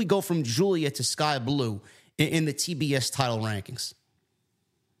 I think we go from Julia to Sky Blue in the TBS title rankings.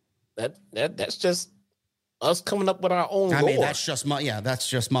 That's just us coming up with our own. I mean, that's just my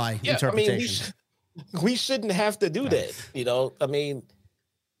interpretation. I mean, we shouldn't have to do that. You know, I mean,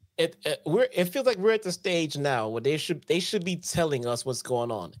 it feels like we're at the stage now where they should be telling us what's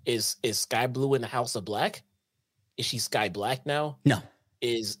going on. Is Sky Blue in the House of Black? Is she Sky Black now? No.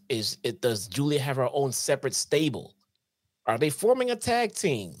 Does Julia have her own separate stable? Are they forming a tag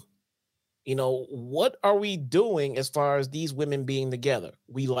team? You know, what are we doing as far as these women being together?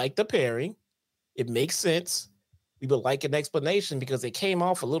 We like the pairing. It makes sense. We would like an explanation because it came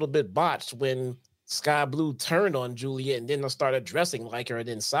off a little bit botched when Sky Blue turned on Julia and then started dressing like her and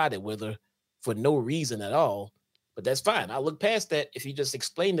then sided with her for no reason at all. But that's fine. I'll look past that if you just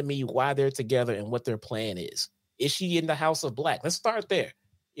explain to me why they're together and what their plan is. Is she in the House of Black? Let's start there.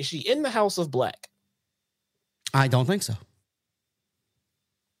 Is she in the House of Black? I don't think so.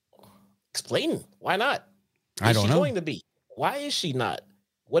 Explain. Why not? I don't know. Is she going to be? Why is she not?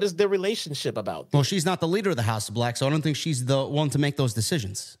 What is their relationship about? Well, she's not the leader of the House of Black, so I don't think she's the one to make those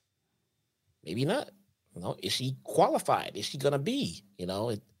decisions. Maybe not. You know, is she qualified? Is she going to be? You know,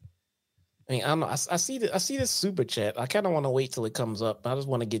 I don't know. I see this super chat. I kind of want to wait till it comes up. I just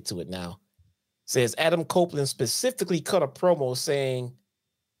want to get to it now. It says Adam Copeland specifically cut a promo saying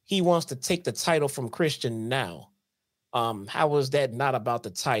he wants to take the title from Christian now. How is that not about the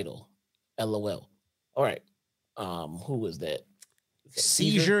title? LOL. All right. Who is that?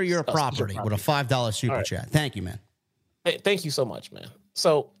 Seizure Your Property with a $5 super chat. Thank you, man. Hey, thank you so much, man.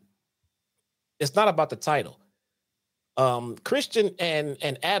 So it's not about the title. Christian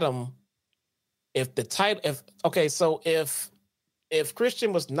and Adam, if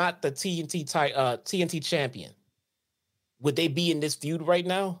Christian was not the TNT champion, would they be in this feud right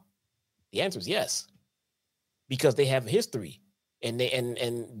now? The answer is yes, because they have history and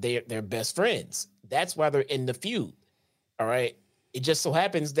they're best friends. That's why they're in the feud. All right. It just so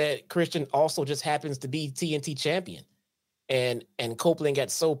happens that Christian also just happens to be TNT champion. And Copeland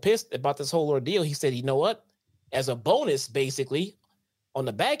got so pissed about this whole ordeal, he said, you know what? As a bonus, basically, on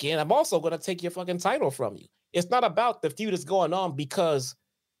the back end, I'm also going to take your fucking title from you. It's not about the feud that's going on because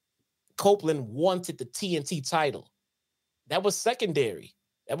Copeland wanted the TNT title. That was secondary.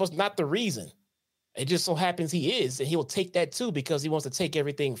 That was not the reason. It just so happens he is, and he'll take that too because he wants to take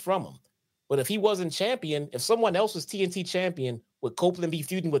everything from him. But if he wasn't champion, if someone else was TNT champion, would Copeland be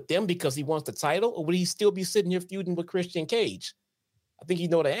feuding with them because he wants the title, or would he still be sitting here feuding with Christian Cage? I think you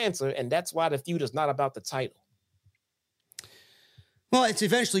know the answer, and that's why the feud is not about the title. Well, it's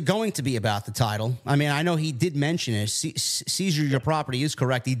eventually going to be about the title. I mean, I know he did mention it. Seizure Your Property is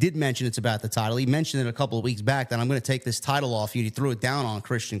correct. He did mention it's about the title. He mentioned it a couple of weeks back that I'm going to take this title off you. He threw it down on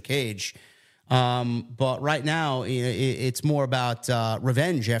Christian Cage. But right now, it's more about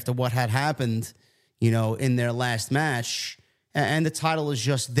revenge after what had happened, in their last match. And the title is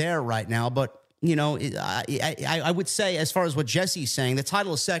just there right now. But, I would say, as far as what Jesse's saying, the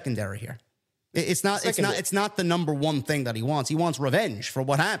title is secondary here. It's not the number one thing that he wants. He wants revenge for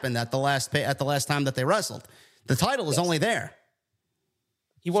what happened at the last time that they wrestled. The title is only there.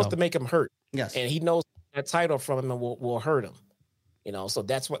 He wants to make him hurt. Yes. And he knows that title from him will hurt him. So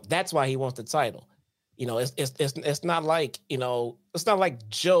that's why he wants the title. It's not like, it's not like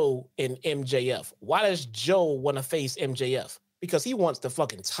Joe and MJF. Why does Joe want to face MJF? Because he wants the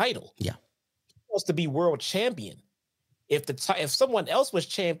fucking title. Yeah. He wants to be world champion. If someone else was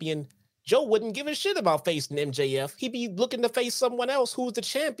champion, Joe wouldn't give a shit about facing MJF. He'd be looking to face someone else who's the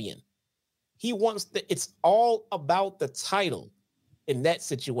champion. He wants it's all about the title in that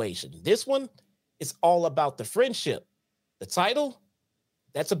situation. This one, it's all about the friendship. The title,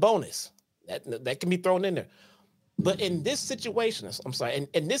 that's a bonus. That can be thrown in there. But in this situation, I'm sorry,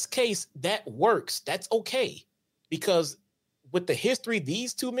 in this case, that works. That's okay. Because with the history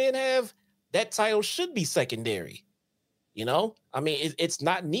these two men have, that title should be secondary. I mean, it's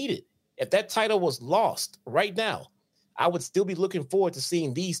not needed. If that title was lost right now, I would still be looking forward to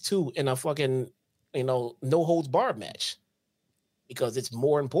seeing these two in a fucking, no holds barred match because it's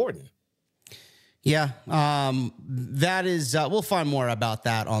more important. Yeah, that is, we'll find more about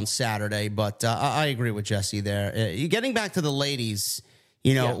that on Saturday, but I agree with Jesse there. Getting back to the ladies,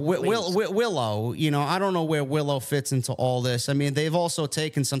 You know, Willow, you know, I don't know where Willow fits into all this. I mean, they've also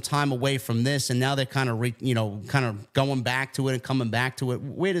taken some time away from this, and now they're kind of going back to it and coming back to it.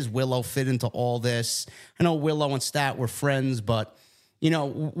 Where does Willow fit into all this? I know Willow and Stat were friends, but, you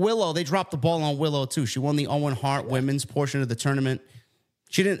know, Willow, they dropped the ball on Willow, too. She won the Owen Hart women's portion of the tournament.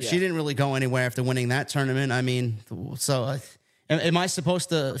 She didn't really go anywhere after winning that tournament. I mean, so... Am I supposed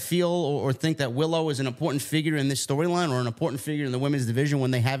to feel or think that Willow is an important figure in this storyline or an important figure in the women's division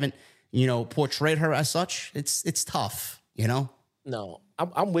when they haven't, you know, portrayed her as such? It's tough, you know? No,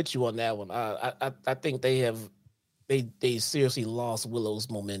 I'm with you on that one. I think they seriously lost Willow's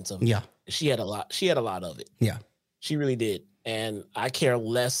momentum. Yeah. She had a lot of it. Yeah. She really did. And I care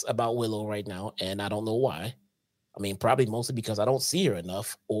less about Willow right now, and I don't know why. I mean, probably mostly because I don't see her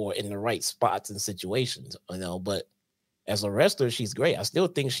enough or in the right spots and situations, you know, but as a wrestler, she's great. I still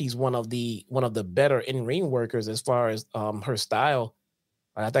think she's one of the better in-ring workers as far as her style.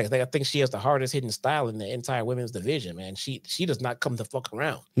 I think she has the hardest hitting style in the entire women's division, man. She does not come to fuck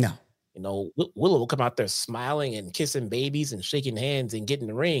around. No. You know, Willow will come out there smiling and kissing babies and shaking hands and get in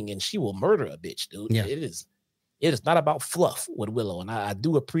the ring, and she will murder a bitch, dude. Yeah. It is not about fluff with Willow, and I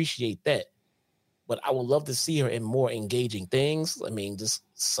do appreciate that. But I would love to see her in more engaging things. I mean, just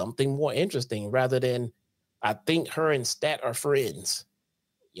something more interesting rather than I think her and Stat are friends,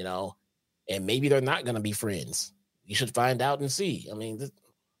 you know, and maybe they're not going to be friends. You should find out and see. I mean,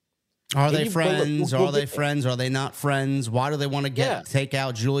 are they friends? Are they friends? Are they not friends? Why do they want to take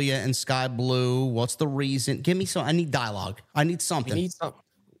out Julia and Sky Blue? What's the reason? Give me some. I need dialogue. I need something.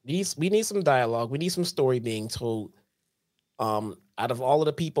 We need some dialogue. We need some story being told. Out of all of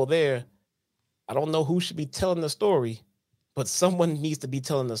the people there, I don't know who should be telling the story, but someone needs to be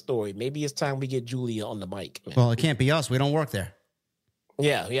telling the story. Maybe it's time we get Julia on the mic. Man. Well, it can't be us. We don't work there.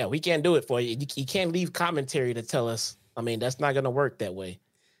 Yeah, we can't do it for you. You can't leave commentary to tell us. I mean, that's not going to work that way.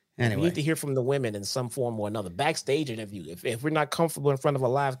 Anyway. We need to hear from the women in some form or another. Backstage interview. If we're not comfortable in front of a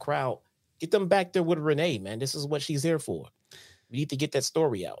live crowd, get them back there with Renee, man. This is what she's here for. We need to get that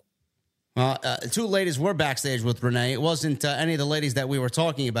story out. Two ladies were backstage with Renee. It wasn't any of the ladies that we were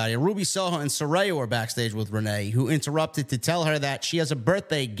talking about here. Ruby Soho and Saraya were backstage with Renee, who interrupted to tell her that she has a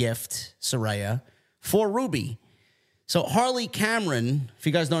birthday gift, Saraya, for Ruby. So Harley Cameron, if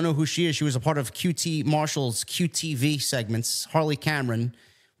you guys don't know who she is, she was a part of QT Marshall's QTV segments. Harley Cameron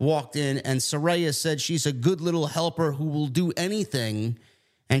walked in, and Saraya said she's a good little helper who will do anything,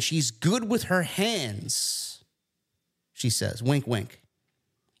 and she's good with her hands, she says. Wink, wink.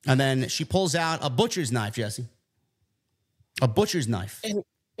 And then she pulls out a butcher's knife, Jesse. A butcher's knife.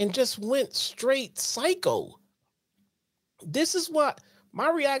 And just went straight psycho. This is what my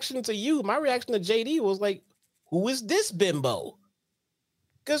reaction to JD was like, who is this bimbo?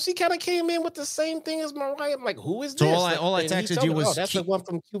 Because she kind of came in with the same thing as Mariah. I'm like, who is this? So all I texted you was that's the one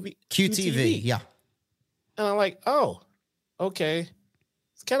from QTV. Yeah. And I'm like, oh, okay.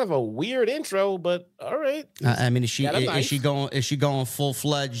 It's kind of a weird intro, but all right. I mean, is she going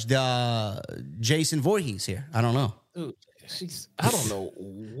full-fledged Jason Voorhees here? I don't know. Dude, I don't know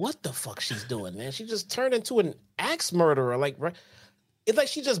what the fuck she's doing, man. She just turned into an axe murderer. Like, it's like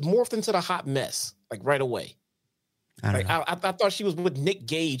she just morphed into the hot mess, like right away. I thought she was with Nick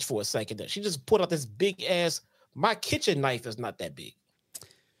Gage for a second there. She just put out this big ass, my kitchen knife is not that big.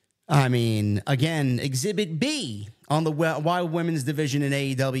 I mean, again, Exhibit B on the why women's division in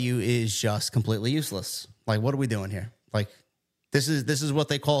AEW is just completely useless. Like, what are we doing here? Like, this is what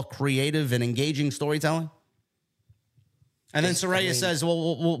they call creative and engaging storytelling. And then Saraya says,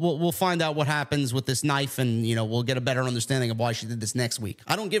 "Well, we'll find out what happens with this knife, and you know, we'll get a better understanding of why she did this next week."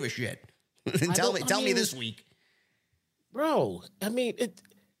 I don't give a shit. Tell me this week, bro. I mean,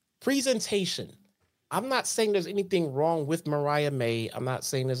 presentation. I'm not saying there's anything wrong with Mariah May. I'm not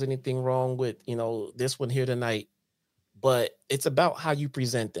saying there's anything wrong with, you know, this one here tonight, but it's about how you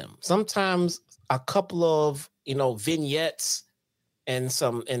present them. Sometimes a couple of, you know, vignettes and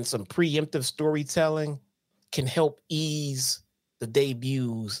some preemptive storytelling can help ease the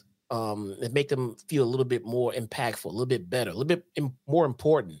debuts and make them feel a little bit more impactful, a little bit better, a little bit more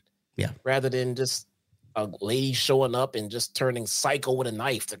important. Yeah. Rather than just a lady showing up and just turning psycho with a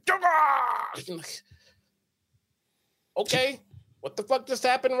knife. Okay, what the fuck just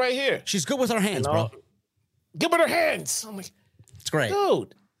happened right here? She's good with her hands, bro. Good with her hands. I'm like, it's great.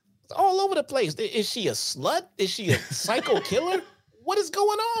 Dude, it's all over the place. Is she a slut? Is she a psycho killer? What is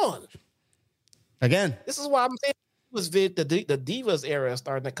going on? Again. This is why I'm saying the Divas era is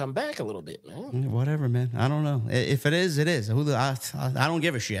starting to come back a little bit, man. Whatever, man. I don't know. If it is, it is. I don't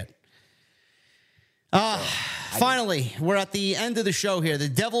give a shit. Finally, we're at the end of the show here. The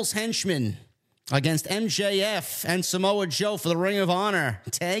Devil's Henchman against MJF and Samoa Joe for the Ring of Honor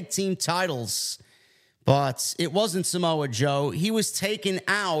tag team titles. But it wasn't Samoa Joe. He was taken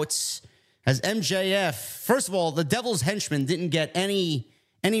out as MJF. First of all, the Devil's Henchmen didn't get any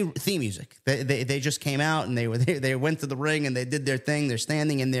theme music. They just came out and they went to the ring and they did their thing. They're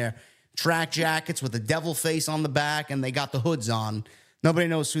standing in their track jackets with the devil face on the back and they got the hoods on. Nobody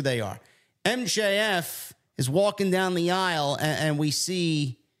knows who they are. MJF is walking down the aisle and we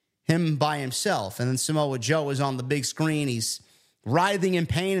see him by himself. And then Samoa Joe is on the big screen. He's writhing in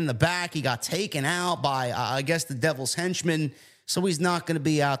pain in the back. He got taken out by, I guess, the Devil's Henchmen. So he's not going to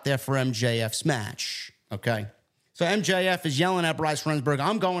be out there for MJF's match. Okay. So MJF is yelling at Bryce Remsburg,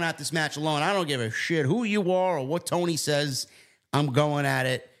 I'm going at this match alone. I don't give a shit who you are or what Tony says. I'm going at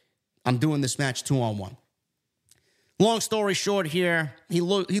it. I'm doing this match 2-on-1. Long story short here, he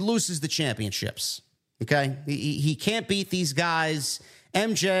loses the championships. Okay. He can't beat these guys.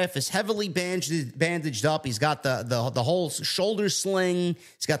 MJF is heavily bandaged up. He's got the whole shoulder sling.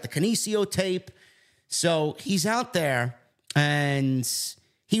 He's got the kinesio tape. So he's out there and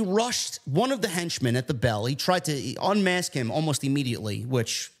he rushed one of the henchmen at the bell. He tried to unmask him almost immediately,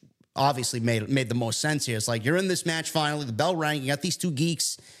 which obviously made the most sense here. It's like, you're in this match finally. The bell rang. You got these two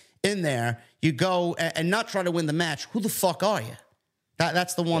geeks in there. You go and not try to win the match. Who the fuck are you?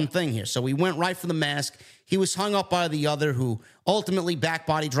 That's the one thing here. So he went right for the mask. He was hung up by the other who ultimately back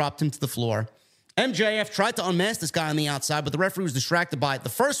body dropped him to the floor. MJF tried to unmask this guy on the outside, but the referee was distracted by the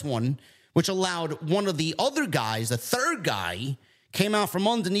first one, which allowed one of the other guys, the third guy, came out from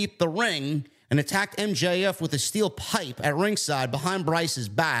underneath the ring and attacked MJF with a steel pipe at ringside behind Bryce's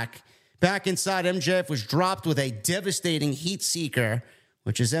back. Back inside, MJF was dropped with a devastating heat seeker,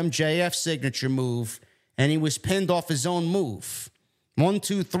 which is MJF's signature move, and he was pinned off his own move. 1,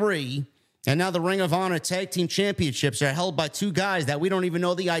 2, 3, and now the Ring of Honor Tag Team Championships are held by two guys that we don't even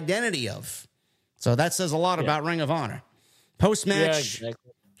know the identity of. So that says a lot about Ring of Honor. Post-match,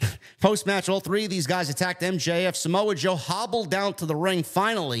 Post-match, all three of these guys attacked MJF. Samoa Joe hobbled down to the ring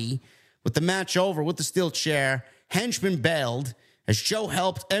finally with the match over with the steel chair. Henchman bailed. As Joe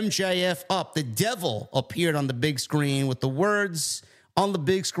helped MJF up, the Devil appeared on the big screen with the words on the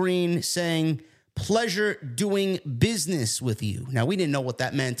big screen saying, "Pleasure doing business with you." Now, we didn't know what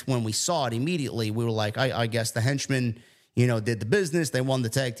that meant when we saw it immediately. We were like, I guess the henchmen, did the business. They won the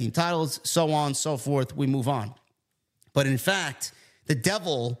tag team titles, so on, so forth. We move on. But in fact, the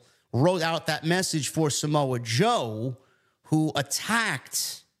Devil wrote out that message for Samoa Joe, who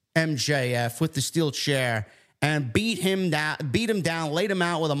attacked MJF with the steel chair and beat him down, laid him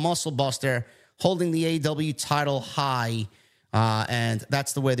out with a muscle buster, holding the AEW title high. And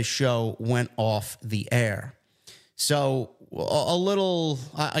that's the way the show went off the air. So a little,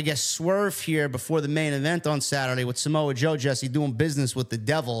 I guess, swerve here before the main event on Saturday with Samoa Joe, Jesse, doing business with the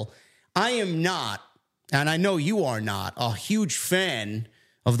Devil. I am not, and I know you are not, a huge fan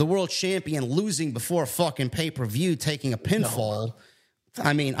of the world champion losing before a fucking pay-per-view, taking a pinfall. No.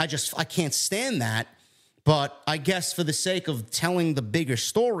 I mean, I can't stand that. But I guess for the sake of telling the bigger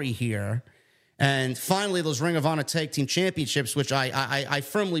story here, and finally, those Ring of Honor Tag Team Championships, which I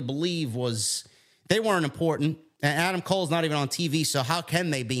firmly believe they weren't important. And Adam Cole's not even on TV, so how can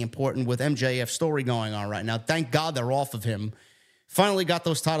they be important with MJF's story going on right now? Thank God they're off of him. Finally got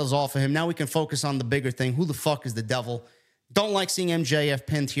those titles off of him. Now we can focus on the bigger thing. Who the fuck is the Devil? Don't like seeing MJF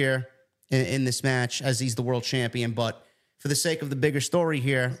pinned here in this match as he's the world champion, but for the sake of the bigger story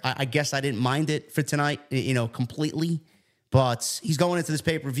here, I guess I didn't mind it for tonight, completely. But he's going into this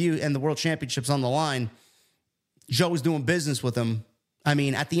pay-per-view and the World Championship's on the line. Joe is doing business with him. I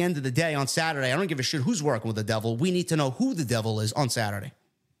mean, at the end of the day, on Saturday, I don't give a shit who's working with the Devil. We need to know who the Devil is on Saturday.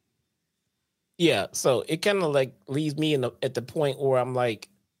 Yeah, so it kind of like leaves me at the point where I'm like,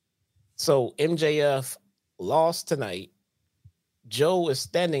 so MJF lost tonight. Joe is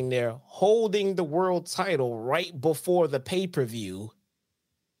standing there holding the world title right before the pay-per-view.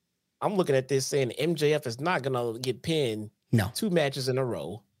 I'm looking at this saying MJF is not going to get pinned 2 matches in a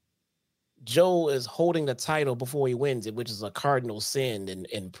row. Joe is holding the title before he wins it, which is a cardinal sin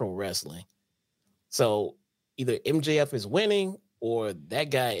in pro wrestling. So either MJF is winning or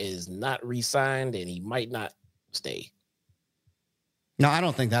that guy is not re-signed and he might not stay. No, I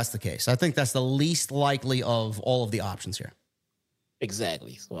don't think that's the case. I think that's the least likely of all of the options here.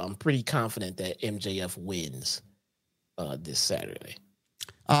 Exactly. So I'm pretty confident that MJF wins this Saturday.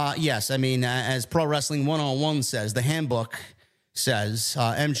 Yes, I mean, as Pro Wrestling 101 says, the handbook says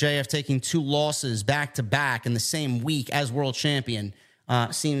MJF taking 2 losses back-to-back in the same week as world champion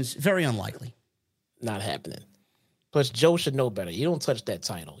seems very unlikely. Not happening. Plus, Joe should know better. You don't touch that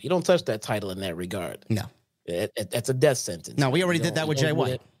title. You don't touch that title in that regard. No. That's a death sentence. No, we already did that with Jay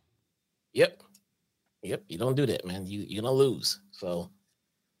White. Yep. Yep, you don't do that, man. You're gonna lose. So,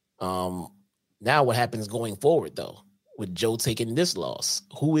 now what happens going forward though? With Joe taking this loss,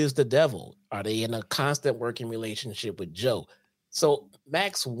 who is the devil? Are they in a constant working relationship with Joe? So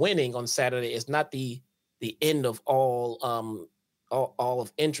Max winning on Saturday is not the end of all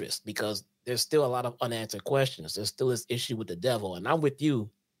of interest, because there's still a lot of unanswered questions. There's still this issue with the devil, and I'm with you.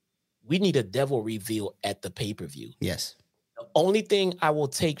 We need a devil reveal at the pay-per-view. Yes. The only thing I will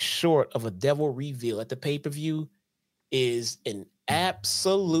take short of a devil reveal at the pay-per-view is an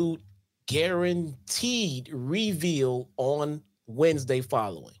absolute guaranteed reveal on Wednesday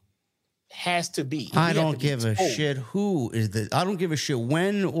following. Has to be. I don't give a shit I don't give a shit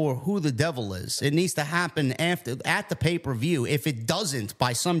when or who the devil is. It needs to happen at the pay-per-view. If it doesn't,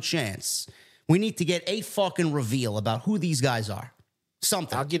 by some chance, we need to get a fucking reveal about who these guys are.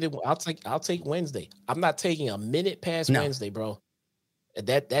 Something. I'll get it. I'll take Wednesday. I'm not taking a minute past Wednesday, bro.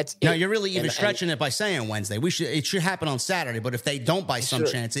 That's no, you're really even stretching it by saying Wednesday. It should happen on Saturday, but if they don't by some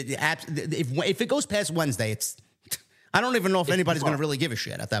chance, if it goes past Wednesday, I don't even know if anybody's going to really give a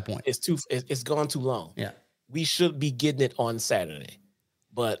shit at that point. It's gone too long. Yeah. We should be getting it on Saturday.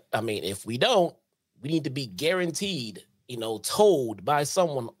 But I mean, if we don't, we need to be guaranteed, told by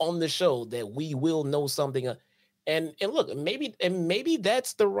someone on the show that we will know something. And look, maybe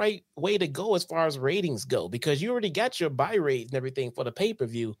that's the right way to go as far as ratings go, because you already got your buy rate and everything for the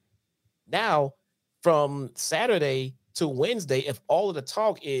pay-per-view. Now, from Saturday to Wednesday, if all of the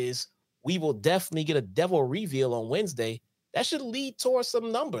talk is we will definitely get a devil reveal on Wednesday, that should lead towards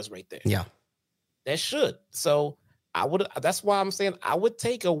some numbers right there. Yeah. That should. So that's why I'm saying I would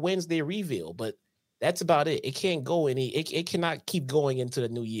take a Wednesday reveal, but that's about it. It can't go it cannot keep going into the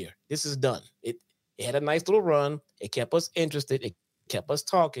new year. This is done. It had a nice little run. It kept us interested. It kept us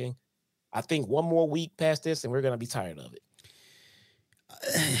talking. I think one more week past this and we're going to be tired of it.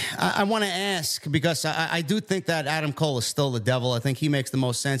 I want to ask, because I do think that Adam Cole is still the devil. I think he makes the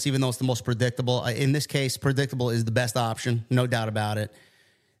most sense, even though it's the most predictable. In this case, predictable is the best option, no doubt about it.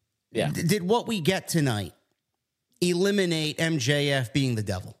 Yeah. Did what we get tonight eliminate MJF being the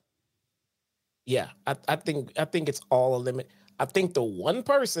devil? Yeah, I think it's all eliminated. I think the one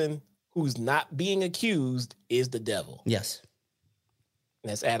person who's not being accused is the devil. Yes.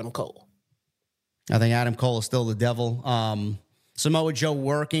 And that's Adam Cole. I think Adam Cole is still the devil. Samoa Joe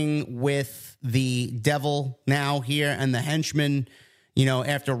working with the devil now here, and the henchman,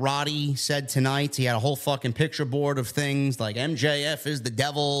 after Roddy said tonight, he had a whole fucking picture board of things like MJF is the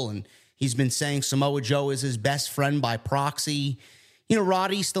devil, and he's been saying Samoa Joe is his best friend by proxy.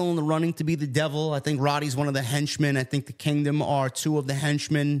 Roddy's still in the running to be the devil. I think Roddy's one of the henchmen. I think the Kingdom are two of the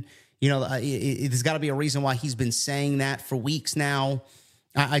henchmen. There's got to be a reason why he's been saying that for weeks now.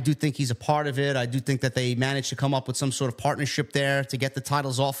 I do think he's a part of it. I do think that they managed to come up with some sort of partnership there to get the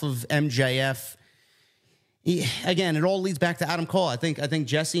titles off of MJF. Again, it all leads back to Adam Cole. I think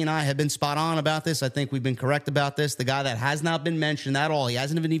Jesse and I have been spot on about this. I think we've been correct about this. The guy that has not been mentioned at all, he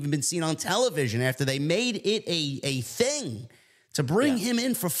hasn't even been seen on television after they made it a thing to bring him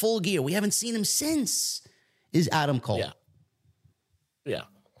in for Full Gear. We haven't seen him since, is Adam Cole. Yeah.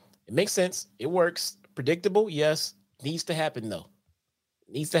 It makes sense. It works. Predictable, yes. Needs to happen, though.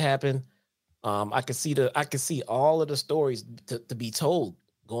 Needs to happen. I can see all of the stories to be told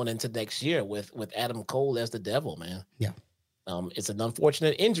going into next year with Adam Cole as the devil, man. Yeah. It's an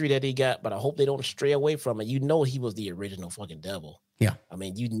unfortunate injury that he got, but I hope they don't stray away from it. He was the original fucking devil. Yeah. I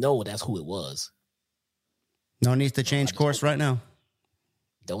mean, that's who it was. No need to change course right now.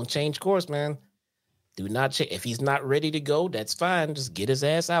 Don't change course, man. Do not change. If he's not ready to go, that's fine. Just get his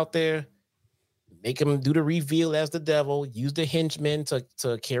ass out there. Make him do the reveal as the devil. Use the henchmen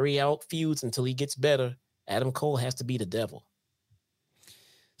to carry out feuds until he gets better. Adam Cole has to be the devil.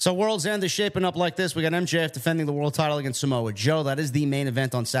 So World's End is shaping up like this. We got MJF defending the world title against Samoa Joe. That is the main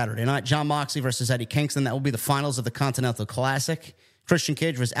event on Saturday night. John Moxley versus Eddie Kingston. That will be the finals of the Continental Classic. Christian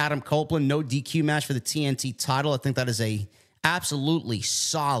Cage versus Adam Copeland. No DQ match for the TNT title. I think that is a absolutely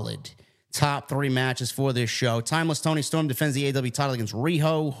solid top three matches for this show. Timeless Tony Storm defends the AEW title against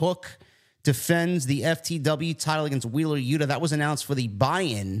Riho. Hook defends the FTW title against Wheeler Yuta. That was announced for the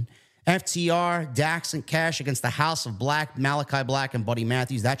buy-in. FTR, Dax, and Cash against the House of Black, Malachi Black, and Buddy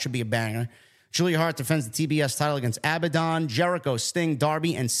Matthews. That should be a banger. Julia Hart defends the TBS title against Abaddon. Jericho, Sting,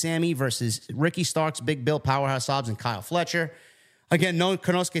 Darby, and Sammy versus Ricky Starks, Big Bill, Powerhouse Hobbs, and Kyle Fletcher. Again, no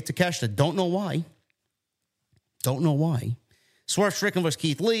Konosuke Takeshita. Don't know why. Swerve Strickland versus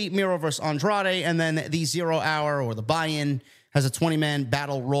Keith Lee. Miro versus Andrade. And then the 0 Hour or the buy-in has a 20-man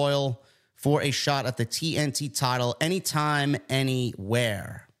battle royal for a shot at the TNT title anytime,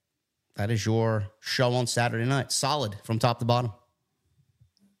 anywhere. That is your show on Saturday night. Solid from top to bottom.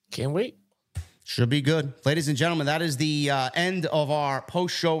 Can't wait. Should be good. Ladies and gentlemen, that is the end of our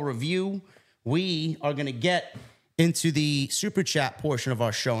post-show review. We are going to get into the super chat portion of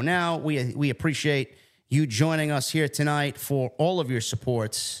our show now. We appreciate you joining us here tonight for all of your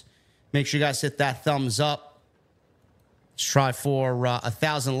supports. Make sure you guys hit that thumbs up. Let's try for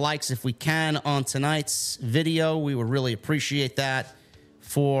 1,000 likes if we can on tonight's video. We would really appreciate that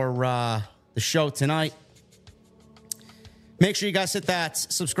for the show tonight. Make sure you guys hit that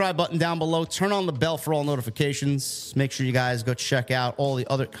subscribe button down below. Turn on the bell for all notifications. Make sure you guys go check out all the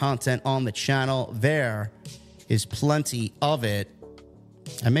other content on the channel. There is plenty of it.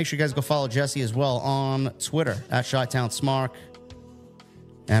 And make sure you guys go follow Jesse as well on Twitter at ChyTownSmark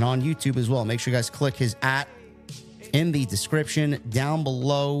and on YouTube as well. Make sure you guys click his @ in the description down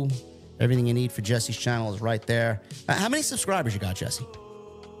below. Everything you need for Jesse's channel is right there. How many subscribers you got, Jesse?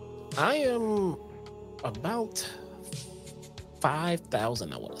 I am about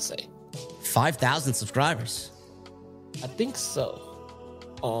 5,000, I want to say. 5,000 subscribers. I think so.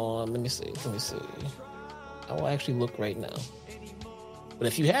 Let me see. I will actually look right now. But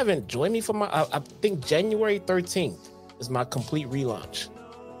if you haven't, join me for I think January 13th is my complete relaunch.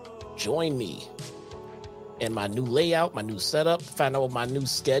 Join me. And my new layout, my new setup, find out what my new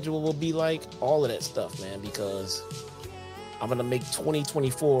schedule will be like, all of that stuff, man, because I'm going to make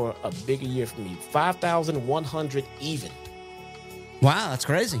 2024 a bigger year for me. 5,100 even. Wow, that's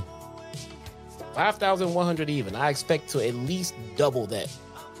crazy. 5,100 even. I expect to at least double that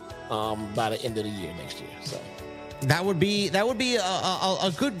by the end of the year next year. So that would be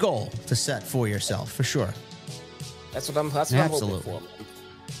a good goal to set for yourself, for sure. That's what I'm hoping for.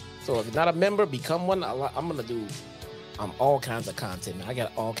 So if you're not a member, become one. I'm gonna do all kinds of content, man. I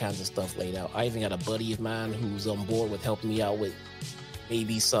got all kinds of stuff laid out. I even got a buddy of mine who's on board with helping me out with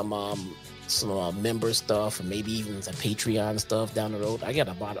maybe some member stuff, and maybe even some Patreon stuff down the road. I got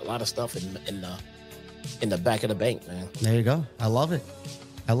a lot of stuff in the back of the bank, man. There you go. I love it.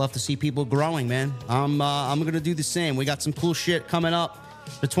 I love to see people growing, man. I'm gonna do the same. We got some cool shit coming up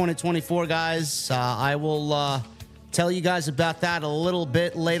for 2024, guys. I will tell you guys about that a little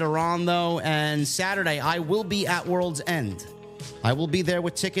bit later on, though. And Saturday, I will be at World's End. I will be there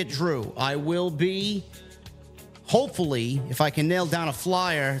with Ticket Drew. I will be, hopefully, if I can nail down a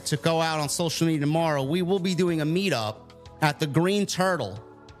flyer to go out on social media tomorrow, we will be doing a meetup at the Green Turtle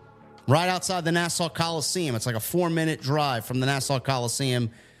right outside the Nassau Coliseum. It's like a 4-minute drive from the Nassau Coliseum.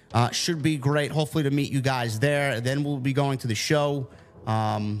 Should be great. Hopefully to meet you guys there. Then we'll be going to the show.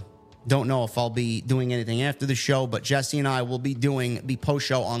 Don't know if I'll be doing anything after the show, but Jesse and I will be doing the post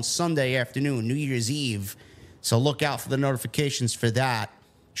show on Sunday afternoon, New Year's Eve. So look out for the notifications for that.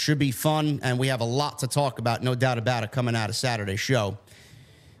 Should be fun, and we have a lot to talk about, no doubt about it, coming out of Saturday's show.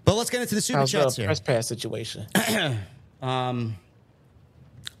 But let's get into the super chats here. Press pass situation.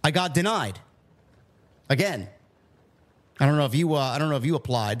 I got denied again. I don't know if you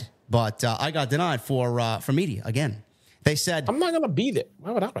applied, but I got denied for media again. They said I'm not gonna be there.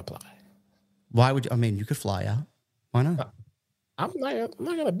 Why would I apply? Why would you? I mean, you could fly out. Why not? I'm not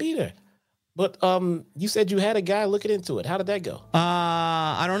gonna be there. But you said you had a guy looking into it. How did that go?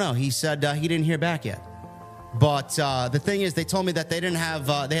 I don't know. He said he didn't hear back yet. But the thing is, they told me that they didn't have,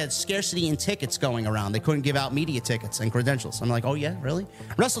 they had scarcity in tickets going around. They couldn't give out media tickets and credentials. I'm like, oh yeah, really?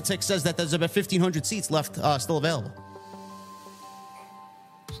 WrestleTix says that there's about 1,500 seats left still available.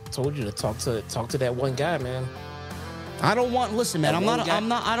 Told you to talk to that one guy, man. I don't want. Listen, man.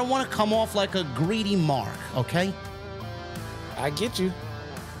 I don't want to come off like a greedy mark. Okay. I get you,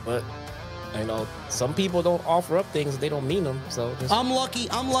 but you know, some people don't offer up things they don't mean them. So I'm lucky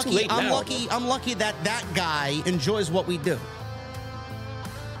that guy enjoys what we do.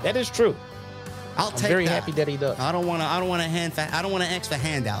 That is true. I'm very happy that he does. I don't want to ask for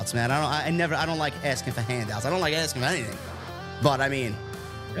handouts, man. I don't like asking for handouts. I don't like asking for anything. But I mean,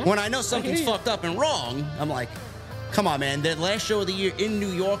 when I know something's fucked up and wrong, I'm like, come on, man. The last show of the year in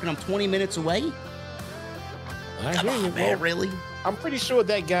New York, and I'm 20 minutes away. Come on, man. Really? I'm pretty sure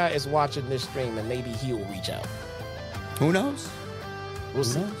that guy is watching this stream, and maybe he'll reach out. Who knows? We'll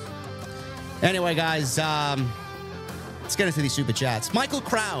see. Anyway, guys, let's get into these super chats. Michael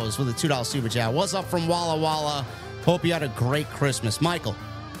Krause with a $2 super chat. What's up from Walla Walla? Hope you had a great Christmas. Michael,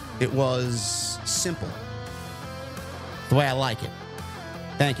 it was simple. The way I like it.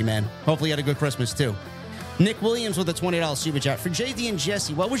 Thank you, man. Hopefully you had a good Christmas, too. Nick Williams with a $20 super chat. For JD and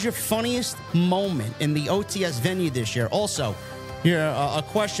Jesse, what was your funniest moment in the OTS venue this year? Also, here, a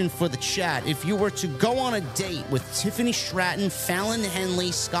question for the chat. If you were to go on a date with Tiffany Stratton, Fallon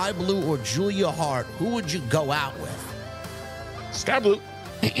Henley, Sky Blue, or Julia Hart, who would you go out with? Sky Blue.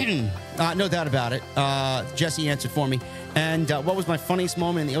 No doubt about it. Jesse answered for me. And what was my funniest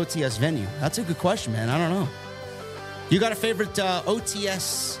moment in the OTS venue? That's a good question, man. I don't know. You got a favorite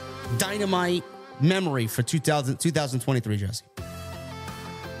OTS Dynamite memory for 2023, Jesse?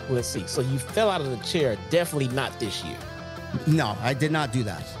 Let's see. So you fell out of the chair. Definitely not this year. No, I did not do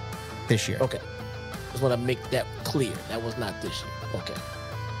that this year. Okay. Just want to make that clear. That was not this year. Okay.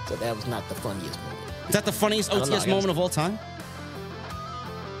 So that was not the funniest moment. Is that the funniest OTS moment of all time?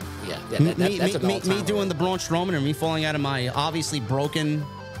 Yeah. Me doing the Braun Strowman and me falling out of my obviously broken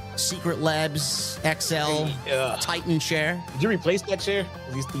Secret Labs XL Titan chair. Did you replace that chair?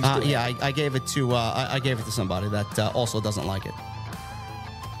 Yeah, I gave it to I gave it to somebody that also doesn't like it.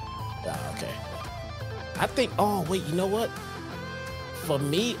 Okay. I think. Oh wait, you know what? For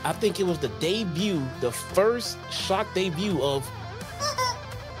me, I think it was the debut, the first shock debut of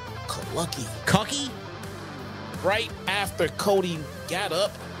Cucky. Right after Cody got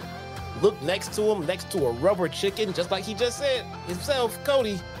up, looked next to him, next to a rubber chicken, just like he just said himself,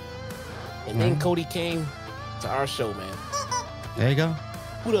 Cody. And then Cody came to our show, man. There you go.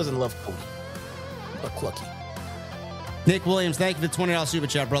 Who doesn't love Cody? But Clucky. Nick Williams, thank you for the $20 super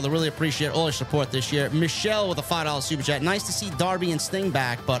chat, brother. Really appreciate all your support this year. Michelle with a $5 super chat. Nice to see Darby and Sting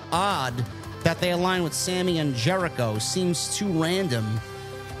back, but odd that they align with Sammy and Jericho. Seems too random.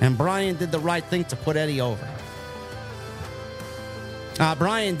 And Brian did the right thing to put Eddie over.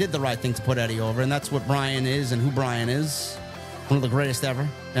 Brian did the right thing to put Eddie over, and that's what Brian is and who Brian is. One of the greatest ever.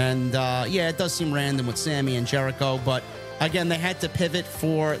 And, yeah, it does seem random with Sammy and Jericho, but, again, they had to pivot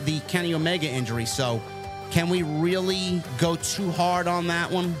for the Kenny Omega injury, so can we really go too hard on that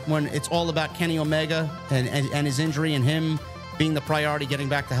one when it's all about Kenny Omega and his injury and him being the priority, getting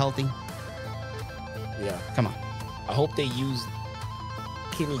back to healthy? Yeah. Come on. I hope they use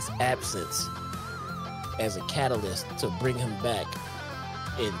Kenny's absence as a catalyst to bring him back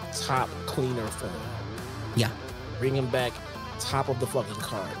in top cleaner form. Yeah. Bring him back top of the fucking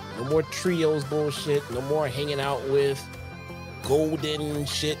card. No more trios bullshit. No more hanging out with golden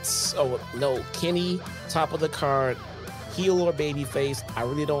shits. Oh, no. Kenny, top of the card, heel or babyface. I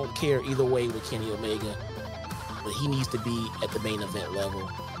really don't care either way with Kenny Omega. But he needs to be at the main event level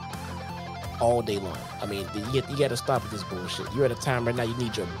all day long. I mean, you got to stop with this bullshit. You're at a time right now you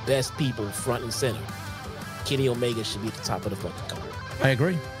need your best people front and center. Kenny Omega should be at the top of the fucking card. I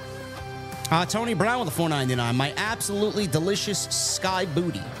agree. Tony Brown with a $4.99. My absolutely delicious sky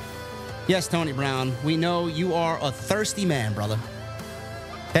booty. Yes, Tony Brown, we know you are a thirsty man, brother.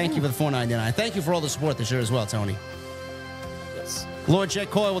 Thank you for the $4.99. Thank you for all the support this year as well, Tony. Yes. Lord J.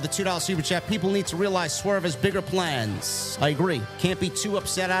 Coyle with a $2 super chat. People need to realize Swerve has bigger plans. I agree. Can't be too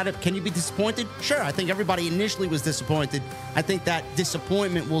upset at it. Can you be disappointed? Sure, I think everybody initially was disappointed. I think that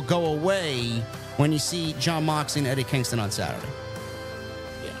disappointment will go away when you see Jon Moxley and Eddie Kingston on Saturday.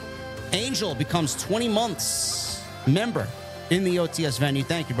 Angel becomes 20 months member in the OTS venue.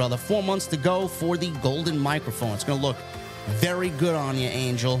 Thank you, brother. 4 months to go for the golden microphone. It's going to look very good on you,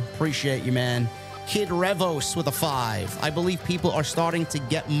 Angel. Appreciate you, man. Kid Revos with a 5. I believe people are starting to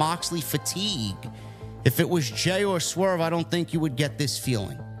get Moxley fatigue. If it was Jay or Swerve, I don't think you would get this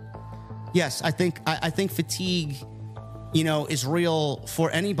feeling. Yes, I think fatigue, is real for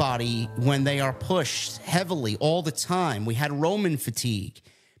anybody when they are pushed heavily all the time. We had Roman fatigue.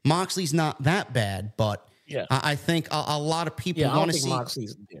 Moxley's not that bad, but yeah. I think a lot of people want to see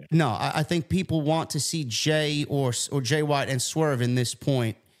Moxley's there. No, I think people want to see Jay or Jay White and Swerve in this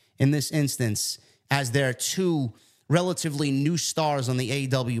instance, as their two relatively new stars on the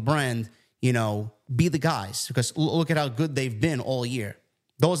AEW brand, be the guys, because look at how good they've been all year.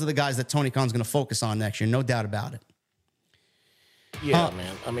 Those are the guys that Tony Khan's going to focus on next year, no doubt about it. Yeah,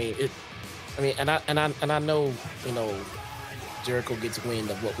 man. I know, Jericho gets wind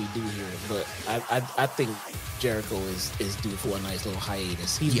of what we do here, but I think Jericho is due for a nice little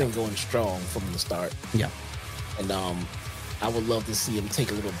hiatus. He's been going strong from the start. Yeah. And I would love to see him take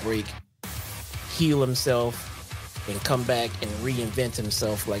a little break, heal himself, and come back and reinvent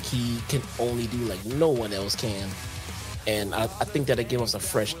himself like he can only do, like no one else can. And I think that'll give us a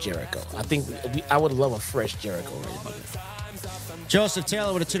fresh Jericho. I would love a fresh Jericho right now. Joseph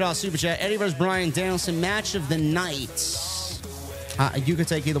Taylor with a $2 super chat. Eddie vs. Bryan Danielson, match of the night. You could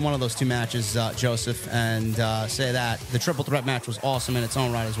take either one of those two matches, Joseph, and say that the triple threat match was awesome in its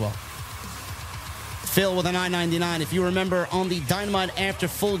own right as well. Phil with a $9.99. If you remember, on the Dynamite after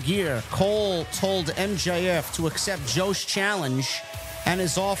Full Gear, Cole told MJF to accept Joe's challenge and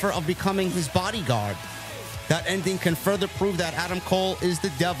his offer of becoming his bodyguard. That ending can further prove that Adam Cole is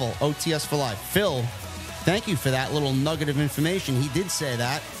the devil. OTS for life. Phil, thank you for that little nugget of information. He did say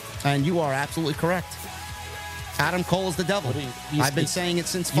that, and you are absolutely correct. Adam Cole is the devil. I've been saying it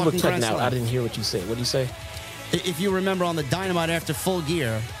since fucking Grand Slam. I didn't hear what you said. What did you say? If you remember on the Dynamite after Full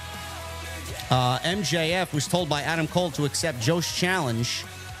Gear, MJF was told by Adam Cole to accept Joe's challenge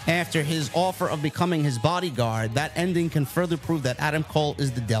after his offer of becoming his bodyguard. That ending can further prove that Adam Cole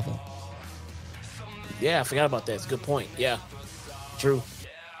is the devil. Yeah, I forgot about that. It's a good point. Yeah, true.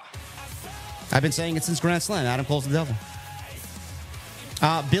 I've been saying it since Grand Slam. Adam Cole's the devil.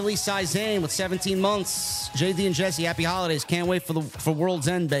 Billy Sizane with 17 months. JD and Jesse, happy holidays. Can't wait for World's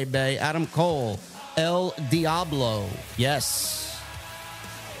End, baby. Adam Cole, El Diablo. Yes.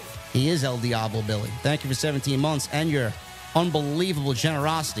 He is El Diablo, Billy. Thank you for 17 months and your unbelievable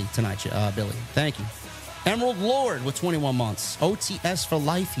generosity tonight, Billy. Thank you. Emerald Lord with 21 months. OTS for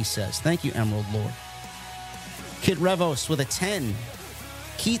life, he says. Thank you, Emerald Lord. Kid Revos with a 10.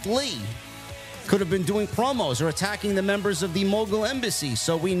 Keith Lee could have been doing promos or attacking the members of the Mogul Embassy,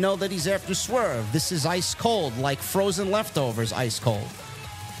 so we know that he's after Swerve. This is ice cold, like frozen leftovers ice cold.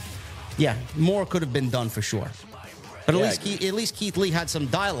 Yeah, more could have been done for sure. But at least Keith Lee had some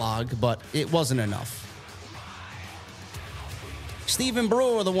dialogue, but it wasn't enough. Stephen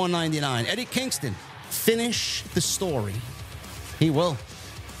Brewer, the 199. Eddie Kingston, finish the story. He will.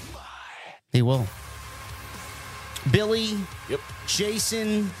 He will. Billy,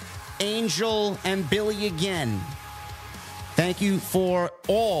 Jason, Angel, and Billy again. Thank you for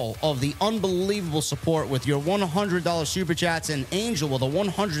all of the unbelievable support with your $100 super chats, and Angel with a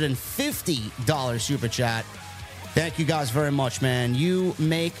 $150 super chat. Thank you guys very much, man. You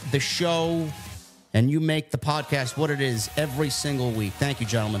make the show and you make the podcast what it is every single week. Thank you,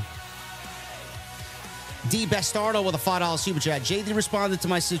 gentlemen. D. Bastardo with a $5 super chat. JD responded to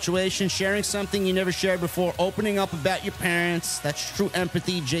my situation, sharing something you never shared before, opening up about your parents. That's true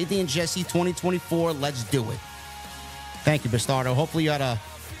empathy. JD and Jesse 2024. Let's do it. Thank you, Bastardo. Hopefully you had a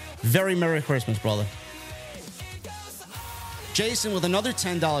very Merry Christmas, brother. Jason with another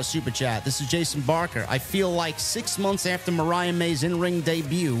 $10 super chat. This is Jason Barker. I feel like 6 months after Mariah May's in-ring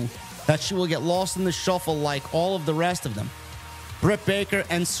debut that she will get lost in the shuffle like all of the rest of them. Britt Baker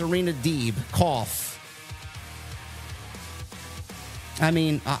and Serena Deeb. Cough. I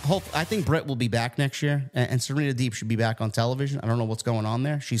mean, I think Britt will be back next year, and Serena Deeb should be back on television. I don't know what's going on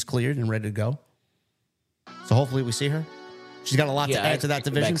there. She's cleared and ready to go. So hopefully we see her. She's got a lot to add to that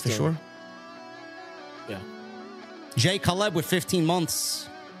division for sure. Yeah. Jay Caleb with 15 months.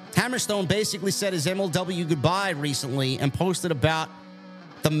 Hammerstone basically said his MLW goodbye recently and posted about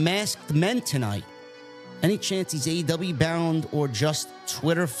the masked men tonight. Any chance he's AEW bound or just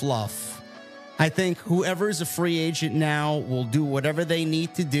Twitter fluff? I think whoever is a free agent now will do whatever they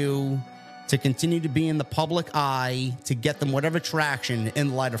need to do to continue to be in the public eye to get them whatever traction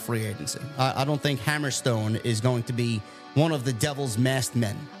in light of free agency. I don't think Hammerstone is going to be one of the Devil's masked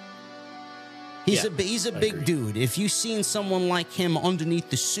men. He's a big dude. If you've seen someone like him underneath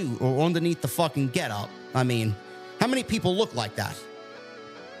the suit or underneath the fucking getup, I mean, how many people look like that?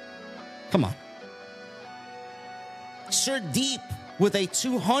 Come on. Sir Deep with a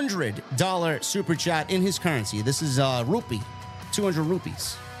 $200 super chat in his currency. This is rupee, 200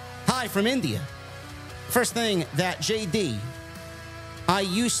 rupees. Hi from India. First thing that JD, I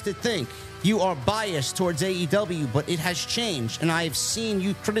used to think you are biased towards AEW, but it has changed, and I've seen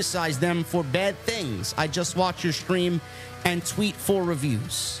you criticize them for bad things. I just watch your stream and tweet for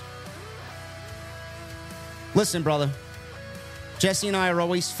reviews. Listen, brother. Jesse and I are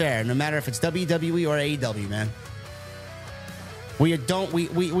always fair, no matter if it's WWE or AEW, man. We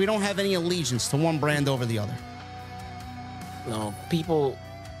don't have any allegiance to one brand over the other. No, people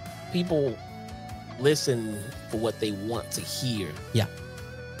listen for what they want to hear. Yeah.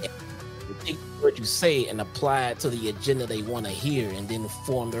 Take what you say and apply it to the agenda they want to hear, and then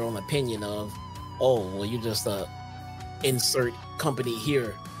form their own opinion of, oh, well, you're just a insert company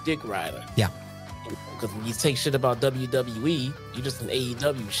here dick rider. Yeah. Because when you take shit about WWE, you're just an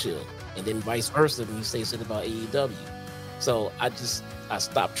AEW shill, and then vice versa when you say shit about AEW. So I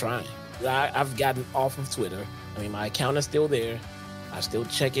stopped trying. I've gotten off of Twitter. I mean, my account is still there. I still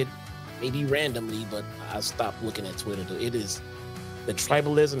check it, maybe randomly, but I stopped looking at Twitter. The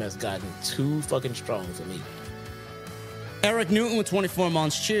tribalism has gotten too fucking strong for me. Eric Newton with 24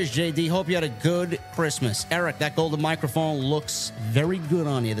 months. Cheers, JD. Hope you had a good Christmas. Eric, that golden microphone looks very good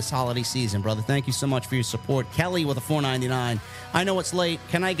on you this holiday season, brother. Thank you so much for your support. Kelly with a $4.99. I know it's late.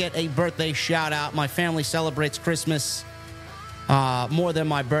 Can I get a birthday shout out? My family celebrates Christmas more than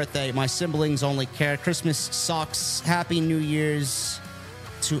my birthday. My siblings only care. Christmas sucks. Happy New Year's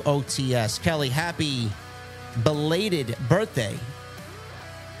to OTS. Kelly, happy belated birthday.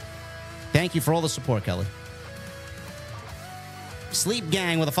 Thank you for all the support, Kelly. Sleep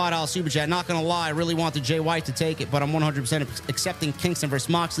Gang with a $5 super chat. Not going to lie, I really wanted Jay White to take it, but I'm 100% accepting Kingston versus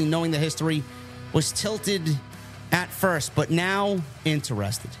Moxley, knowing the history was tilted at first, but now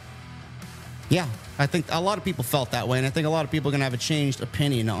interested. Yeah, I think a lot of people felt that way, and I think a lot of people are going to have a changed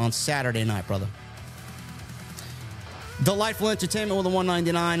opinion on Saturday night, brother. Delightful Entertainment with a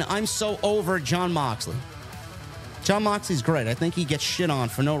 199. I'm so over Jon Moxley. Jon Moxley's great. I think he gets shit on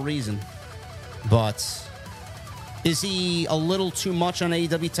for no reason. But is he a little too much on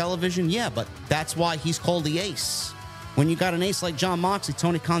AEW television? Yeah, but that's why he's called the ace. When you got an ace like Jon Moxley,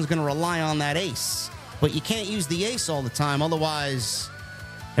 Tony Khan's going to rely on that ace. But you can't use the ace all the time. Otherwise,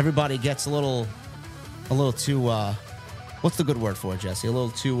 everybody gets a little too, what's the good word for it, Jesse? A little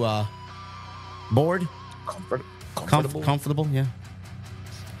too bored? Comfortable, yeah.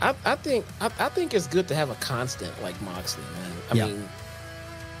 I think it's good to have a constant like Moxley, man.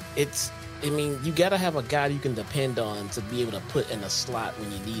 I mean, you got to have a guy you can depend on to be able to put in a slot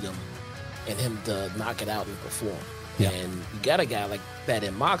when you need him and him to knock it out and perform. Yeah. And you got a guy like that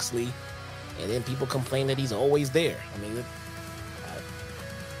in Moxley, and then people complain that he's always there. I mean,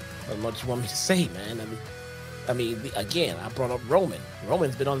 how much you want me to say, man? I mean, again, I brought up Roman.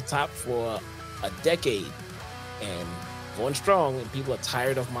 Roman's been on the top for a decade and going strong, and people are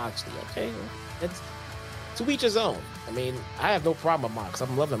tired of Moxley. Okay, it's to each his own. I mean, I have no problem with Mox.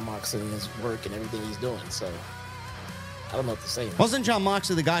 I'm loving Mox and his work and everything he's doing. So I don't know what to say. Man. Wasn't Jon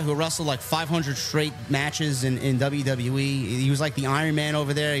Moxley the guy who wrestled like 500 straight matches in WWE? He was like the Iron Man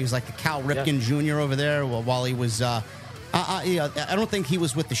over there. He was like the Cal Ripken Jr. over there while he was. I don't think he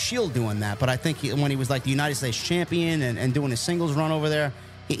was with the Shield doing that, but I think when he was like the United States champion and doing his singles run over there,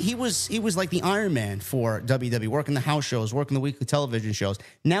 he was like the Iron Man for WWE, working the house shows, working the weekly television shows.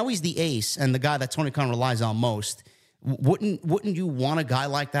 Now he's the ace and the guy that Tony Khan relies on most. Wouldn't you want a guy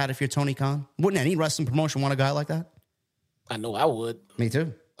like that if you're Tony Khan? Wouldn't any wrestling promotion want a guy like that? I know I would. Me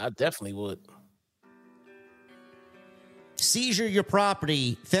too. I definitely would. Seizure Your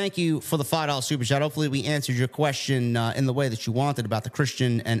Property, thank you for the $5 super chat. Hopefully we answered your question in the way that you wanted about the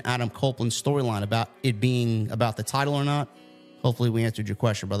Christian and Adam Copeland storyline, about it being about the title or not. Hopefully we answered your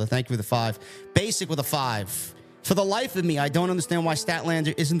question, brother. Thank you for the 5. Basic with a 5. For the life of me, I don't understand why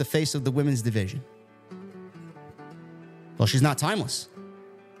Statlander isn't the face of the women's division. Well, she's not timeless.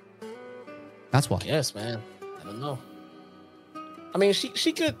 That's why. Yes, man. I don't know. I mean,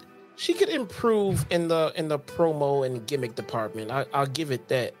 she could improve in the promo and gimmick department. I'll give it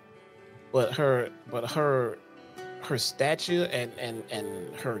that. But her stature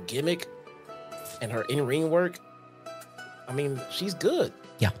and her gimmick and her in-ring work, I mean, she's good.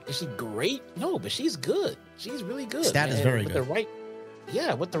 Yeah. Is she great? No, but she's good. She's really good. Stat is very good.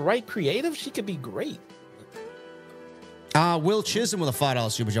 With the right creative, she could be great. Will Chisholm with a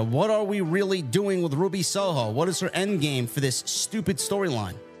 $5 super chat. What are we really doing with Ruby Soho? What is her end game for this stupid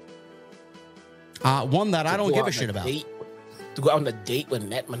storyline? One that I don't give a shit about. To go out on a date with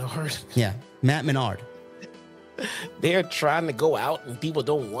Matt Menard. Yeah, Matt Menard. They're trying to go out and people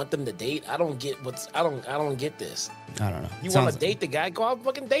don't want them to date. I don't get this. I don't know. You want to date the guy? Go out and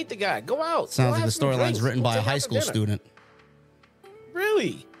fucking date the guy. Go out. Sounds like the storyline's written by a high school student.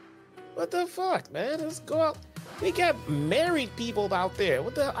 Really? What the fuck, man? Let's go out. We got married people out there.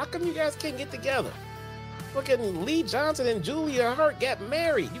 How come you guys can't get together? Fucking Lee Johnson and Julia Hart got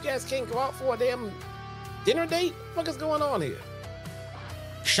married. You guys can't go out for a damn dinner date? What is going on here?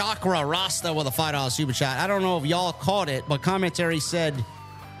 Chakra Rasta with a $5 super chat. I don't know if y'all caught it, but commentary said,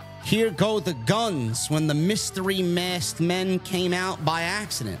 "Here go the guns," when the mystery masked men came out by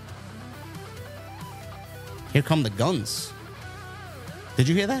accident. Here come the guns. Did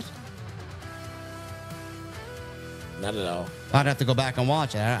you hear that? Not at all. I'd have to go back and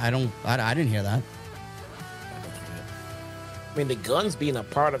watch it. I didn't hear that. I mean, the guns being a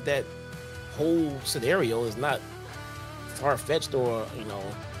part of that whole scenario is not far-fetched or,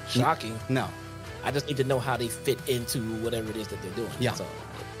 shocking. No. I just need to know how they fit into whatever it is that they're doing. Yeah.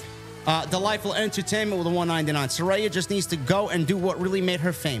 Delightful Entertainment with a 199. Saraya just needs to go and do what really made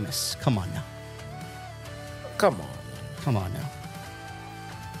her famous. Come on now. Come on, man. Come on now.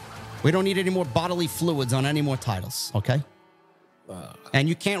 We don't need any more bodily fluids on any more titles, okay? And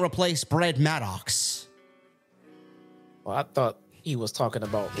you can't replace Brad Maddox. Well, I thought he was talking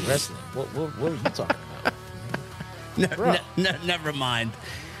about wrestling. What were you talking about? Never mind.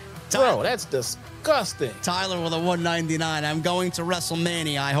 Bro, that's disgusting. Tyler with a 199. I'm going to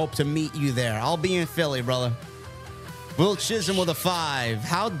WrestleMania. I hope to meet you there. I'll be in Philly, brother. Will Chisholm with a 5.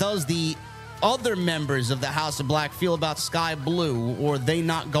 How does the other members of the House of Black feel about Sky Blue, or are they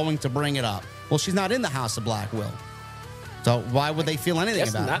not going to bring it up? Well, she's not in the House of Black, Will. So why would they feel anything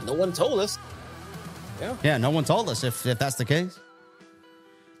about it? No one told us. Yeah, no one told us if that's the case.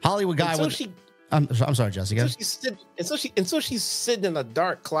 Hollywood guy I'm sorry, Jessica. So she's sitting in a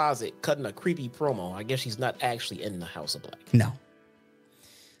dark closet cutting a creepy promo. I guess she's not actually in the House of Black. No.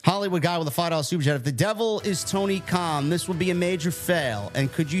 Hollywood guy with a $5 super chat. If the devil is Tony Khan, this will be a major fail.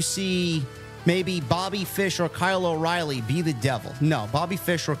 And could you see maybe Bobby Fish or Kyle O'Reilly be the devil? No, Bobby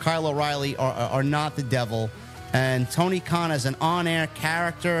Fish or Kyle O'Reilly are not the devil. And Tony Khan as an on-air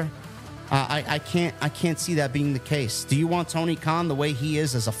character, I can't see that being the case. Do you want Tony Khan the way he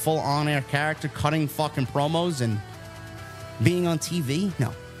is as a full on-air character, cutting fucking promos and being on TV?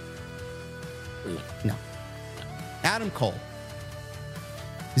 No. Adam Cole.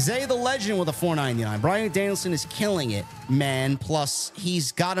 Zay the Legend with a $4.99. Bryan Danielson is killing it, man. Plus,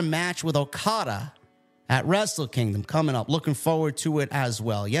 he's got a match with Okada at Wrestle Kingdom coming up. Looking forward to it as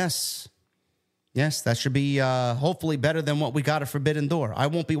well. Yes, that should be hopefully better than what we got at Forbidden Door. I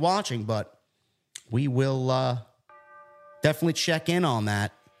won't be watching, but we will definitely check in on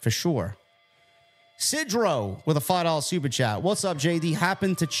that for sure. Sidro with a $5 super chat. What's up, JD?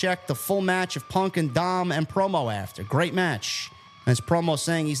 Happened to check the full match of Punk and Dom and promo after. Great match. And his promo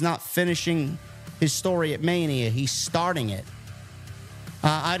saying he's not finishing his story at Mania. He's starting it.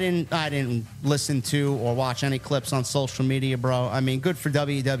 I didn't listen to or watch any clips on social media, bro. I mean, good for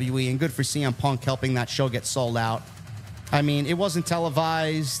WWE and good for CM Punk helping that show get sold out. I mean, it wasn't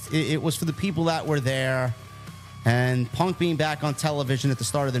televised. It was for the people that were there. And Punk being back on television at the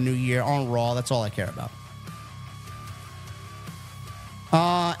start of the new year on Raw, that's all I care about.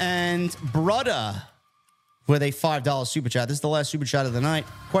 And Brudda with a $5 super chat. This is the last super chat of the night.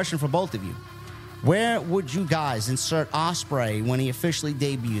 Question for both of you. Where would you guys insert Ospreay when he officially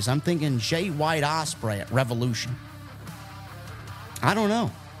debuts? I'm thinking Jay White Ospreay at Revolution. I don't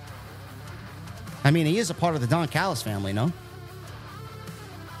know. I mean, he is a part of the Don Callis family, no?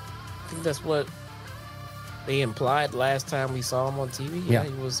 I think that's what they implied last time we saw him on TV. Yeah,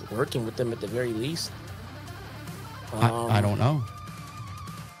 he was working with them at the very least. I don't know.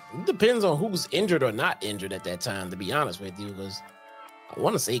 It depends on who's injured or not injured at that time, to be honest with you, because I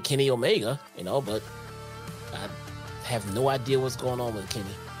want to say Kenny Omega, but I have no idea what's going on with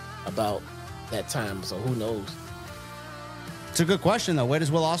Kenny about that time, so who knows? It's a good question, though. Where does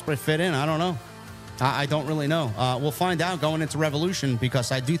Will Ospreay fit in? I don't know. I don't really know. We'll find out going into Revolution,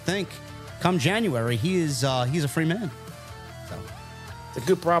 because I do think come January, he's a free man. So it's a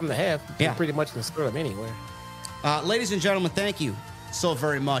good problem to have. You can pretty much insert him anywhere. Ladies and gentlemen, thank you so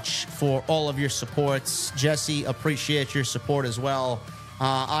very much for all of your supports. Jesse, appreciate your support as well.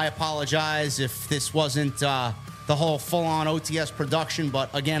 I apologize if this wasn't the whole full-on OTS production,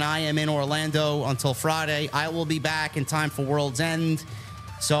 but again, I am in Orlando until Friday. I will be back in time for World's End.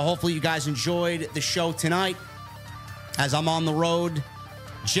 So hopefully you guys enjoyed the show tonight as I'm on the road.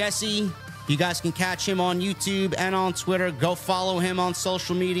 Jesse, you guys can catch him on YouTube and on Twitter. Go follow him on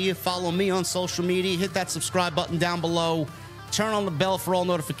social media. Follow me on social media. Hit that subscribe button down below. Turn on the bell for all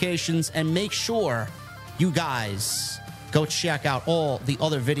notifications, and make sure you guys go check out all the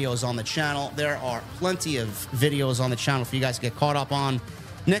other videos on the channel. There are plenty of videos on the channel for you guys to get caught up on.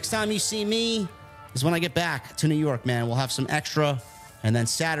 Next time you see me is when I get back to New York, man. We'll have some extra. And then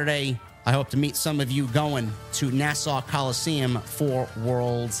Saturday, I hope to meet some of you going to Nassau Coliseum for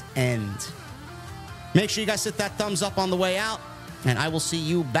World's End. Make sure you guys hit that thumbs up on the way out, and I will see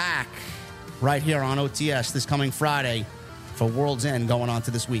you back right here on OTS this coming Friday for World's End going on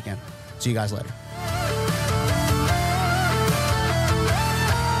to this weekend. See you guys later.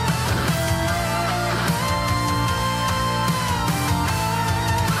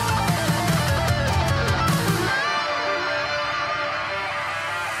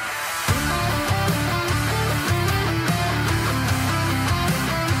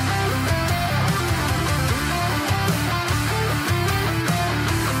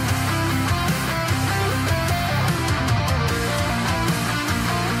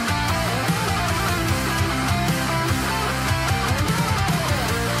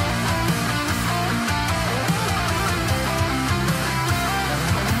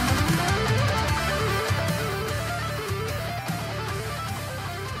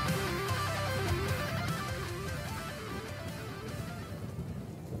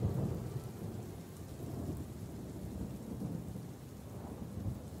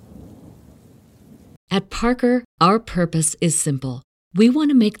 At Parker, our purpose is simple. We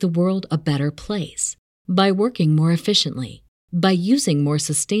want to make the world a better place by working more efficiently, by using more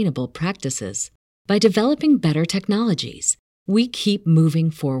sustainable practices, by developing better technologies. We keep moving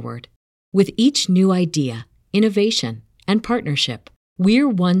forward. With each new idea, innovation, and partnership, we're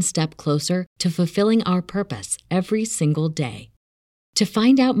one step closer to fulfilling our purpose every single day. To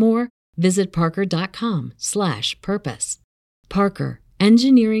find out more, visit parker.com/purpose. Parker,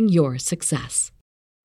 engineering your success.